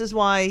 This is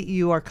why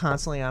you are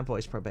constantly on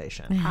voice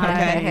probation. Okay.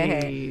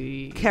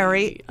 Hey.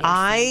 Carrie,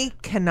 I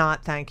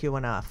cannot thank you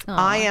enough.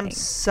 I am thanks.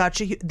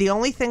 such a. The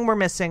only thing we're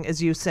missing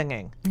is you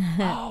singing,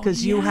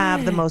 because you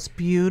have the most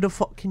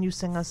beautiful. Can you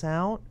sing us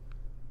out?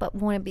 But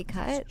won't it be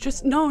cut?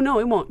 Just no,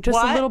 it won't. Just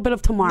What? a little bit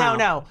of tomorrow.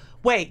 No.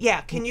 Wait. Yeah.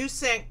 Can you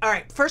sing? All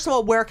right. First of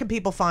all, where can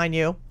people find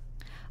you?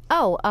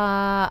 Oh,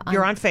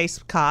 You're on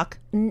Facecock.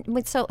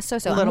 wait, so. I'm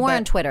little more bit.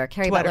 on Twitter,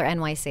 Carrie Twitter. Butler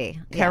NYC.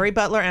 Yeah. Carrie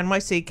Butler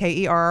NYC,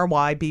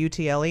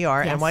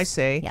 KerryButler Yes.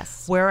 NYC.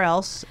 Yes. Where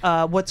else?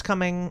 What's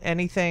coming?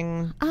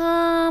 Anything?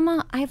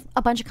 I have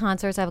a bunch of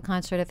concerts. I have a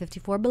concert at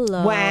 54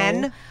 Below.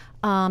 When?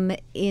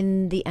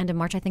 In the end of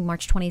March, I think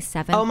March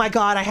 27th. Oh my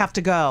God, I have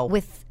to go.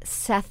 With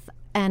Seth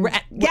and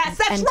Yes,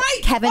 that's and right.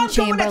 Kevin I'm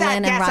going to that. Chamberlain Yes,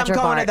 and I'm Roger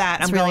going to Bart.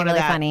 that. It's I'm really, going to really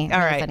that. funny. All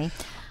really right. funny.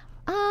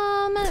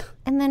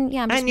 And then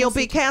yeah, I'm just And you'll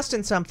be mostly- cast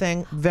in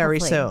something very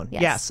Hopefully, soon.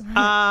 yes.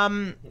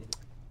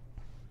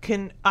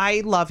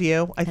 I love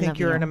you. I think love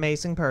you're you. an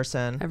amazing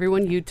person.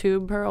 Everyone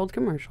YouTube her old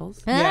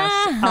commercials.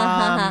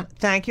 Yes.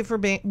 Thank you for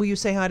being. Will you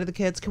say hi to the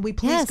kids? Can we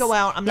please Yes. go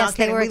out? I'm Yes, not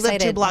they kidding. were We live 2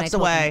 excited when blocks I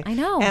told away. them. I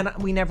know. And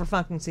we never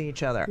fucking see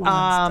each other.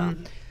 Well,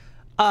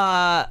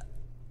 that's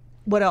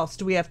What else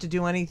do we have to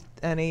do? Any?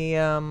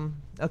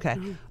 Okay.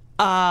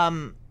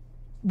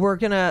 We're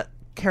gonna.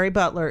 Carrie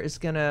Butler is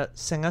gonna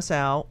sing us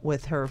out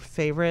with her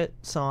favorite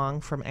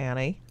song from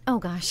Annie. Oh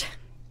gosh.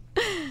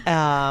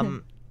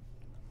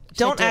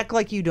 Don't do act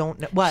like you don't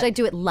know. What? Should I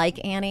do it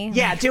like Annie?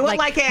 Yeah, do it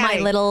like Annie. My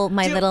little Do-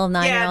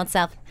 9-year-old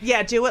self.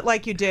 Yeah, do it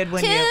like you did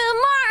when you.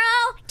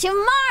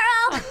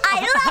 Tomorrow,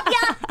 I love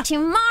you.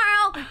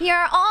 Tomorrow,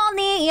 you're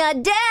only a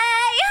day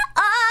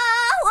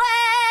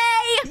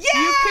away.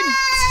 Yay!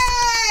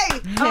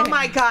 Oh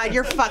my God,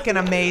 you're fucking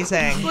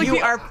amazing. You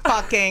are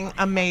fucking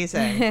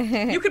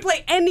amazing. You could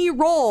play any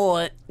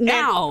role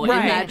now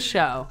right. in that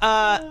show.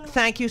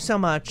 Thank you so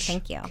much.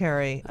 Thank you.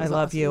 Carrie. I was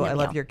love awesome. you. I Love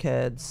love you. your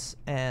kids.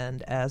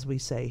 And as we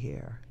say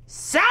here,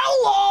 so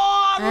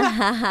long!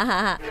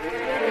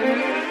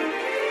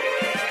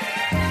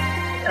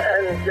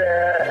 And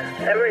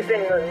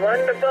everything was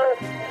wonderful.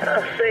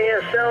 I'll see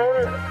you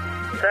soon.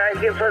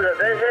 Thank you for the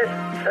visit.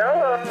 So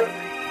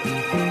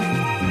long.